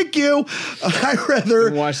did. Thank you. I'd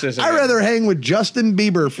rather watch this again. I'd rather hang with Justin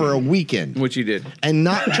Bieber for a weekend. Which you did. And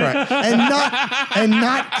not try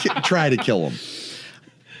try to kill him.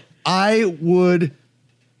 I would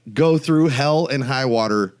go through hell and high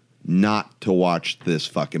water not to watch this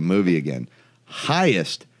fucking movie again.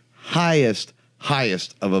 Highest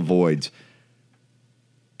of avoids.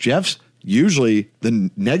 Jeff's usually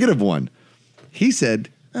the negative one. He said,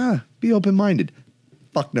 be open-minded.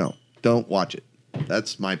 Fuck no. Don't watch it.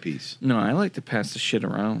 That's my piece. No, I like to pass the shit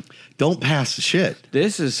around. Don't pass the shit.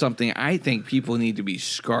 This is something I think people need to be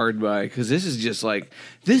scarred by, because this is just like,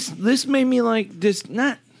 this made me like this,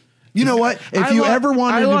 not... You know what? If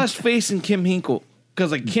I lost faith in Kim Hinkle,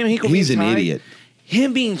 because like Kim Hinkle, he's an idiot.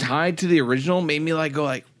 Him being tied to the original made me like go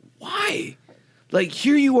like, why? Like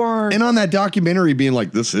here you are, and on that documentary, being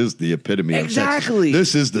like, this is the epitome exactly. of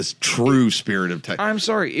Texas. This is the true spirit of Texas. I'm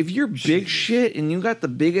sorry, if you're big shit and you got the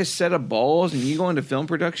biggest set of balls and you go into film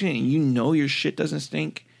production and you know your shit doesn't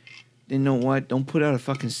stink, then you know what? Don't put out a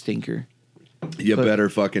fucking stinker. You better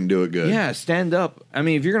fucking do it good. Yeah, stand up. I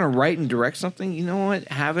mean, if you're gonna write and direct something, you know what?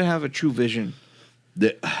 Have a true vision.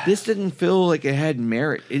 This didn't feel like it had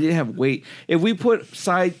merit. It didn't have weight. If we put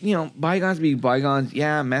aside, bygones be bygones.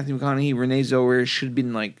 Yeah, Matthew McConaughey, Renee Zellweger should have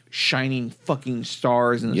been like shining fucking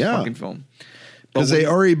stars in this fucking film. Because they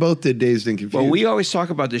already both did Dazed and Confused. But we always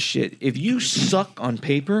talk about this shit. If you suck on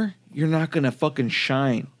paper, you're not gonna fucking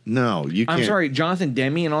shine. No, you can't. I'm sorry, Jonathan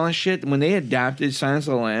Demme and all that shit. When they adapted Silence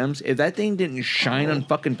of the Lambs, if that thing didn't shine on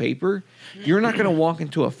fucking paper, you're not gonna walk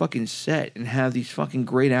into a fucking set and have these fucking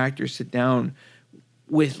great actors sit down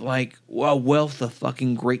with like a wealth of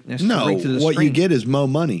fucking greatness. No, to bring to the what screen. you get is mo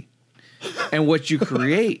money. And what you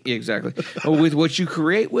create, exactly. With what you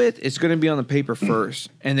create with, it's going to be on the paper first.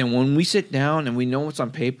 And then when we sit down and we know what's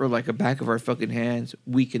on paper, like a back of our fucking hands,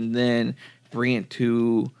 we can then bring it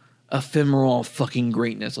to ephemeral fucking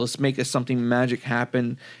greatness. Let's make something magic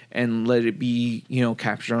happen and let it be,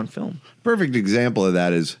 captured on film. Perfect example of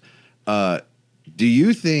that is, do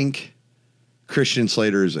you think Christian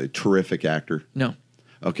Slater is a terrific actor? No.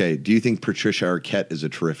 Okay. Do you think Patricia Arquette is a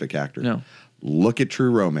terrific actor? No. Look at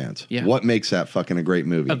True Romance. Yeah. What makes that fucking a great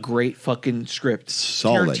movie? A great fucking script.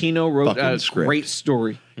 Solid. Tarantino wrote a script. great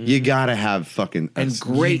story. You gotta have fucking and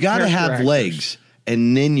great. You gotta have actors. legs,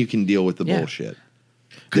 and then you can deal with the bullshit.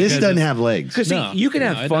 This doesn't have legs. Because you can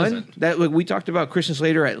have it fun. doesn't. That like, we talked about Christian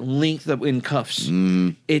Slater at length in Cuffs.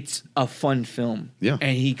 It's a fun film. Yeah.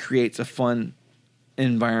 And he creates a fun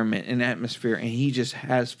environment and atmosphere, and he just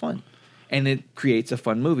has fun. And it creates a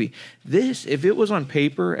fun movie. This, if it was on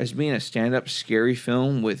paper as being a stand-up scary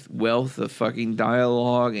film with wealth of fucking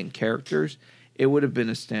dialogue and characters, it would have been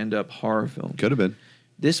a stand-up horror film. Could have been.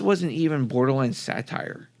 This wasn't even borderline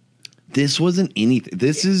satire. This wasn't anything.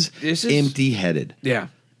 This is empty-headed. Yeah.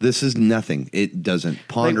 This is nothing. It doesn't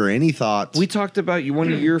ponder any thoughts. We talked about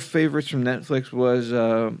one of your favorites from Netflix was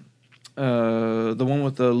the one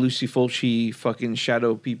with the Lucy Fulci fucking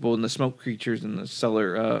shadow people and the smoke creatures in the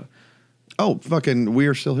cellar. Fucking We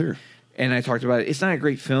Are Still Here. And I talked about it. It's not a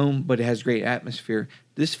great film, but it has great atmosphere.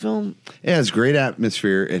 This film... It has great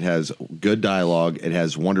atmosphere. It has good dialogue. It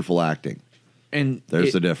has wonderful acting. And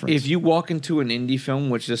there's the difference. If you walk into an indie film,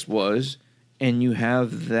 which this was, and you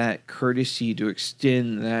have that courtesy to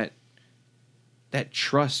extend that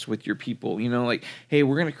trust with your people, like, hey,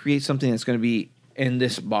 we're going to create something that's going to be in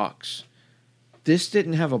this box. This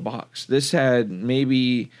didn't have a box. This had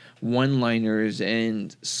maybe one-liners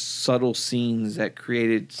and subtle scenes that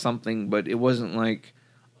created something, but it wasn't like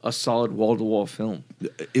a solid wall-to-wall film.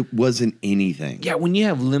 It wasn't anything. Yeah, when you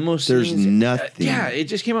have limo scenes... There's nothing. It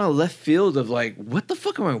just came out of left field of like, what the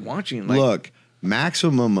fuck am I watching? Like, Look,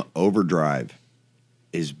 Maximum Overdrive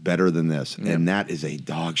is better than this, and that is a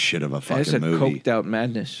dog shit of a fucking that's a movie. coked out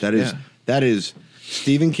madness. That is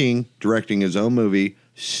Stephen King directing his own movie,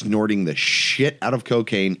 snorting the shit out of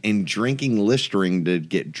cocaine and drinking Listerine to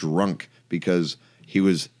get drunk because he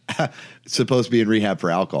was supposed to be in rehab for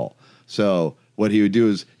alcohol. So what he would do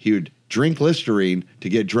is he would drink Listerine to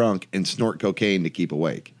get drunk and snort cocaine to keep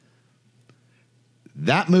awake.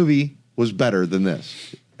 That movie was better than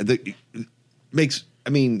this.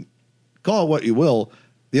 Call it what you will.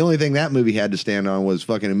 The only thing that movie had to stand on was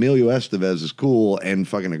fucking Emilio Estevez is cool and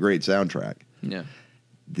fucking a great soundtrack. Yeah.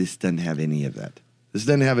 This doesn't have any of that. This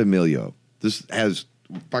doesn't have Emilio. This has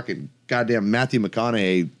fucking goddamn Matthew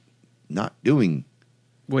McConaughey not doing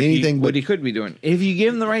anything what he could be doing. If you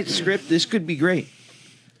give him the right script, this could be great.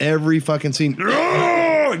 Every fucking scene. Shut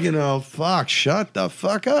the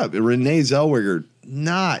fuck up. Renee Zellweger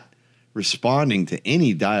not responding to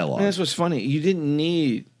any dialogue. And that's what's funny. You didn't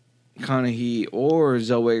need McConaughey or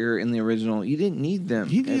Zellweger in the original. You didn't need them.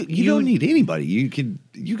 You don't need anybody. You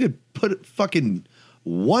could put fucking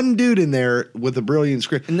one dude in there with a brilliant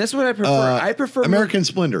script. And that's what I prefer. I prefer American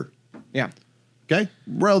Splendor. Yeah. Okay?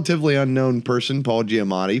 Relatively unknown person, Paul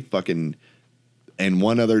Giamatti, fucking, and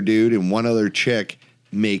one other dude and one other chick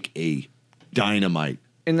make a dynamite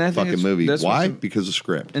fucking movie. Why? Because of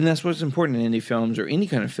script. And that's what's important in indie films or any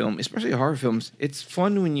kind of film, especially horror films. It's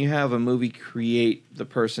fun when you have a movie create the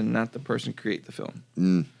person, not the person create the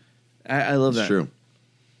film. I love that. It's true.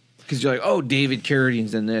 Because you're like, oh, David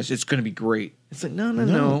Carradine's in this. It's going to be great. It's like,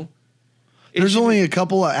 no. There's only a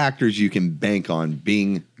couple of actors you can bank on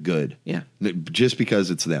being good. Yeah. Just because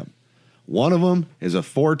it's them. One of them is a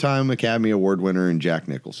 4-time Academy Award winner in Jack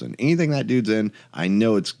Nicholson. Anything that dude's in, I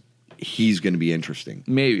know he's going to be interesting.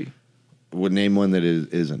 Maybe. Would name one that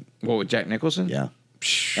isn't. What, with Jack Nicholson? Yeah.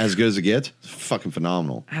 As good as it gets, it's fucking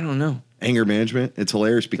phenomenal. I don't know. Anger Management, it's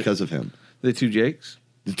hilarious because of him. The Two Jakes?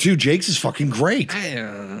 The Two Jakes is fucking great.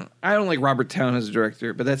 I don't like Robert Towne as a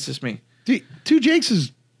director, but that's just me. Two Jakes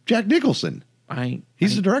is Jack Nicholson.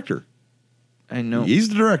 He's the director. I know. He's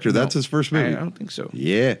the director. That's his first movie. I don't think so.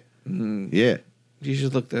 Yeah. Yeah. You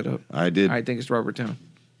should look that up. I did. I think it's Robert Towne.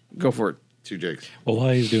 Go for it. Two Jakes. Well,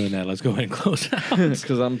 while he's doing that, let's go ahead and close out.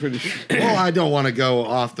 Because I'm pretty sure. Well, I don't want to go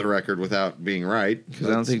off the record without being right. Because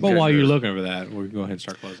I don't think. Well, while you're looking for that, we'll go ahead and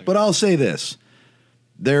start closing. But I'll say this.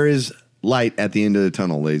 There is light at the end of the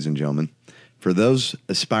tunnel, ladies and gentlemen. For those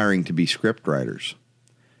aspiring to be script writers,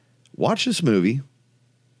 watch this movie.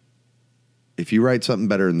 If you write something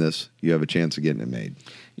better than this, you have a chance of getting it made.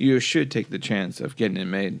 You should take the chance of getting it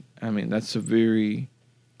made. I mean, that's a very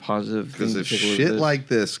positive thing. Because if shit like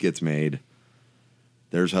this gets made,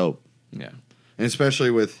 there's hope. Yeah. And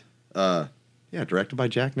especially with, directed by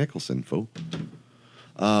Jack Nicholson, fool.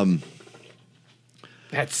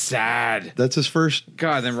 That's sad. That's his first.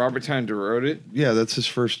 God, then Robert Towne wrote it? Yeah, that's his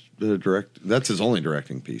first That's his only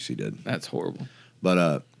directing piece he did. That's horrible.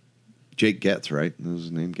 But Jake Getz, right? That was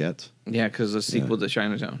his name, Getz? Yeah, because the sequel to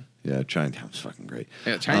Chinatown. Yeah, Chinatown's fucking great.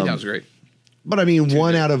 Yeah, Chinatown's great. But I mean,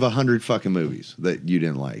 1 out of 100 fucking movies that you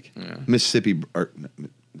didn't like. Yeah. Mississippi, or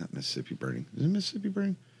not Mississippi Burning. Is it Mississippi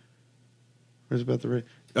Burning? Or is it about the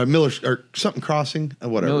right? Miller's, or something Crossing?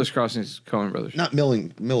 Whatever. Miller's Crossing is Coen Brothers. Not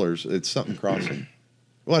Miller's. It's something Crossing.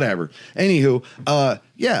 Whatever. Anywho,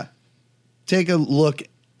 take a look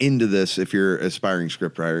into this if you're an aspiring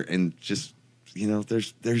scriptwriter, and just, you know,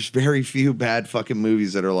 there's very few bad fucking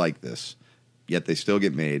movies that are like this, yet they still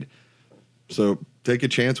get made. So take a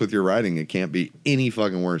chance with your writing. It can't be any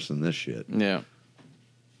fucking worse than this shit. Yeah.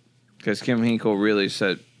 Because Kim Hinkle really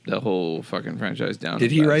set the whole fucking franchise down.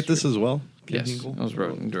 Did he write this as well? Kim Yes. Hinkle? It was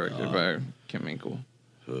written and directed by Kim Hinkle.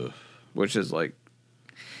 Which is like,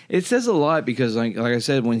 it says a lot because like I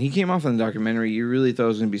said, when he came off in the documentary, you really thought it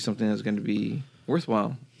was going to be something that's going to be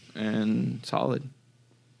worthwhile and solid.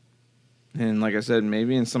 And like I said,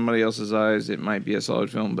 maybe in somebody else's eyes, it might be a solid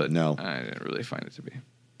film, but no, I didn't really find it to be.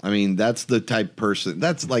 I mean, that's the type person,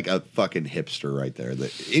 that's like a fucking hipster right there.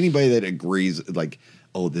 That anybody that agrees, like,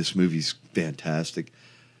 oh, this movie's fantastic.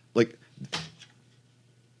 Like,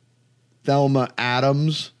 Thelma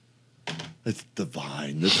Adams, it's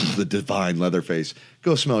divine. This is the divine Leatherface.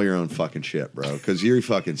 Go smell your own fucking shit, bro, because you're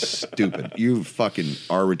fucking stupid. You fucking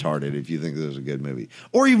are retarded if you think this is a good movie.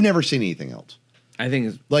 Or you've never seen anything else. I think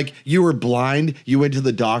it's like you were blind, you went to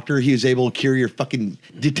the doctor, he was able to cure your fucking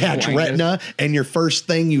detached retina, and your first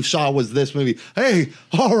thing you saw was this movie. Hey,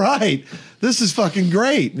 all right, this is fucking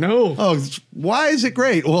great. No. Oh, why is it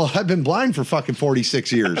great? Well, I've been blind for fucking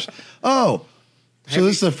 46 years. Oh, so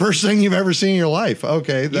this is the first thing you've ever seen in your life.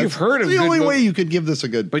 Okay. That's You've heard of the good only way movies. you could give this a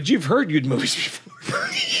good. But you've heard good movies before.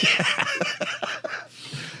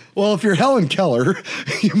 Well, if you're Helen Keller,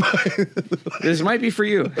 you might. This might be for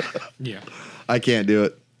you. Yeah. I can't do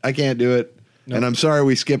it. I can't do it. Nope. And I'm sorry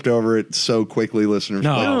we skipped over it so quickly, listeners.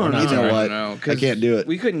 No, but you know what? No, I can't do it.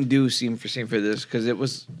 We couldn't do scene for scene for this because it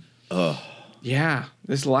was. Yeah,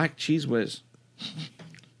 this lacked Cheese Whiz.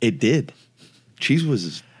 It did. Cheese Whiz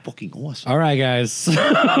is fucking awesome. All right, guys.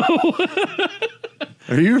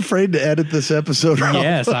 Are you afraid to edit this episode? Ralph?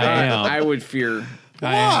 Yes, I am. I would fear.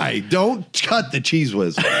 Why? Don't cut the Cheese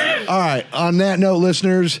Whiz. All right. On that note,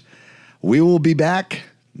 listeners, we will be back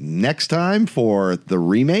next time for the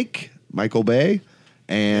remake, Michael Bay,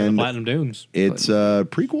 and Platinum Dunes. It's a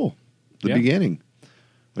prequel, the Yeah. beginning,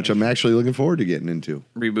 which I'm actually looking forward to getting into.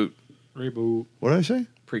 Reboot. What did I say?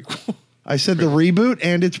 Prequel. I said the reboot,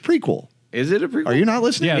 and it's prequel. Is it a prequel? Are you not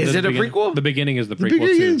listening? Yeah, Is it a begin- prequel? The beginning is the The prequel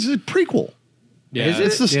beginning too. is a prequel. Yeah, Is it?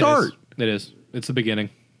 It's the start. It is. It's the beginning.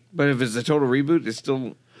 But if it's a total reboot, it's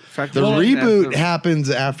still factored The in reboot after- happens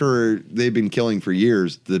after they've been killing for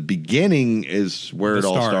years. The beginning is where it The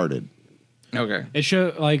all start. started. Okay. It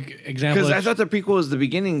show like example. Because I thought the prequel was the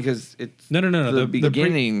beginning because it's No. the The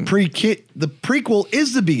beginning. The prequel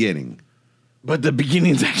is the beginning. But the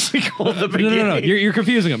beginning's actually called the beginning. No. You're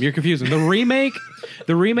confusing them. You're confusing the remake.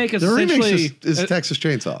 The remake is The remake essentially is Texas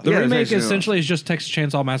Chainsaw. The Yeah, remake Texas Chainsaw. essentially is just Texas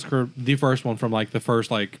Chainsaw Massacre, the first one from like the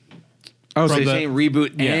first like. Oh, so from you're the- saying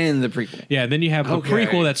reboot Yeah. and the prequel. Yeah, then you have the Okay.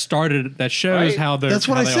 prequel that started that shows Right? how the. That's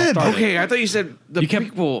what how I they all said. started. Okay, I thought you said the You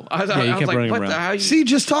kept- prequel. I thought Yeah, you I was kept like, running what around. the how you See,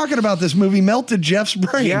 just talking about this movie melted Jeff's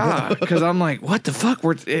brain. Yeah, because I'm like, what the fuck?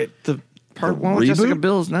 The part one with reboot? Jessica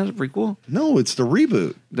Biel is not a prequel. No, it's the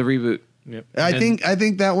reboot. The reboot. Yep. I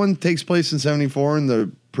think that one takes place in 74 and the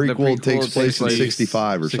prequel takes place in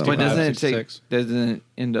 65 or something. But doesn't it 66. doesn't it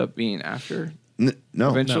end up being after No.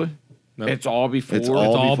 eventually? No. It's all before. It's It's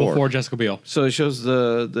all before. before Jessica Biel. So it shows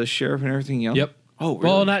the sheriff and everything young. Yep. Oh, really?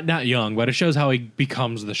 Well, not young, but it shows how he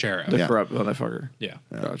becomes the sheriff. the Yeah. corrupt motherfucker. Yeah.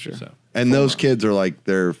 Gotcha. So And those kids are like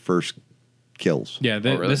their first kills. yeah,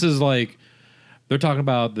 really? this is like they're talking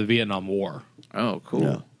about the Vietnam War. Oh, cool.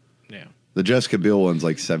 Yeah. Yeah. The Jessica Biel one's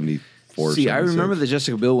like 74. See, I 76. remember the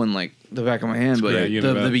Jessica Biel one like the back of my hand, but great. You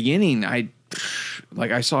know the that. beginning, I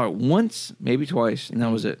saw it once, maybe twice, and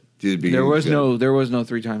that was it. Dude, There was beginning's no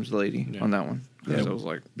 3 times the lady Yeah. on that one. Because I was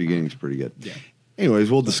like, beginning's pretty good. Yeah.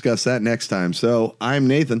 Anyways, we'll discuss that next time. So I'm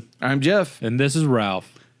Nathan. I'm Jeff. And this is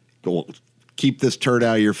Ralph. Go keep this turd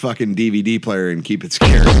out of your fucking DVD player and keep it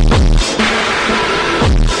scary.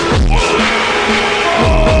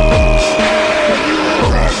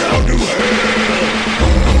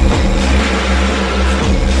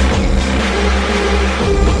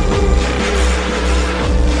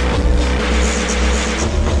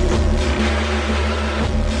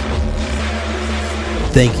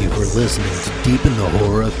 Thank you for listening to Deep in the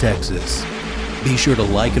Horror of Texas. Be sure to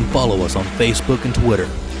like and follow us on Facebook and Twitter.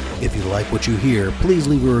 If you like what you hear, please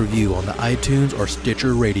leave a review on the iTunes or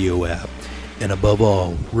Stitcher radio app. And above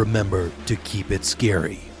all, remember to keep it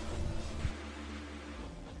scary.